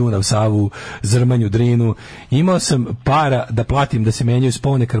sam ga u Dunav, Savu, Zrmanju, Drinu. Imao sam para da platim da se menjaju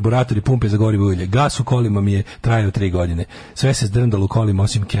spone, karburatori, pumpe za gorivo ulje. Gas u kolima mi je trajao 3 godine. Sve se zdrndalo u kolima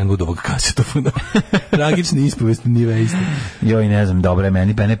osim Kenwoodovog kasetofona. Tragični ispovest Nive isto. Joj, ne znam, dobro je,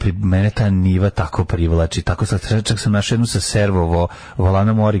 mene ta Niva tako privlači. Tako sad, čak sam našao jednu sa servo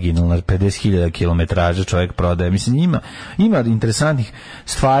volanom originalna 50.000 kilometraža čovjek prodaje. Mislim, ima interesantnih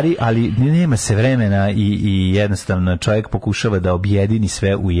stvari, ali nema se vremena i jednostavno čovjek pokušava da objedini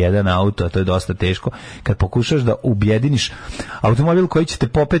sve u jedan auto, a to je dosta teško. Kad pokušaš da objediniš automobil koji će te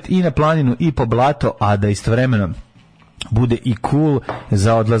popet i na planinu i po blato, a da istovremeno bude i cool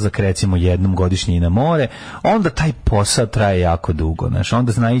za odlazak recimo jednom godišnje i na more, onda taj posao traje jako dugo. Znaš,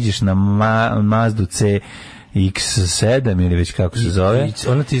 onda naiđeš na Mazdu X7 ili već kako se zove.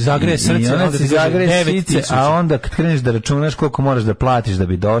 Ona ti zagreje srce, onda ti zagreje srce, a onda kad kreneš da računaš koliko moraš da platiš da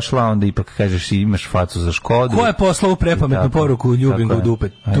bi došla, onda ipak kažeš imaš facu za Škodu. Ko je poslao prepametnu poruku, ljubim ga u dupe?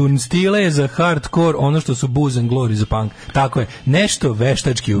 Turnstile je za hardcore ono što su Booze and Glory za punk. Tako je, nešto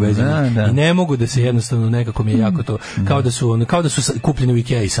veštački uvezeno. I ne mogu da se jednostavno, nekako mi je jako to, kao da su kupljeni u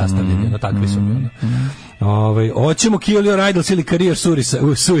Ikea i sastavljeni, takvi su mi. Hoćemo Kill Your Idols ili Career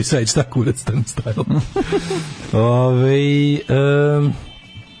Suicide, šta kurac Turnstile.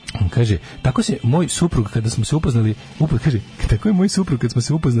 Kaže, tako se moj suprug kada smo se upoznali, tako je moj suprug kad smo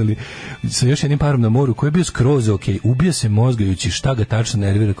se upoznali sa još jednim parom na moru koji je bio skroz okej, ubio se mozgajući šta ga tačno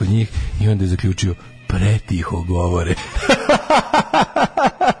nervira kod njih i onda je zaključio, pretiho govore.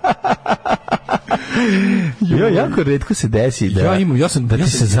 Jako retko se desi da ti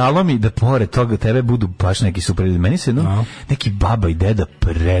se zalomi da pored toga tebe budu baš neki super ljudi. Meni se neki baba i deda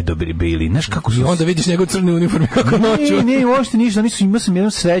predobri bili. Znaš kako su... I onda vidiš njegov crni uniforme kako noću. Ne, uopšte ništa. Imao sam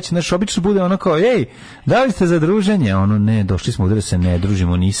jednu sreću. Znaš, obično bude ono kao, ej, da li ste za druženje? Ono, ne, došli smo da se ne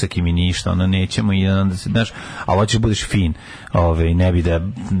družimo ni sa kim i ništa. Ono, nećemo i onda se, znaš, a hoćeš budeš fin. Ne bi da,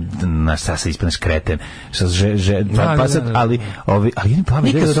 znaš, sad se ispaneš kreten. Ali jedan baba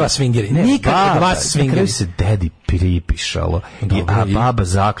i deda... Nikad od vas swingeri. Nikad od vas swingeri. Na kraju se dedi pripišalo, a baba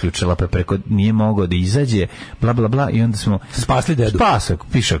zaključila pa preko nije mogao da izađe, bla bla bla, i onda smo spasli dedu.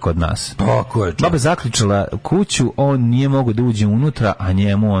 Piše kod nas. Tako je. Baba zaključila kuću, on nije mogao da uđe unutra, a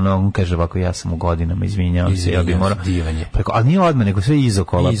njemu on kaže ovako, ja sam u godinama, izvinjavam se, ja bi morao. Ali nije odmah, nego sve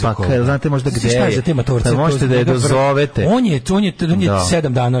izokola. Pa znate možda gde je. Da možete da je dozovete. On je 7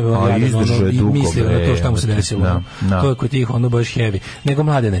 dana i mislio na to šta mu se desilo. To je kod tih ono baš heavy. Nego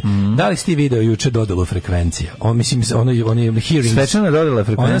Mladene, da li si ti video juče dodelu frekvencija. Ono je hearing. Svečana dodela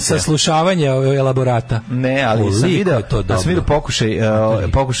frekvencija. Ona saslušavanje elaborata. Ne, ali sam video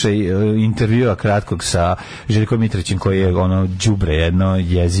pokušaj intervjua kratkog sa Željkom Mitrovićem koji je ono đubre jedno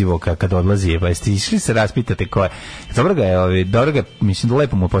jezivo kad odlazi. Pa jeste išli se raspitate ko je. Dobro ga, mislim da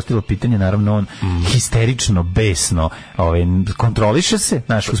lepo mu je postavilo pitanje, naravno on histerično, besno, kontroliše se,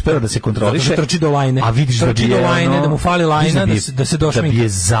 uspeva da se kontroliše. Trči do lajne. A vidiš trči do lajne, da mu fali lajna, da se došminka. Da bi je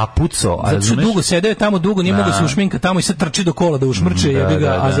zapucao. Zato što dugo sedeo tamo, nije mogao se ušminka tamo i sad trči do kola da ušmrče,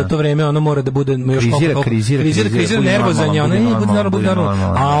 a za to vreme ono mora da bude još krizira, nervozan je,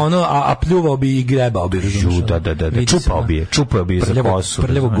 a pljuvao bi i grebao bi. Čupao bi za kosu.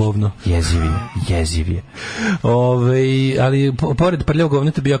 Prljavo govno. Jeziv je. Ali pored prljavo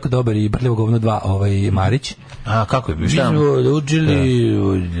govno to bi jako dobar i prljavo govno 2, Marić. A kako je bio? Šta?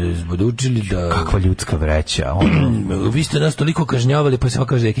 Učili da... Kakva ljudska vreća. Vi ste nas toliko kažnjavali, pa se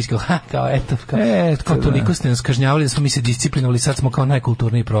ovako kaže Ekis, kao eto, toliko ste nas kažnjavali da smo mi se disciplinovali, sad smo kao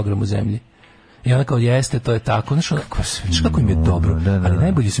najkulturniji program u zemlji. I ona kao jeste, to je tako. Znaš kako im je dobro. Ali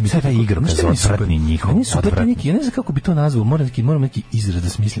najbolje su mi... Sve ta igra za odvratni njihov. Ja ne znam kako bi to nazvao. Moram neki izraz da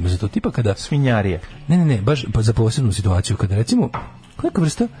smislimo za to. Tipa kada... Svinjarije. Ne, baš za posebnu situaciju. Kada recimo, neka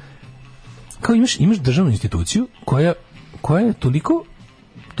vrsta... Kao imaš državnu instituciju koja je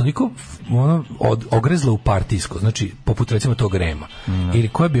toliko ogrezla u partijsko, znači poput recimo tog REM-a. Ili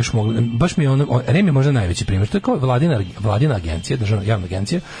koja bi još mogla, baš mi je REM je možda najveći primjer, to je kao vladina agencija, državna javna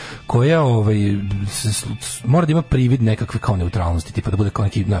agencija, koja mora da ima privid nekakve kao neutralnosti, tipa da bude kao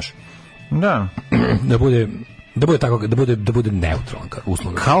neki, znaš, da bude tako, da bude neutralan,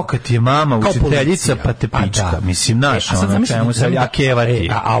 uslovno. Kao kad ti je mama učiteljica pa te pička. Mislim, naš, čemu se jakevati.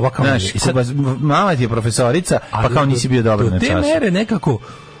 Mama ti je profesorica, pa kao nisi bio dobar na času. Do te mere nekako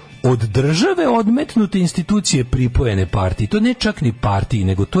od države odmetnute institucije pripojene partiji. To ne čak ni partiji,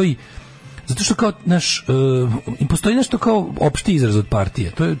 nego to i zato što kao postoji nešto kao opšti izraz od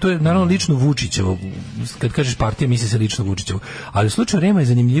partije. To je naravno lično Vučićevo. Kad kažeš partija, misli se lično Vučićevo. Ali u slučaju REM-a je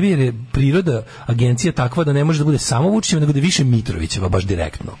zanimljivije jer je priroda agencija takva da ne može da bude samo Vučićeva, nego da je više Mitrovićeva, baš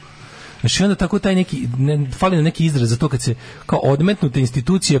direktno. Znači onda tako taj neki, fali na neki izraz za to kad se kao odmetnuta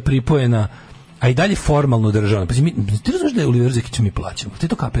institucija pripojena, a i dalje formalno državno. Pa ti razumiješ da je Oliver Zekić mi plaćamo? Ti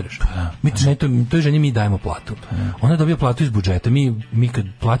to kapiraš? Mi toj ženi mi dajemo platu. Ona dobija platu iz budžeta. Mi kad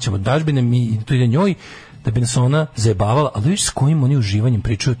plaćamo dažbine, to ide njoj da bi nas ona zajebavala, ali vidiš s kojim oni uživanjem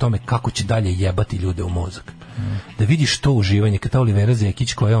pričaju o tome kako će dalje jebati ljude u mozak. Da vidiš to uživanje, kad ta Olivera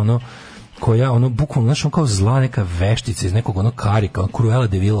Zekić koja bukvalno, znaš, kao zla neka veštica iz nekog karika, Cruella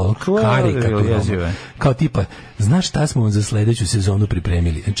de Vil, karika, kao tipa, znaš šta smo vam za sledeću sezonu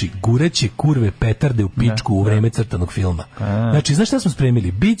pripremili? Znači, gureće kurve petarde u pičku u vreme crtanog filma. Znači, znaš šta smo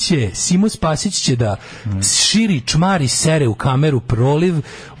spremili? Biće, Simo Spasić će da širi čmari sere u kameru proliv,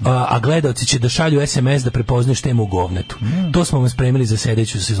 a gledaoci će da šalju SMS da prepoznaju šta ima u govnetu. To smo vam spremili za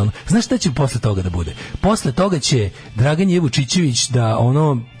sledeću sezonu. Znaš šta će posle toga da bude? Posle toga će Dragan Jevučićević da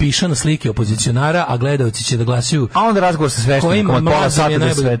piša na slike opozicionara, a gledaoci će da glasaju. A onda razgovor sa sveštenikom od pola sata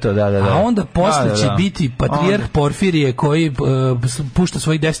da sve to, A onda posle će biti patrijarh Porfirije koji pušta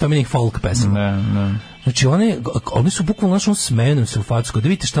svojih 10 omiljenih folk pesama. Znači oni su bukvalno našom smenom se u facku. Da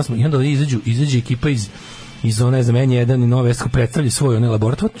vidite šta smo, i onda izađe ekipa iz one za meni jedan i Nove S predstavlja svoj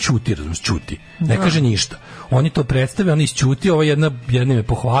laborator, čuti. Ne kaže ništa. Oni to predstave, oni isćuti, ovo jedna me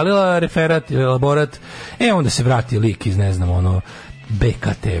pohvalila, referat, elaborat, onda se vrati lik iz, ne znam,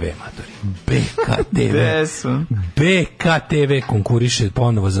 BKTV, matori. BKTV konkuriše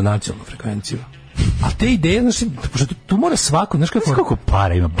ponovo za nacionalnu frekvenciju. A te ideje, znaš, tu mora svako, znaš kako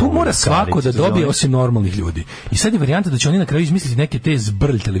para ima. Tu mora svako da dobije osim normalnih ljudi. I sad je varijanta da će oni na kraju izmisliti neke te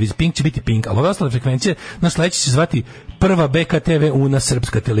zbrlj televizije. Pink će biti Pink, ali ove ostale frekvencije, naš sledeći će zvati prva BKTV una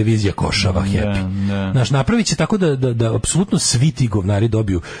srpska televizija Košava, happy. Znaš, napravit će tako da apsolutno svi ti govnari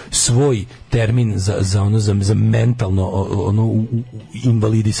dobiju svoj termin za mentalno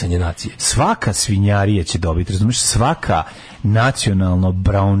invalidisanje nacije. Svaka svinjarija će dobiti, razumiješ, svaka nacionalno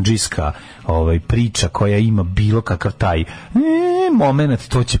braundžijska priča koja ima bilo kakav taj moment,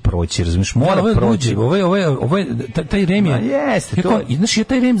 to će proći, razumiješ, mora proći. Ovo je taj REM je. Jeste, to. Znaš, ja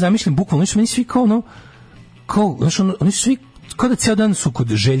taj REM zamišljam bukvalno, meni svi kao znaš, oni su svi kao da cijel dan su kod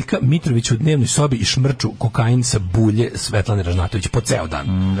Željka Mitrovića u dnevnoj sobi i šmrču kokain sa bulje Svetlane Ražnatović po ceo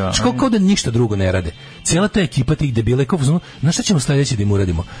dan. Kao da ništa drugo ne rade. Cijela ta ekipa tih debila je kao, znaš šta ćemo sledeće da im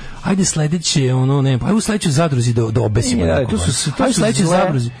uradimo? Ajde sledeće, ajde u sledeću zadruzi da obesimo.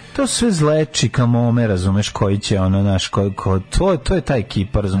 To su sve zle čikamome, razumeš, koji će to je ta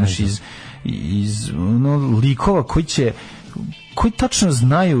ekipa, razumeš, iz likova koji će koji tačno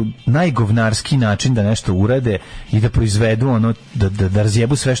znaju najgovnarski način da nešto urade i da proizvedu ono, da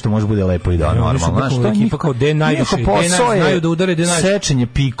razjebu sve što može bude lepo i da normalno. Znaš, što ekipa kao de najviše, znaju da udare, de najviše. Sečenje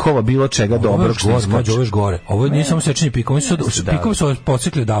pikova, bilo čega dobrog što iskoči. Ovo je gore. Ovo nije samo sečenje pikova, pikovi su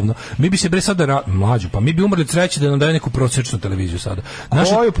posekli davno. Mi bi se bre sada mlađu, pa mi bi umrli od sreće da nam daju neku prosječnu televiziju sada.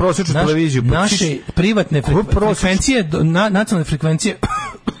 Koju prosječnu televiziju? Naše privatne frekvencije, nacionalne frekvencije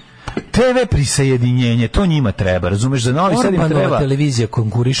TV prisajedinjenje, to njima treba, razumeš, za Novi Sad im treba. Orbanova televizija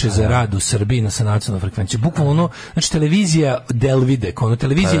konkuriše za rad u Srbiji sa nacionalnom frekvencijom. Bukvalno ono, znači televizija Delvidek, ono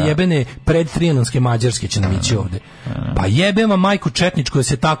televizija jebene predtrijanonske Mađarske će nam ići ovde. Pa jebema majku četničku da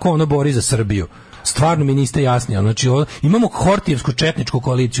se tako ono bori za Srbiju. Stvarno mi niste jasni, znači imamo Hortijevsku četničku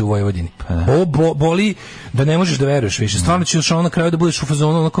koaliciju u Vojvodini. Ovo boli da ne možeš da veruješ više. Stvarno ćeš ono na kraju da budeš u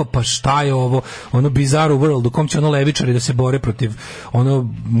fazonu ono kao pa šta je ovo, ono bizarro world u kom će ono levičari da se bore protiv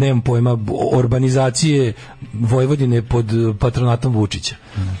ono, nemam pojma, urbanizacije Vojvodine pod patronatom Vučića.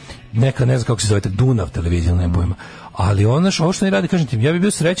 Neka, ne znam kako se zove, Dunav televizija, nemam pojma. Ali ono što ne radi, kažem ti, ja bih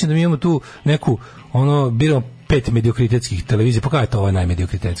bio srećan da mi imamo tu neku, ono, biramo 5 mediokritetskih televizija, pa kada je to ovaj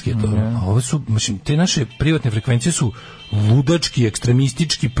najmediokritetski? A ovo su, te naše privatne frekvencije su ludački,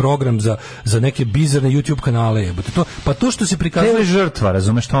 ekstremistički program za neke bizarne YouTube kanale. Pa to što se prikazuje... Tele žrtva,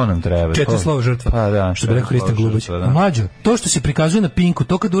 razumeš što nam treba? 4 slova žrtva, pa da, što bi rekao Hristijan Glubović. Mlađo, to što se prikazuje na Pinku,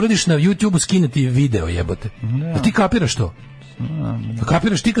 to kad uradiš na YouTube-u skinati video, jebote. Da ti kapiraš to?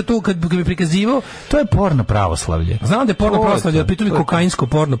 Kapiraš ti kad bi prikazivao, to je porno pravoslavlje. Znam da je porno pravoslavlje, ali pritom i kokainsko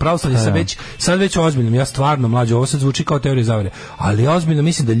porno pravoslavlje sad već ozbiljno. Ja stvarno, mlađe, ovo sad zvuči kao teorija zavere, ali ja ozbiljno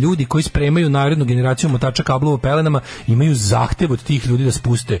mislim da ljudi koji spremaju narednu generaciju motača kablova pelenama imaju zahtev od tih ljudi da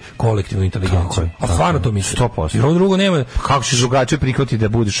spuste kolektivnu inteligenciju. A stvarno to mislim. 100%. Jer ovo drugo nema. Kako ćeš drugačije prihvatiti da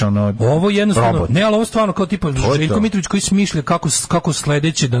budeš ono ovo jednostavno robot. Ne, ali ovo stvarno kao tipa Željko Mitrović koji smišlja kako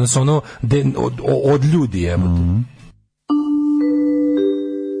sledeće da nas ono od ljudi evo.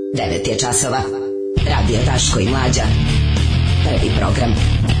 9 je časova. Radio Dasko i Mlađa. Prvi program.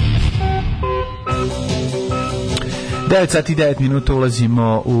 9 sati i 9 minuta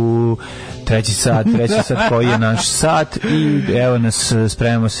ulazimo u treći sat koji je naš sat i evo nas,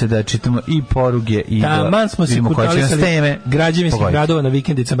 spremamo se da čitamo i poruge i da smo vidimo koje će nas teme građevinskih radova na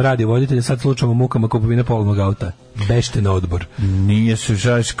vikendicama radio voditelja, sad slučamo mukama kupovine polovnog auta. Bešte na odbor. Nije se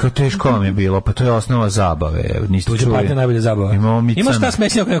žališ, kao teško vam je bilo, pa to je osnova zabave. Tuđe patnja najbolje zabava. Ima šta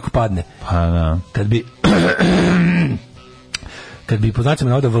smešnije ako neko padne? Pa da. Kad bi po znacima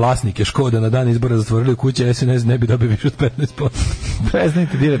navoda vlasnike Škoda na dan izbora zatvorili kuće, SNS ne bi dobio više od 15%.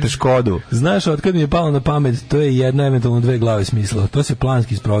 Preznajte, dirate Škodu. Znaš, otkad mi je palo na pamet, to je jedna, eventualno dve glave smislilo. To se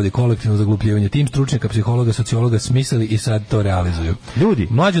planski sprovodi, kolektivno zaglupljivanje. Tim stručnjaka, psihologa, sociologa smislili i sad to realizuju. Ljudi.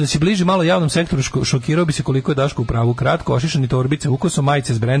 Mlađe, da se bliži malo javnom sektoru, šokirao bi se koliko je Daško u pravu. Kratko, ošišani torbice, ukosom,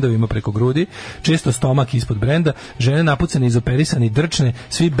 majice s brendovima preko grudi, često stomak ispod brenda, žene napucane, izoperisane, drčne,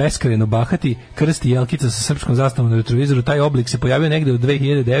 svi beskrajno bahati, krsti i jelkica sa srpskom zastavom na retrovizoru. Taj oblik se pojavio negde od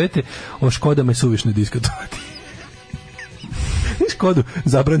 2009. O Škodama je suvišno diskutovati. Škodu,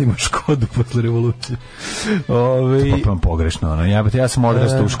 zabranimo Škodu posle revolucije. To pogrešno. Ono. Ja sam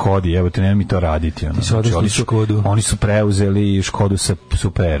odrastao u Škodi, evo te nema mi to raditi. Ono. Znači, oni su preuzeli Škodu sa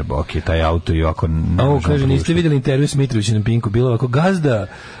Superb, taj auto i ovako... Ovo kaže, niste vidjeli intervju s Mitrovićem na Pinku, bilo ovako, gazda,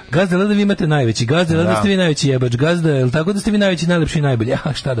 da vi imate najveći, gazda, da ste vi najveći jebač, gazda, je li tako da ste vi najveći, najlepši i najbolji?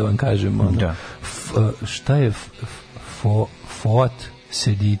 Šta da vam kažem? Ono. Da. Šta je Fot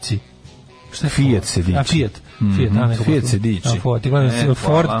sedici? Šta je Fiat sedici? A Fiat. Fiat sedici.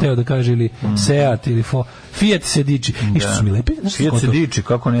 Ford teo da kaže ili Seat ili Fiat sedici. I što su mi lepi? Fiat sedici,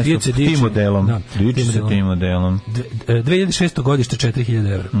 kako ne su tim modelom. Diči se tim modelom. 2600 godište,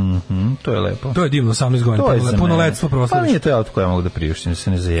 4000 evra. To je lepo. To je divno, 18 godina. Punoletstvo proslaviš. Pa nije to je auto koje ja mogu da priuštim, da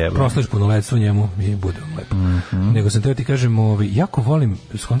se ne zajebam. Proslaviš punoletstvo njemu i bude lepo. Nego sam teo ti kažem, jako volim,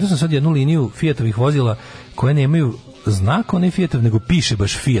 skontao sam sad jednu liniju Fiatovih vozila koje nemaju znak onaj Fiatov, nego piše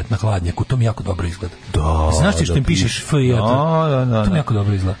baš Fiat na hladnjaku, to mi jako dobro izgleda. Da, znaš ti što im pišeš Fiat? Da. To mi jako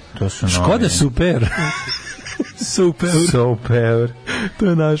dobro izgleda. To su Škoda super. Super. To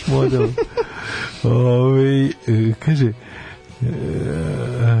je naš model. Kaže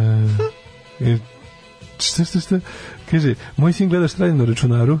šta? Kaže, moj sin gleda šta radim na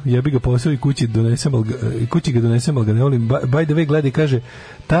računaru, ja bi ga posao i kući ga donesem, ali ga ne volim. By the way, gleda i kaže,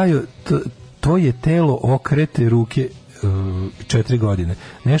 to je telo okrete ruke 4 godine.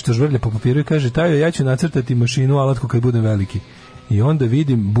 Nešto žvrlja po papiru i kaže, Tajo, ja ću nacrtati mašinu, alatku kad budem veliki. I onda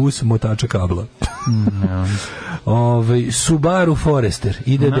vidim bus motača kabla. Subaru Forester,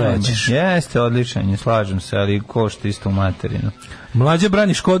 ide da ćeš. Jeste, odličan, slažem se, ali košta isto u materinu. Mlađa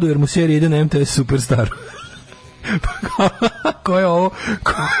brani Škodu jer mu serija ide na MTS Superstar. Ko je ovo?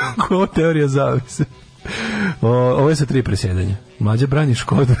 Ko je ovo teorija zavise? Ovo je sa 3 presjedanja. Mlađa brani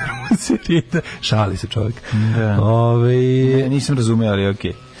Škodu. Šali se čovjek. Da. Ne, nisam razumeo, ali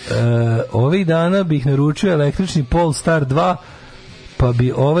okej. Ovih dana bih naručio električni Polestar 2, pa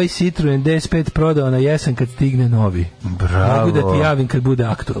bi ovaj Citroen DS5 prodao na jesen kad stigne novi. Bravo. Mogu da ti javim kad bude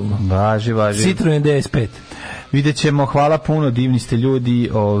aktualno. Važi. Citroen DS5. Vidjet ćemo, hvala puno, divni ste ljudi.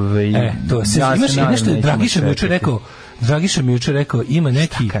 To se, imaš nešto, Dragiša mi juče rekao, ima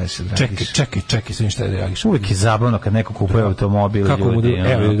neki... Čekaj, sve šta je Dragiša. Uvijek je zabavno kad neko kupuje automobil. Kako mu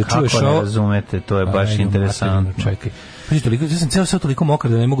kako ne razumete, to je baš interesantno. Čekaj. Ja sam ceo sve toliko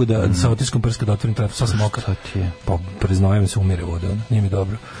mokar da ne mogu da sa otiskom prska da otvorim telefon, sad sam mokar. Pa preznojem se, umire voda, nije mi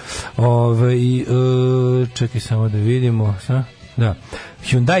dobro. Čekaj samo da vidimo, da.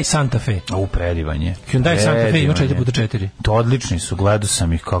 Hyundai Santa Fe. Predivanje. Hyundai Santa Fe ima 4x4. To odlični su, gledao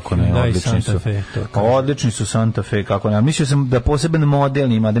sam ih kako ne, Hyundai odlični Santa su. Fe, odlični su Santa Fe, kako ne. Mislio sam da poseban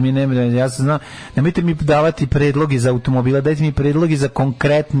model ima, da mi ne, ja sam znao, nemojte mi davati predloge za automobila, dajte mi predloge za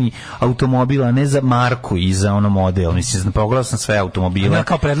konkretni automobil, a ne za marku i za ono model. Mislim, pogledao sam sve automobile. Ja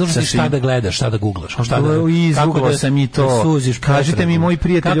kao predložiti šta da gledaš, šta da googlaš. Izgooglao sam i to. Kažite mi, moj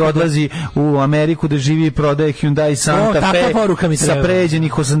prijatelj odlazi u Ameriku da živi i prodaje Hyundai Santa Fe sa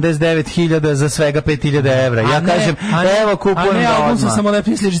pređenih 89.000 za svega 5.000 evra. Ja kažem, evo kupujem da odmah. A ne, sa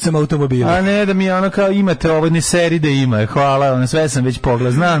samolepnim sličicama automobila. A ne, da mi ono kao imate ovo, ne seri da ima. Hvala, sve sam već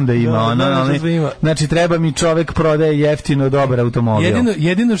pogledao, znam da ima. Znači, treba mi čovek prodaje jeftino dobar automobil.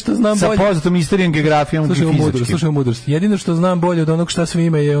 Jedino što znam bolje... Sa poznatom istorijom, geografijom i fizičkim. Slušaj mudrost. Jedino što znam bolje od onog šta sve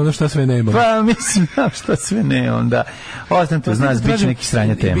ima je ono šta sve nema. Pa, mislim, šta sve ne, onda. Ostanite uz nas, bit će neki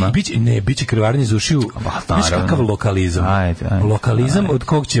sranja tema. Biće krvarnje iz ušiju. Viš kakav lokalizam. Lokalizam od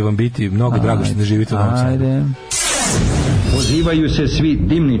kog će vam biti mnogo drago što ne živite u Novom Sadu. Pozivaju se svi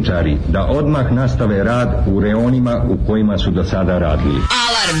dimničari da odmah nastave rad u reonima u kojima su do sada radili.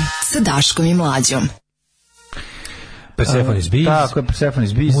 Alarm sa Daškom i Mlađom. Persephone's Beast. Tako je,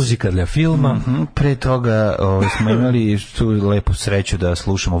 Persephone's Beast. Muzika dla filma. Pre toga smo imali tu lepu sreću da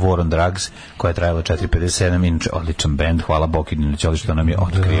slušamo War on Drugs, koja je trajala 4:57, inače odličan bend, hvala Bokidinu Ćoli što nam je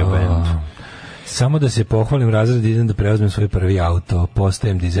otkrio bend. Samo da se pohvalim, razred idem da preuzmem svoj prvi auto,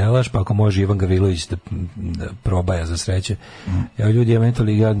 postajem dizelaš, pa ako može Ivan Gavrilović da probaja za sreće. Ja ljudi,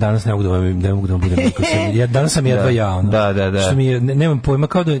 ja danas ne mogu da vam budem niko. Danas sam jedva ja. Da. Što mi je, nemam pojma,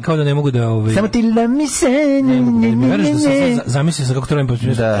 kao da ne mogu da... Samo ti lami se... Zamislio sam kako to radim,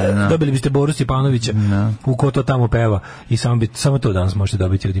 dobili biste Boru Stjepanovića u ko to tamo peva i samo to danas možete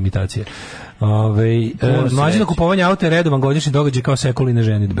dobiti od imitacije. Mlađino kupovanje auta je redovan godišnji događaj kao sekuline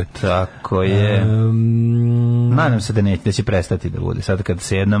ženidbe. Tako je. Nadam se da će prestati da bude. Sad kad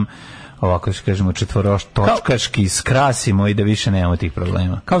se jednom ovako što kažemo četvorotočkaški skrasimo i da više nemamo tih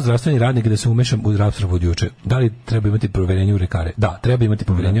problema. Kao zdravstveni radnik da se umešam u zdravstvo od juče. Da li treba imati poverenje u lekare? Da, treba imati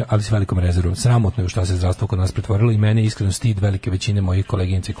poverenje, ali s velikom rezervom. Sramotno je u šta se zdravstvo kod nas pretvorilo i mene iskreno stid velike većine mojih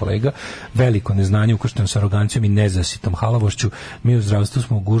koleginica i kolega. Veliko neznanje ukršteno s arogancijom i nezasitom halavošću. Mi u zdravstvu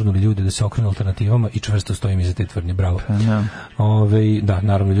smo gurnuli ljude da se okrenu alternativama i čvrsto stojim iza te tvrdnje. Bravo. Da,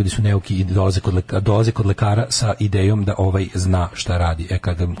 naravno ljudi su neuki i dolaze kod lekara sa idejom da ovaj zna šta radi.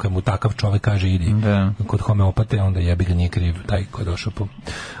 Kad mu takav čovjek kaže idi kod homeopate, onda jebi ga, nije kriv taj ko je došao po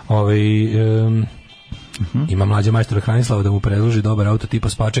ima Mlađa majstora Hranislava da mu predloži dobar auto tipa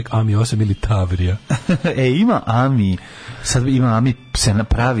Spaček, Ami 8 ili Tavrija. Ima Ami, sad ima Ami se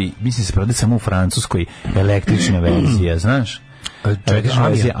napravi, mislim se prodaje samo u Francuskoj električna verzija, znaš? Električna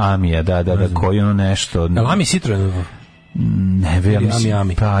verzija Amija, da, koji ono nešto... Ami Citroen? Ne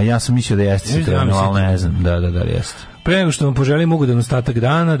vjerujem, pa ja sam mislio da jeste Citroen, ali ne znam, da jeste. Pre nego što vam poželim ugodan ostatak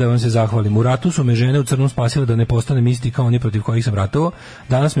dana, da vam se zahvalim. U ratu su me žene u crnom spasile da ne postanem isti kao oni protiv kojih sam ratovao.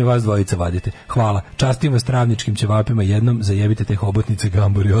 Danas me vas dvojica vadite. Hvala. Častim vas travničkim ćevapima jednom, zajebite te hobotnice,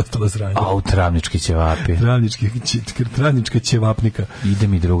 gambur i ostalo sranje. U travnički ćevapi. Travnička ćevapnika. Ide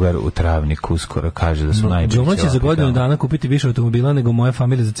mi drugar u travniku uskoro, kaže da su najbolji ćevapi. Džomo će za godinu dana kupiti više automobila nego moja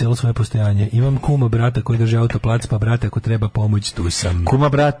familija za cijelo svoje postojanje. Imam kuma brata koji drži autoplac, pa brate ako treba pomoć, tu sam. Kuma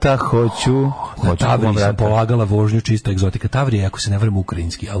brata hoću. Tavriji sam polagala vožnju, čista egzotika. Tavrija je, ako se ne vrem,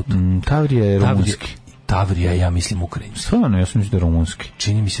 ukrajinski auto. Tavrija je rumunski. Tavrija, ja mislim ukrajinski. Stvarno, ja sam mislim da je rumunski.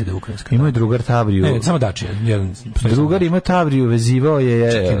 Čini mi se da je ukrajinski. Ima je drugar Tavriju. Ne, samo Dačija. Drugar ima Tavriju, vezivao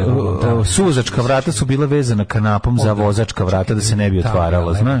je, suvozačka vrata su bila vezana kanapom za vozačka vrata da se ne bi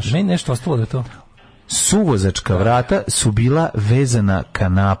otvarala, znaš? Meni nešto ostalo da je to. Suvozačka vrata su bila vezana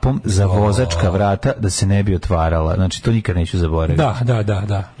kanapom za vozačka vrata da se ne bi otvarala. Znači, to nikad neću zaboraviti.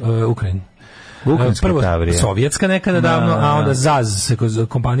 Da. Ukrajin. Vukanska Tavrija. Sovjetska nekada davno, a onda ZAZ,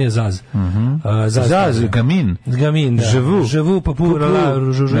 kompanija ZAZ. ZAZ, Gamin. Gamin, da. Ževu, papura,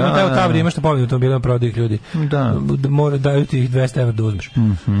 žužu. Evo Tavrija, imaš što pominjati, automobilima prodaju ljudi. Da. Daju ti 200 € da uzmeš.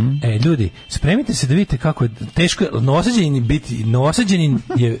 Ljudi, spremite se da vidite kako je teško. Novosađenin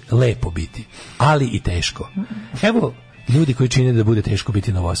je lepo biti, ali i teško. Evo, ljudi koji čine da bude teško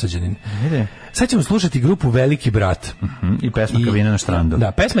biti Novosađanin. Sad ćemo slušati grupu Veliki brat. I pesma Kabina na štrandu.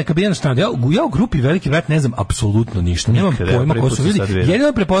 Da, pesma je Kabina na štrandu. Ja u grupi Veliki brat ne znam apsolutno ništa. Nemam pojma ko su ljudi.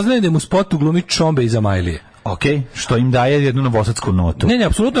 Jedino prepoznajem da mu spotu glumi Čombe iz Amajlije. Ok, što im daje jednu novosadsku notu. Ne,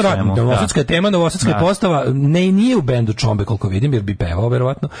 apsolutno radimo. Novosadska je tema, novosadska je postava. Nije u bendu Čombe, koliko vidim, jer bi pevao,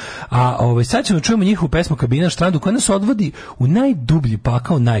 verovatno. A sad ćemo čujemo njihovu pesmu Kabina na štrandu, koja nas odvodi u najdublji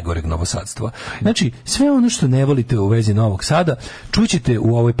pakao najgoreg novosadstva. Znači, sve ono što ne volite u vezi Novog Sada, čućete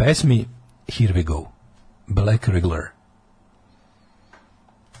u ovoj pesmi Here we go. Black Regular.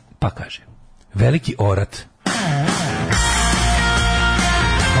 Pa kaže, veliki orat.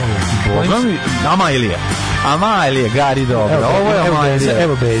 Boga mi, Amajlije, Gari dobro. Ovo je Amajlije.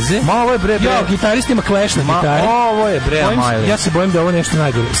 Evo Beze. Ovo je bre. Ja, gitarist ima Clash na gitari. Ovo je bre Amajlije. Ja se bojim da ovo nešto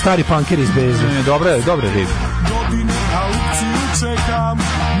najgore. Stari punker iz Beze. Dobre riv. Godine aukciju čekam,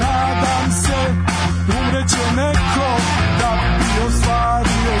 nadam se, umreće neko da bi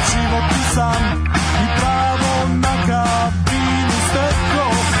ostvario život i sam. I pravo na kabinu steklo,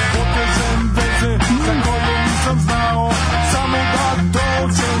 potežem veze za koje nisam znao, samo da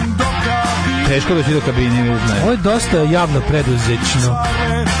dođem do kabine. Teško da će do kabine, vi znaju. Ovo je dosta javno preduzećno.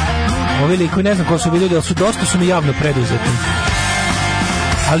 Ovi liko, ne znam ko su vidjeli, ali dosta su mi javno preduzetni.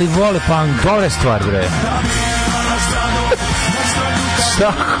 Ali vole punk. Dobra stvar, bre.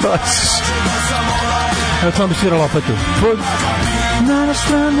 Šta hoćeš? Evo tamo bi svira lopatu. Na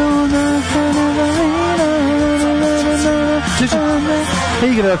stranu,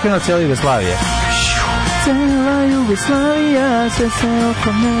 igra okrenuo cijela Jugoslavija. Cijela Jugoslavija, sve se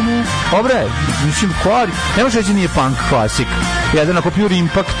oko mene. Obre, mislim, ne može reći nije punk klasik. Jedan ako pure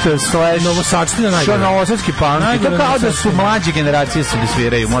impact slash novosadština najgore. Što novosadski punk. I to kao da su mlađe generacije se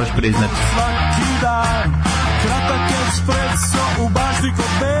sviraju, moraš priznati. Svaki dan, kratak espresso u bašti kod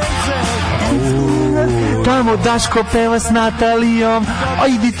Beze. Tamo Daško peva s Natalijom, a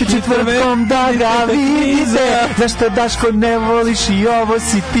idite četvrtkom da ga vidite. Zašto Daško ne voliš i ovo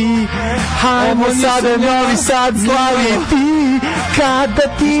si ti? Hajmo sada Novi Sad slaviti.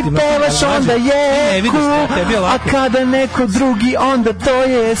 Kada ti pevaš onda je cool, a kada neko drugi onda to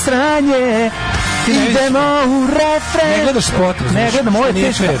je sranje. Idemo u refren. Ne gledaš spot. Ne gledam, ovo je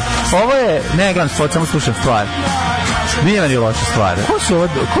teško. Ovo je, ne gledam spot, samo slušam stvar. Nije meni loša stvar. Ko su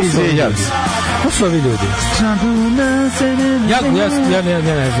ovi ljudi? Ja ne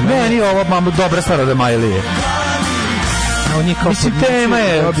znam. Meni ovo mam dobra stvar od Amajlije. Mislim, tema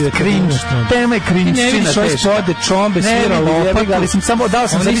je cringe. Tema je cringe. Ne vidiš ove spode, Čombe, svira lopatu. Ali sam samo dao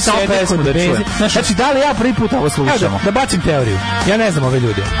sam sebi samo pesmu da čujem. Znači, da li ja prvi put ovo slušamo? Da bacim teoriju. Ja ne znam ove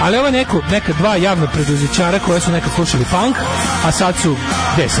ljude. Ali ovo je neka dva javno preduzećara koje su nekad slušali punk, a sad su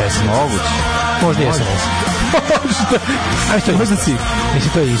DSS. Moguće. Možda je SNS. Možda si.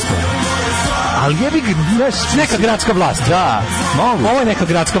 Mislim, to je isto. Ali je bi neka gradska vlast. Da, moguće. Ovo je neka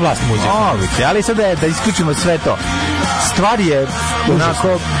gradska vlast muzika. Moguće, ali sad da isključimo sve to. Stvar je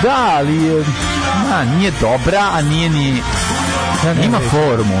onako, da, ali je, nije dobra, a nije ni... Ima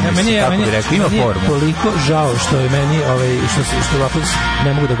formu, mislim, kako bi rekao, ima formu. Meni je toliko žao što je meni, što ovako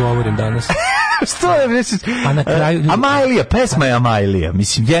ne mogu da govorim danas. Što je, misliš? A na kraju... Amajlija, pesma je Amajlija.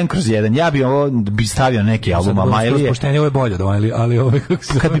 Mislim, 1/1. Ja bi stavio neki album Amajlije. Poštenje, ovo je bolje od Amajlije, ali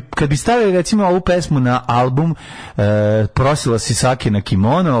kad bi stavio, recimo, ovu pesmu na album Prosila si Sake na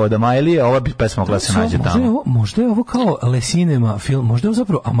kimono od Amajlije, ova bi pesma mogla se nađe tamo. Možda je ovo kao Le Cinema film, možda je ovo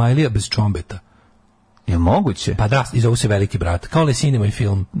zapravo Amajlija bez Čombeta. Je moguće? Pa da, i zovu se Veliki brat. Kao Le Cinema i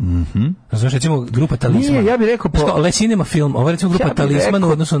film. Znaš, recimo, grupa Talisman. Nije, ja bih rekao Le Cinema film, ovo je recimo grupa Talisman u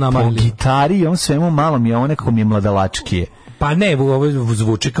odnosu na Amajliju. Po gitari, on svemu malo mi je, ovo nekako mi je mladalačkije. Pa ne, ovo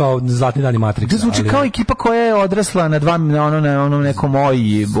zvuči kao Zlatni dani Matrixa. Zvuči kao ekipa koja je odrasla na onom nekom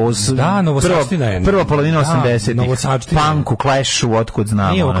Da, Novosadština je. Prva polovina 80-ih. Punku, Clashu, otkud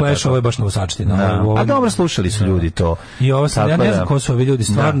znamo. Nije ovo Clash, ovo je baš Novosadština. A dobro, slušali su ljudi to. I ovo sam, ja ne znam ko su ovi ljudi,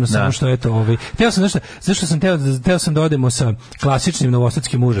 stvarno, samo što eto, teo sam nešto, zašto sam teo sam da odemo sa klasičnim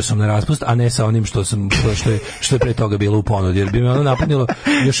novosadskim užasom na raspust, a ne sa onim što je pre toga bilo u ponudi, jer bi me ono napunilo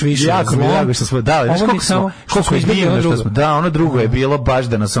još više. Jako mi je drago što smo dali. Koliko je divno što smo dali. Ono drugo je bilo baš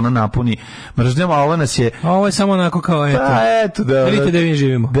da nas ono napuni mržnjom, a ovo nas je... A ovo je samo onako kao, eto, da vidite da mi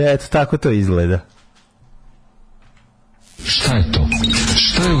živimo. Da, eto, tako to izgleda. Šta je to?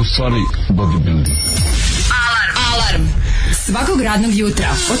 Šta je u stvari bodybuilding? Alarm Svakog radnog jutra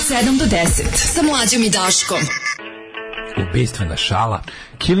od 7 do 10 sa Mlađom i Daškom. Ubistvena šala.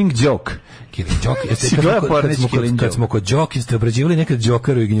 Killing joke. Killing joke. Kad smo kod joke, ste obrađivali nekad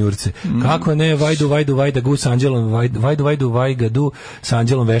Jokeru i gnjurce. Kako ne, vajda gu s anđelom, vajga du s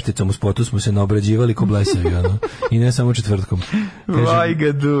anđelom vešticom u spotu smo se naobrađivali ko blesavi, ono. I ne samo četvrtkom.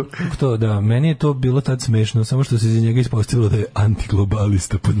 Vajga du. To, da, meni je to bilo tad smešno, samo što se iz njega ispostavilo da je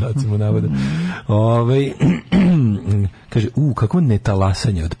antiglobalista pod znacima navoda. Kaže, kakvo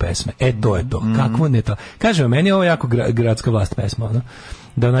netalasanje od pesme. To je to. Kakvo netalasanje. Kaže, meni je ovo jako gradska vlast pesma, ono.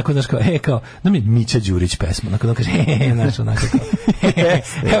 Da onako, znaš, kao, da mi je Mića Đurić pesma, onako, da kaže, znaš, onako, kao,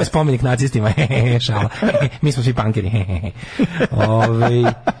 evo spomenik nacistima, šala, mi smo svi punkeri,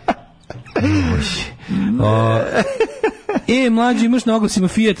 mlađi, imaš na oglasima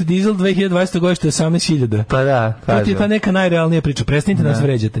Fiat Diesel 2020. godište 18.000. Pa da, to ti je ta neka najrealnija priča, prestanite nas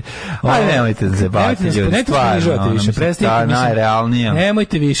vređate. Ajde, nemojte se baviti ljudi, stvarno, ta najrealnija.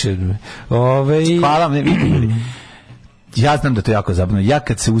 Nemojte više. Hvala vam, ne vidim. Ja znam da to jako zabavno. Ja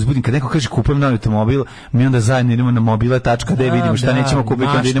kad se uzbudim, kad neko kaže kupujem novi automobil, mi onda zajedno idemo na mobile.de, vidimo šta nećemo kupiti,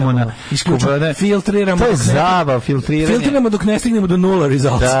 onda idemo na filtriramo. To je zabav, filtriranje. Filtriramo dok ne stignemo do nula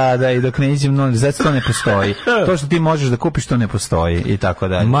results. Da, i dok ne iđemo nula results, to ne postoji. To što ti možeš da kupiš, to ne postoji i tako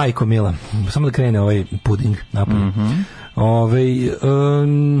dalje. Majko mila, samo da krene ovaj puding napolje.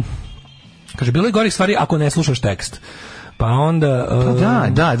 Kaže, bilo je gorih stvari ako ne slušaš tekst. Pa onda...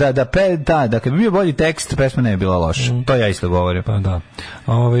 Da, kad bi bio bolji tekst, pesma ne bi bila loša. To ja isto govorim. Pa da.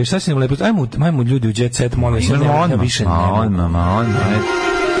 Šta si nam lepo... Ajmo ljudi u Jet Set, molim se, ne više ne mogu.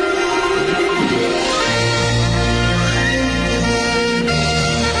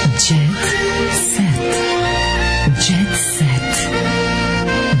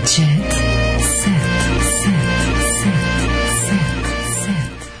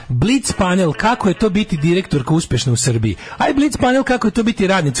 Blitz panel, kako je to biti direktorka uspešna u Srbiji? Aj Blitz panel, kako je to biti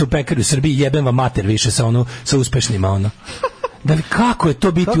radnica u pekari u Srbiji? Jebem vam mater više sa uspešnima, ono. Da li kako je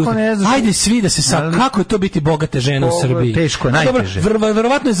to biti? Ajde svi da se sad, kako je to biti bogate žene u Srbiji? Teško je, najteže.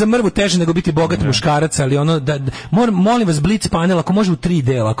 Verovatno je za mrvu teže nego biti bogat muškarac, ali ono molim vas Blitz panel, ako može u 3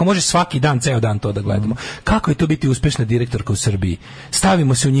 dela, ako može svaki dan, ceo dan to da gledamo. Kako je to biti uspešna direktorka u Srbiji?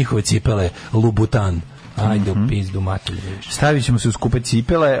 Stavimo se u njihove cipele, Lubutan. Ajde u pizdu mater. Stavit ćemo se u skupe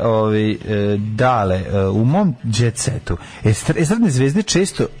cipele, dale, u mom Jet Setu. Estradne zvezde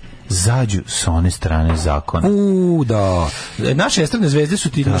često zađu s one strane zakona. Da. Naše estradne zvezde su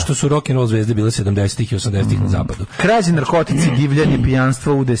ti što su rock and roll zvezde bile 70-ih i 80-ih na zapadu. Krađe, narkotici, divljanje,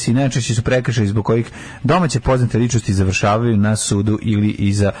 pijanstvo, udesi najčešći su prekršaji zbog kojih domaće poznate ličnosti završavaju na sudu ili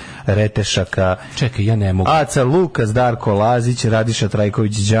iza retešaka. Čekaj, ja ne mogu. Aca Lukas, Darko Lazić, Radiša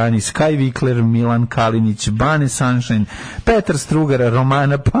Trajković, Đani, Sky Vikler, Milan Kalinić, Bane Sunshine, Petar Strugara,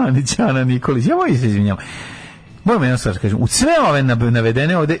 Romana Panić, Ana Nikolić. Ja mogu se izvinjam. Moram jedno stvar kažem, u sve ove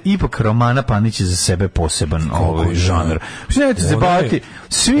navedene ovde ipak Romana Panić je za sebe poseban žanr. Nemojte se baviti.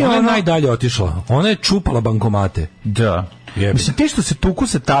 Ona je najdalje otišla. Ona je čupala bankomate. Da. Mislim, ti što se tuku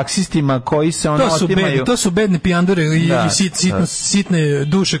sa taksistima koji se otimaju... To su bedne pijandure i sitne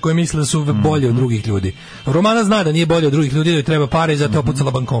duše koje misle da su bolje od drugih ljudi. Romana zna da nije bolje od drugih ljudi, da joj treba pare i zato je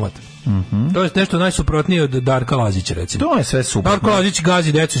opucala bankomat. To je nešto najsuprotnije od Darka Lazića, recimo. To je sve super. Darko Lazić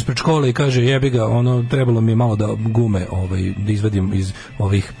gazi decu ispred škole i kaže, jebi ga, trebalo mi je malo da gume da izvadim iz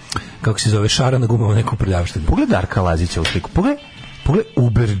ovih, kako se zove, šara na gume, neku prljavštinu. Pogledaj Darka Lazića u sliku. Pogledaj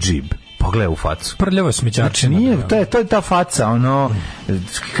Uber Jeep. Pogledaj u facu. Prljavo smećarčina. Znači nije, to je ta faca,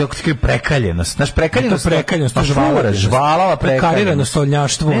 kako ti kaže, prekaljenost. Znaš, prekaljenost. To prekaljenost, to žvalava prekaljenost. Karirano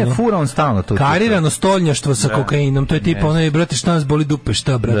stolnjaštvo. Ne, fura on stalno to. Karirano stolnjaštvo sa kokainom, to je tipa, brate, šta nas boli dupe,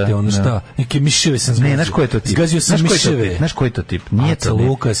 šta, brate, šta? Neke miševe sam zgazio. Ne, znaš ko je to tip? Zgazio sam miševe. Znaš ko je to tip? Nije to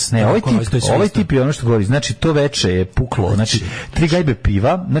Lukas. Ne, ovaj tip je ono što govori, znači, to veče je puklo, znači, 3 gajbe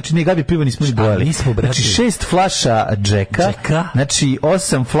piva, znači, nije gajbe piva nismo ni bojali. Znači, 6 flaša džeka, znači,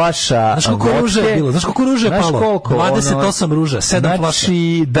 8 flaša. Znaš koliko ruža je bilo? Znaš koliko ruža je palo? 28 ruža, 7 flaša.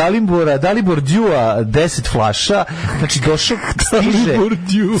 Znači, Dalibor Djua 10 flaša, znači došao,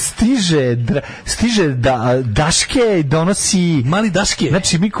 stiže Daške i donosi... Mali Daške.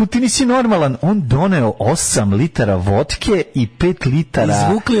 Znači, ti nisi normalan. On doneo 8 litara vodke i 5 litara...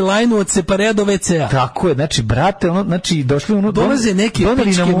 Izvukli lajnu od separea do WC-a. Tako je, znači, brate, znači, došli dolaze neke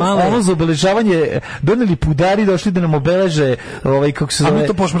pičke male... za obeležavanje, doneli pudari, došli da nam obeleže, kako se zove...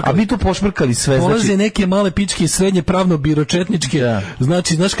 A mi to pošmrkali sve. Polaze neke male pičke srednje pravno biročetničke.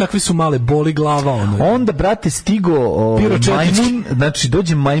 Znači, znaš kakve su male, boli glava ono. Onda, brate, stigo majmun, znači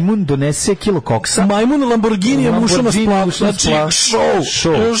dođe majmun, donese kilo koksa. Majmun Lamborghini mušo na splav. Znači,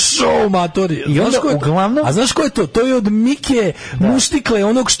 show matori. I onda uglavnom... A znaš ko je to? To je od Mike Muštikle,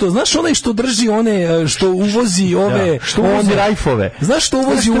 onog što, znaš onaj što drži one, što uvozi ove... Što uvozi rajfove. Znaš što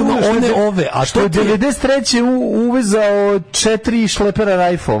uvozi one ove? A što je 93. uvezao 4 šlepera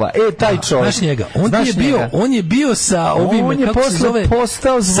rajfova. Taj čovjek. Znaš njega. On je bio sa ovim, kako se zove?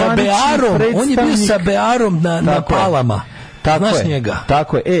 Postao zvanični predstavnik. On je bio sa Bearom na Palama. Znaš njega.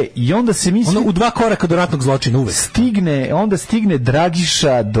 Tako je. I onda se misli... Ono u 2 koraka do ratnog zločina uvek. Stigne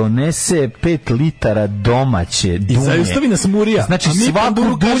Dragiša, donese 5 litara domaće dunje. I zaustavi nas Murija. Znači,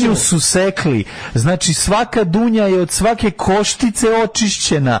 svaku dunju su sekli. Znači, svaka dunja je od svake koštice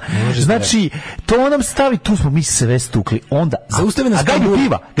očišćena. Znači, to nam stavi, tu smo mi sve stukli. Onda... Zaustavi nas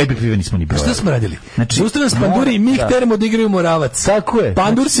Gajbi piva nismo ni brojali. Šta smo radili? Zaustavi nas Panduri i mi ih teramo da igraju Moravac. Tako je.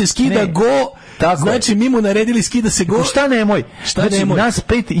 Pandur se skida go... Znači, mi mu naredili skida se go. Šta nemoj? Znači, nas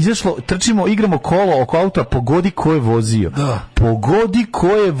 5 izašlo, trčimo, igramo kolo oko auta, pogodi ko je vozio. Pogodi ko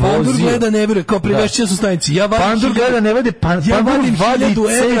je vozio. Pandur gleda ne vjeruje, kao privešćenja su stanici. Pandur gleda ne vede, Pandur vadi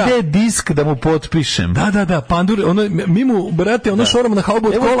CD disk da mu potpišem. Da, Pandur, mi mu, brate, šoramo na haubu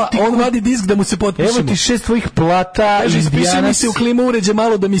od kola, on vadi disk da mu se potpišemo. Evo ti 6 tvojih plata. Kaže, spiše mi se u klima uređe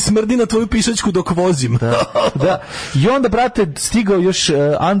malo da mi smrdi na tvoju pišačku dok vozim. Da. I onda, brate, stigao još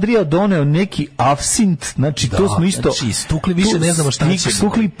Andrija doneo neki afsint, znači to smo isto... Znači, stukli više, ne znamo šta ćemo.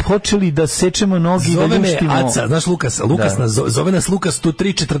 Stukli, počeli da sečemo nogi, zove da ljuštimo. Zove me Aca, znaš zove nas Lukas tu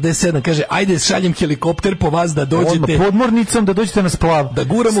 347, kaže, ajde šaljem helikopter po vas da dođete... Podmornicom da dođete na splav. Da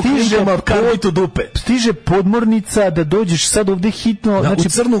guramo klinkama karbitu dupe. Stiže podmornica da dođeš sad ovde hitno... Znači, u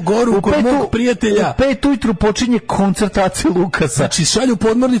Crnu Goru, kod mog prijatelja. U 5 ujutru počinje koncert Ace Lukasa. Znači, šalju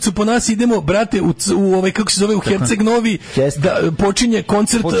podmornicu po nas, idemo, brate, u ovaj, kako se zove, u Herceg Novi, da počinje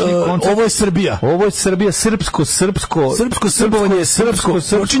koncert, ovo je Srbija. Ovo je Srbija, srpsko-srbovanje,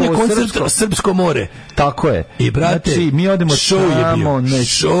 počinje koncert Srpsko more. Tako je. I brate, znači, mi odemo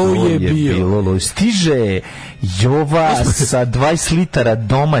show je bio. Stiže Jova sa 20 litara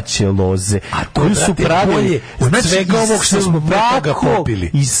domaće loze, koju su pravili od svega ovog što smo pretoga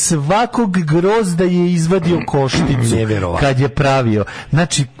popili. I svakog grozda je izvadio košticu kad je pravio.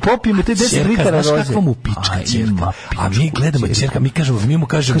 Znači, popijemo te 10 litara loze. Znaš kakva mu pička ćerka? A mi gledamo ćerka, mi mu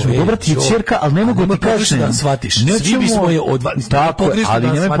kažemo dobra ti je ćerka, ali ne mogu ti kažem da shvatiš. Svi bismo je ali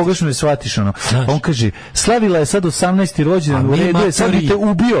nemoj pogrešno da shvatiš ono. On kaže, slavila je sad 18. rođendan, u redu je, sad bi te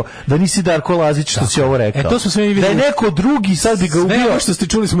ubio da nisi Darko Lazić što si ovo rekao. To smo sve mi videli. Da je neko drugi sad bi ga ubio. Sve ovo što ste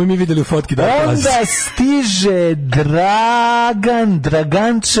čuli smo mi videli u fotki Darko Lazić. Onda stiže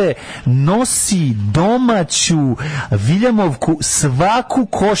Draganče, nosi domaću Viljamovku, svaku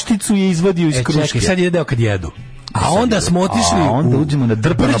košticu je izvadio iz kruške. Čekaj, sad ide deo kad jedu. A onda smo otišli onda uđemo na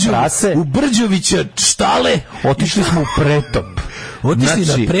drpano prase. U Brđovića štale. Otišli smo u Pretop. Otišli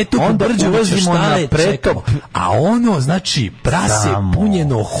na Pretop, u Brđovića štale. A ono, znači, prase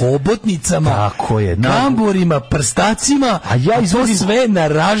punjeno hobotnicama, kamborima, prstacima, a ja izvodim sve na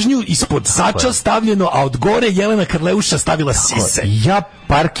ražnju, ispod sača stavljeno, a od gore Jelena Karleuša stavila sise. Ja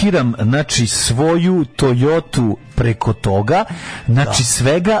parkiram, znači, svoju Toyotu preko toga, znači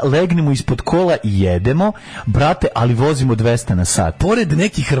svega legnemo ispod kola i jedemo, brate, ali vozimo 200 na sat. Pored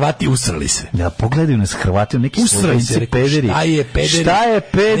nekih Hrvati usrali se. Ja, pogledaju nas Hrvati, neki Slovenci pederi. Šta je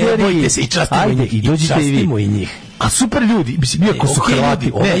pederi? Ne bojte se, i častimo i njih. A super ljudi, mislim, iako su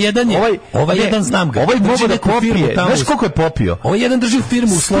Hrvati. Ovaj jedan znam ga. Ovaj mogu da popije. Znaš koliko je popio? Ovaj jedan drži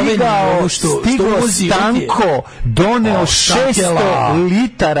firmu u Sloveniji. Stigao Stanko, doneo 600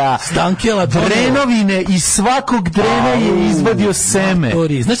 litara drenovine i svakog drena je izvadio seme.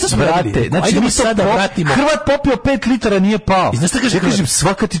 Znaš šta smo radili? Znači, mi sada vratimo. Hrvat popio 5 litara, nije pao. Znaš šta kaže Hrvat? Ja kažem,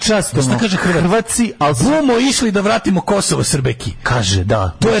 svaka ti čast. Znaš šta kaže Hrvat? Hrvatci, ali bumo išli da vratimo Kosovo Srbeki. Kaže,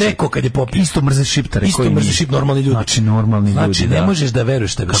 da. To je rekao kad je popio. Isto mrze Šiptare. Isto mrze Šip, normalni ljudi. Znači, normalni ljudi, znači, ne možeš da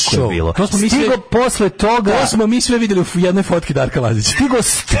veruješ tebi kako je bilo. Stigo posle toga... To smo mi sve videli u jednoj fotki Darka Lazića. Stigo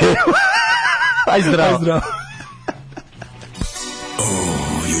Stevo. Aj zdravo.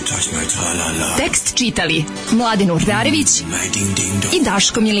 Tekst čitali Mladin Urdarević i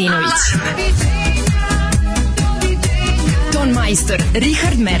Daško Milinović. Ton majstor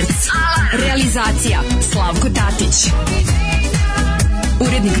Richard Merc. Realizacija Slavko Tatić.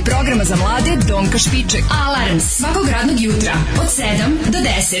 Urednik programa za mlade Donka Špiček. Alarms svakog radnog jutra od 7 do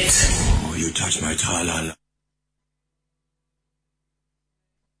 10.